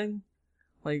Miller thing?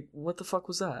 Like, what the fuck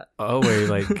was that? Oh,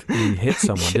 where he hit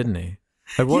someone, didn't he?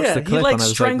 I watched Yeah, the clip he like and I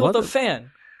was strangled like, a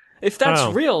fan. If that's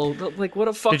Oh. real, like what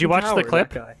a fucking Did you watch the coward, clip?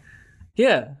 that guy.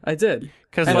 Yeah, I did.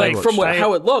 Because And like from I-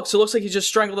 how it looks like he just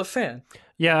strangled a fan.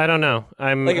 Yeah, I don't know.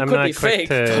 I'm Like, it I'm could not be quick fake,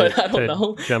 to, but I don't to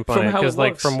know jump on from it how it because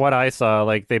like looks. from what I saw,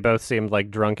 like they both seemed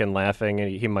like drunk and laughing, and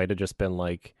he might have just been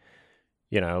like,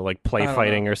 like play I don't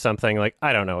fighting know. or something. Like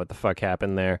I don't know what the fuck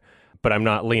happened there, but I'm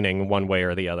not leaning one way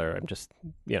or the other. I'm just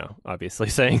obviously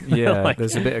saying yeah, like,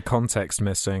 there's a bit of context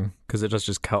missing because it does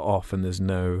just cut off and there's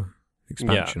no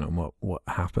expansion on what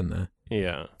happened there.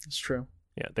 yeah. It's true.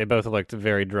 Yeah, they both looked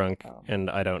very drunk, Oh. and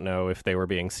I don't know if they were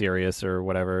being serious or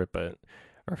whatever, or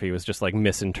if he was just like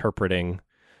misinterpreting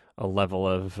a level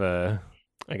of, I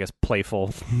guess,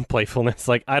 playfulness.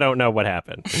 Like I don't know what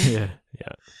happened. Yeah.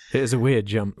 It is a weird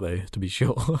jump though, to be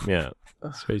sure. Yeah,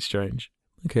 It's very strange.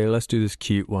 Okay, let's do this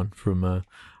cute one from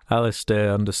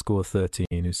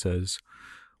Alistair_13 who says,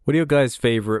 "What are your guys'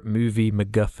 favorite movie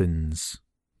MacGuffins?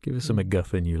 Give us a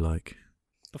MacGuffin you like."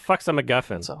 the fuck's a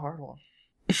MacGuffin? It's a hard one.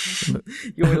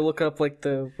 You want me to look up like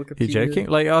the Wikipedia? You joking?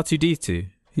 Like R2D2,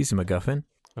 he's a MacGuffin.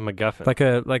 A MacGuffin.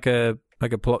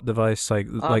 Like a plot device, like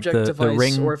Object, the device,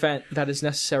 ring, or event that is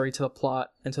necessary to the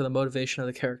plot and to the motivation of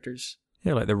the characters.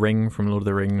 yeah, like the ring from Lord of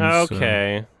the Rings.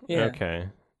 Okay. Yeah. Okay.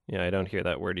 Yeah, I don't hear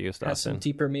that word used It has some often.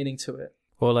 deeper meaning to it.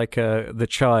 Or like the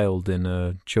child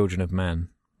in Children of Men,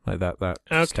 like that. That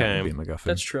Okay. would be a MacGuffin.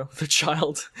 That's true. The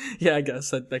child. Yeah, I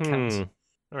guess that counts.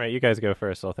 All right, you guys go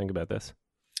first. I'll think about this.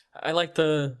 I like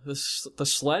the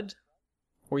sled,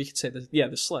 or you could say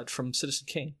the sled from Citizen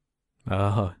Kane.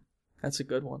 Oh, That's a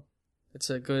good one. It's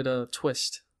a good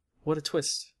twist. What a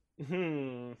twist!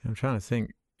 Hmm. I'm trying to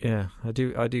think. Yeah, I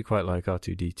do quite like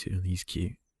R2D2. He's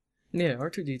cute. Yeah,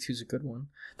 R2D2 is a good one.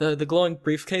 The glowing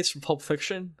briefcase from Pulp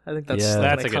Fiction. I think that's Yeah. an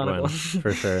That's a good iconic one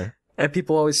for sure. And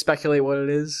people always speculate what it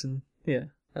is, and yeah,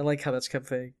 I like how that's kept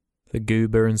vague. The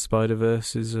Goober in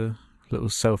Spider-Verse is a little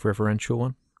self-referential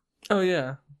one. Oh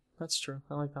yeah, that's true.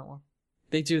 I like that one.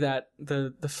 They do that,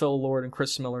 the Phil Lord and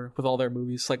Chris Miller with all their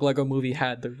movies. Like Lego Movie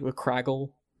had the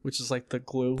Craggle, which is like the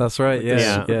glue. That's right. Like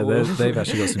Yeah, the yeah. glue. They've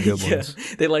actually got some good Yeah,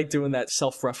 ones. they like doing that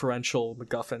self-referential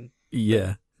MacGuffin.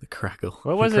 Yeah, the Crackle.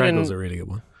 What was the it in- Crackle's a really good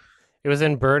one. It was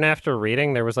in Burn After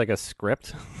Reading. There was like a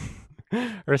script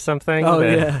or something. Oh,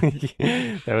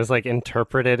 that was like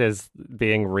interpreted as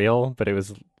being real, but it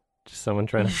was just someone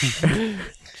trying to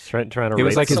trying to. It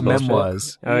was write like his some bullshit.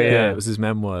 memoirs. Oh, yeah. it was his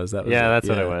memoirs. That was Yeah, it. that's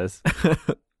what it was.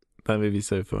 That movie's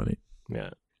so funny.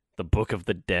 Yeah, the Book of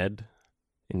the Dead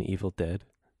in Evil Dead.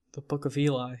 The Book of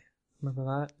Eli. Remember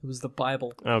that? It was the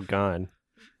Bible. Oh God.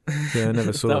 Yeah, I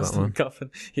never saw that that, was the one. MacGuffin.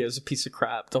 Yeah, it was a piece of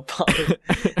crap. Don't bother.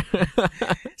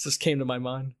 It just came to my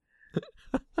mind.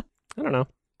 I don't know.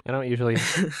 I don't usually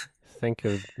think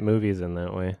of movies in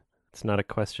that way. It's not a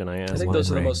question I ask. I think one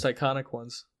those are the ring. most iconic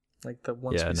ones. Like the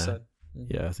ones Yeah, we no. said.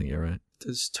 Yeah, I think you're right.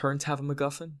 Does Turnt have a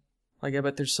MacGuffin? Like, I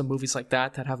bet there's some movies like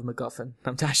that have a MacGuffin.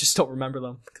 I just don't remember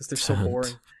them because they're so Turnt.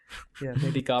 boring. Yeah,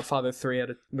 maybe Godfather 3 had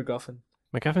a MacGuffin.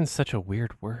 MacGuffin's such a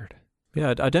weird word.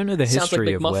 Yeah, I don't know the Sounds like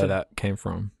history of where McMuffin. that came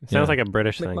from. It sounds Yeah. like a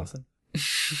British thing. McMuffin.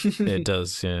 It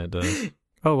does. Yeah, it does.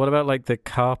 Oh, what about like the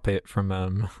carpet from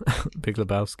Big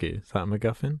Lebowski? Is that a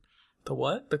MacGuffin? The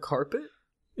what? The carpet?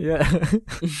 Yeah,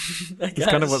 it's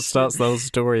kind of what starts the whole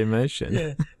story in motion.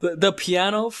 Yeah. The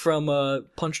piano from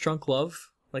Punch Drunk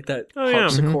Love, like that Oh, yeah.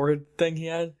 harpsichord thing he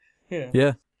had. Yeah,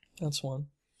 Yeah. that's one.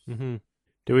 Mm-hmm.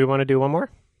 Do we want to do one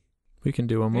more? We can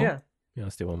do one more. Yeah. Yeah,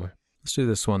 let's do one more. Let's do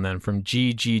this one then from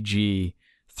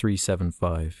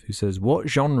GGG375, who says, what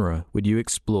genre would you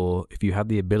explore if you had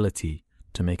the ability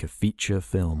to make a feature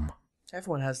film?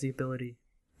 Everyone has the ability.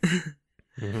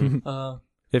 Mm-hmm.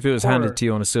 If it was Horror. handed to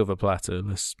you on a silver platter,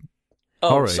 Oh,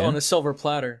 horror, so yeah? on a silver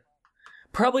platter.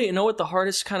 Probably, you know what, the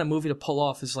hardest kind of movie to pull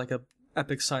off is like a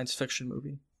epic science fiction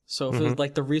movie. So if it was,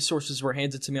 like the resources were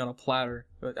handed to me on a platter,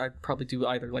 I'd probably do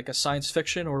either like a science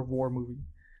fiction or war movie.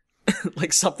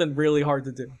 Like something really hard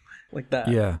to do. Like that.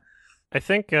 Yeah. I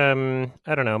think, I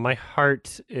don't know, my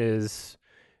heart is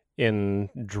in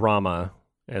drama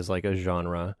as like a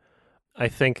genre. I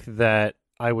think that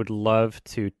I would love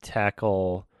to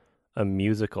tackle a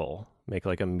musical, make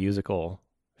like a musical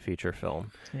feature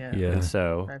film. Yeah. Yeah. And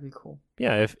so, That'd be cool.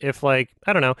 yeah, if like,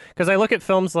 I don't know, because I look at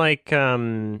films like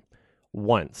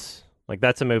Once. Like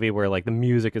that's a movie where like the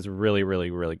music is really,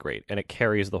 really, really great and it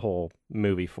carries the whole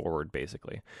movie forward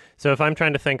basically. So if I'm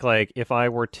trying to think like if I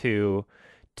were to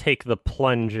take the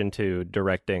plunge into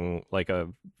directing like a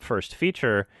first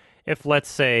feature, if let's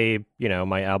say, you know,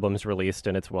 my album's released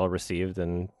and it's well received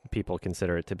and people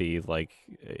consider it to be like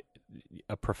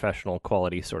a professional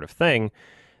quality sort of thing,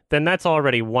 then that's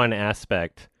already one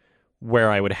aspect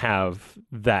where I would have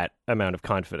that amount of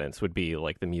confidence would be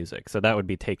like the music. So that would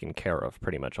be taken care of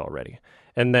pretty much already.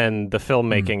 And then the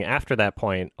filmmaking after that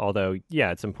point, although, yeah,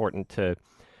 it's important to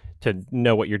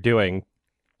know what you're doing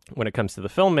when it comes to the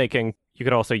filmmaking, you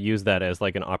could also use that as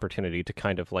like an opportunity to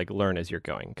kind of like learn as you're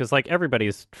going. Because like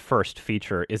everybody's first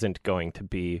feature isn't going to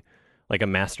be like a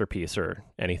masterpiece or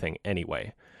anything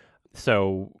anyway.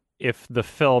 So if the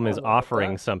film is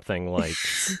offering something like...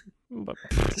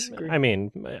 I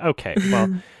mean, okay,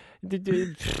 well,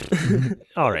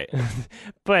 all right.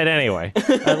 But anyway,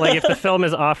 like if the film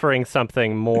is offering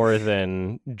something more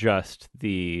than just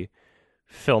the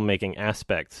filmmaking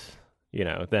aspects, you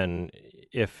know, then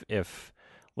if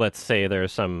let's say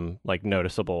there's some like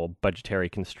noticeable budgetary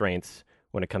constraints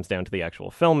when it comes down to the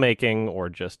actual filmmaking or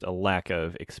just a lack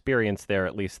of experience there,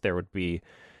 at least there would be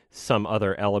some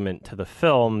other element to the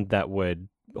film that would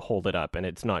hold it up, and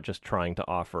it's not just trying to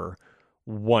offer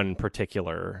one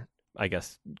particular, I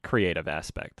guess, creative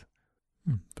aspect.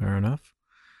 Fair enough.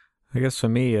 I guess for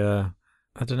me, I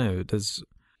don't know.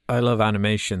 I love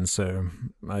animation, so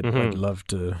I'd love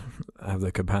to have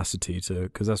the capacity to,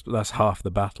 because that's half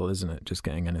the battle, isn't it? Just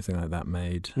getting anything like that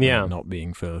made, yeah, not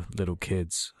being for little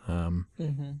kids.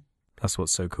 That's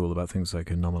what's so cool about things like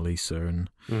Anomalisa and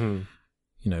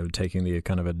you know, taking the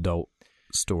kind of adult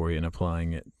story and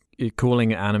applying it. Calling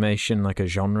it animation like a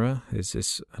genre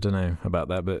is I don't know about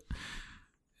that, but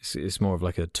it's more of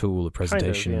like a tool, a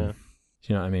presentation. Kind of, yeah.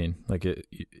 You know what I mean? Like it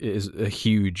is a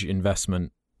huge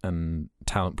investment and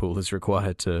talent pool is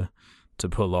required to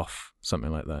pull off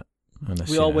something like that.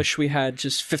 Unless, we all wish we had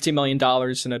just $50 million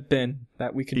in a bin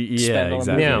that we could Yeah, spend on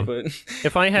exactly. a movie. But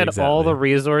If I had Exactly. all the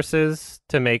resources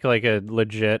to make like a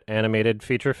legit animated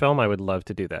feature film, I would love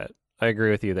to do that. I agree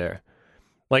with you there.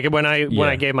 Like when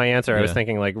I gave my answer, I was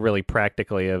thinking like really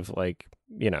practically of like,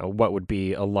 you know, what would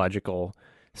be a logical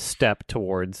step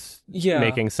towards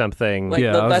making something. Like,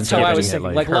 Yeah, that's how I was anticipating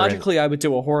thinking. it, like current. logically, I would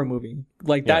do a horror movie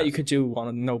like that. You could do on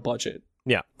a no budget.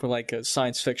 Yeah. For like a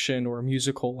science fiction or a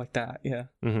musical like that. Yeah.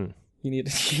 Mm-hmm.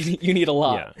 You need a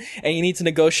lot, and you need to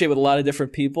negotiate with a lot of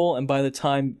different people. And by the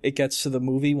time it gets to the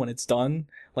movie, when it's done,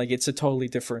 like it's a totally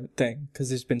different thing because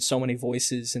there's been so many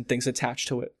voices and things attached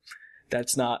to it.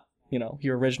 That's not, you know,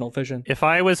 your original vision. If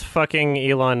I was fucking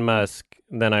Elon Musk,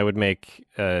 then I would make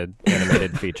an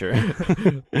animated feature.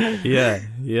 Yeah.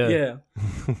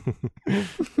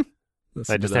 If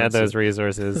I just had those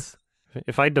resources.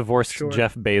 If I divorced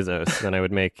Jeff Bezos, then I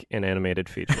would make an animated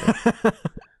feature.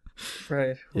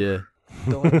 Right. Yeah.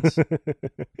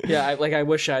 Yeah, I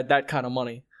wish I had that kind of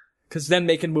money. Because then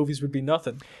making movies would be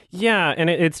nothing. Yeah, and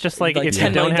it's just like if you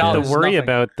 $10 don't have million to worry nothing.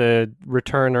 about the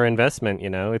return or investment, you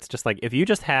know, it's just like if you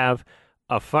just have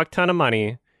a fuck ton of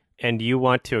money and you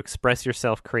want to express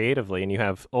yourself creatively and you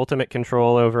have ultimate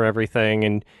control over everything,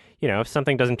 and you know, if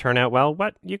something doesn't turn out well,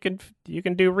 you can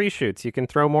do reshoots, you can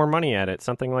throw more money at it,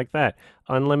 something like that.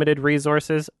 Unlimited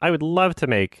resources. I would love to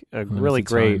make a really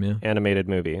great animated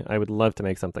movie. I would love to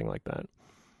make something like that.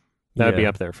 That would be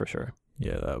up there for sure.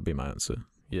 Yeah, that would be my answer.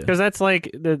 Yeah, because that's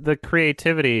like the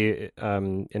creativity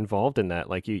involved in that.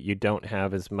 Like you don't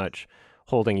have as much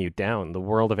holding you down. The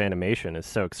world of animation is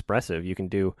so expressive. You can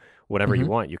do whatever you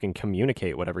want. You can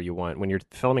communicate whatever you want. When you're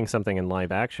filming something in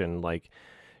live action, like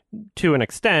to an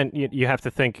extent, you have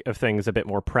to think of things a bit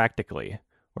more practically.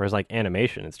 Whereas like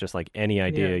animation, it's just like any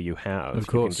idea you have. Of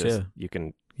course, you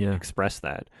can express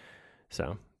that.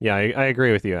 So Yeah, I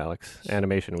agree with you, Alex.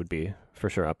 Animation would be for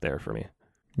sure up there for me.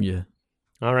 Yeah,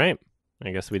 All right.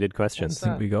 I guess we did questions. That's I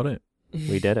think we got it.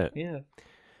 We did it. Yeah.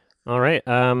 All right.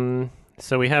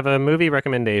 So we have a movie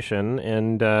recommendation,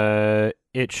 and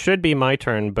it should be my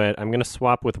turn, but I'm going to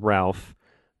swap with Ralph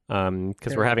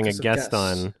because we're having a guest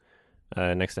on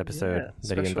next episode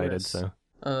that he invited. guest. So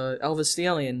Elvis the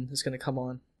Alien is going to come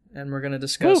on, and we're going to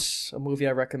discuss a movie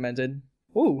I recommended.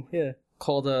 Ooh, yeah.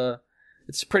 Called,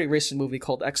 it's a pretty recent movie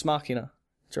called Ex Machina,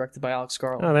 directed by Alex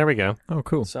Garland. oh, there we go. Oh,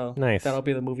 cool. So Nice. that'll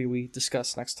be the movie we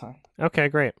discuss next time. Okay,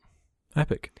 great.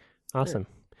 Epic. Awesome.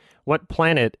 What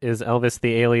planet is Elvis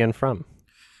the Alien from?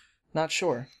 Not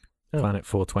sure. Oh. Planet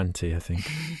 420, I think.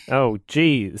 Oh,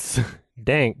 geez.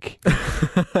 Dank.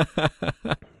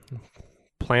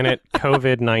 Planet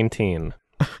COVID-19.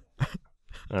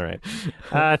 All right.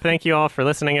 Thank you all for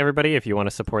listening, everybody. If you want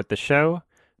to support the show,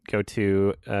 go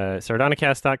to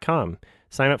Sardonicast.com.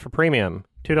 Sign up for premium.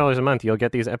 $2 a month. You'll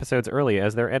get these episodes early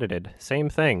as they're edited. Same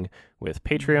thing with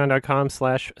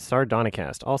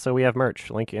patreon.com/Sardonicast. Also, we have merch.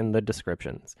 Link in the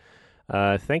descriptions.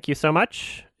 Thank you so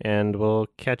much, and we'll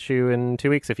catch you in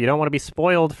 2 weeks. If you don't want to be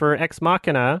spoiled for Ex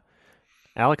Machina,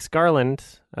 Alex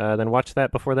Garland, then watch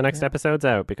that before the next episode's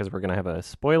out, because we're going to have a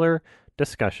spoiler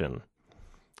discussion.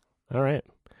 All right.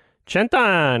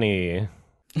 Cent'anni!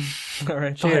 All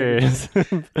right. Cheers.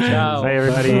 Ciao. Bye,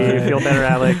 everybody. Bye. Feel better,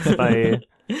 Alex. Bye.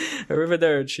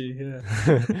 Arrivederci.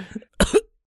 Yeah.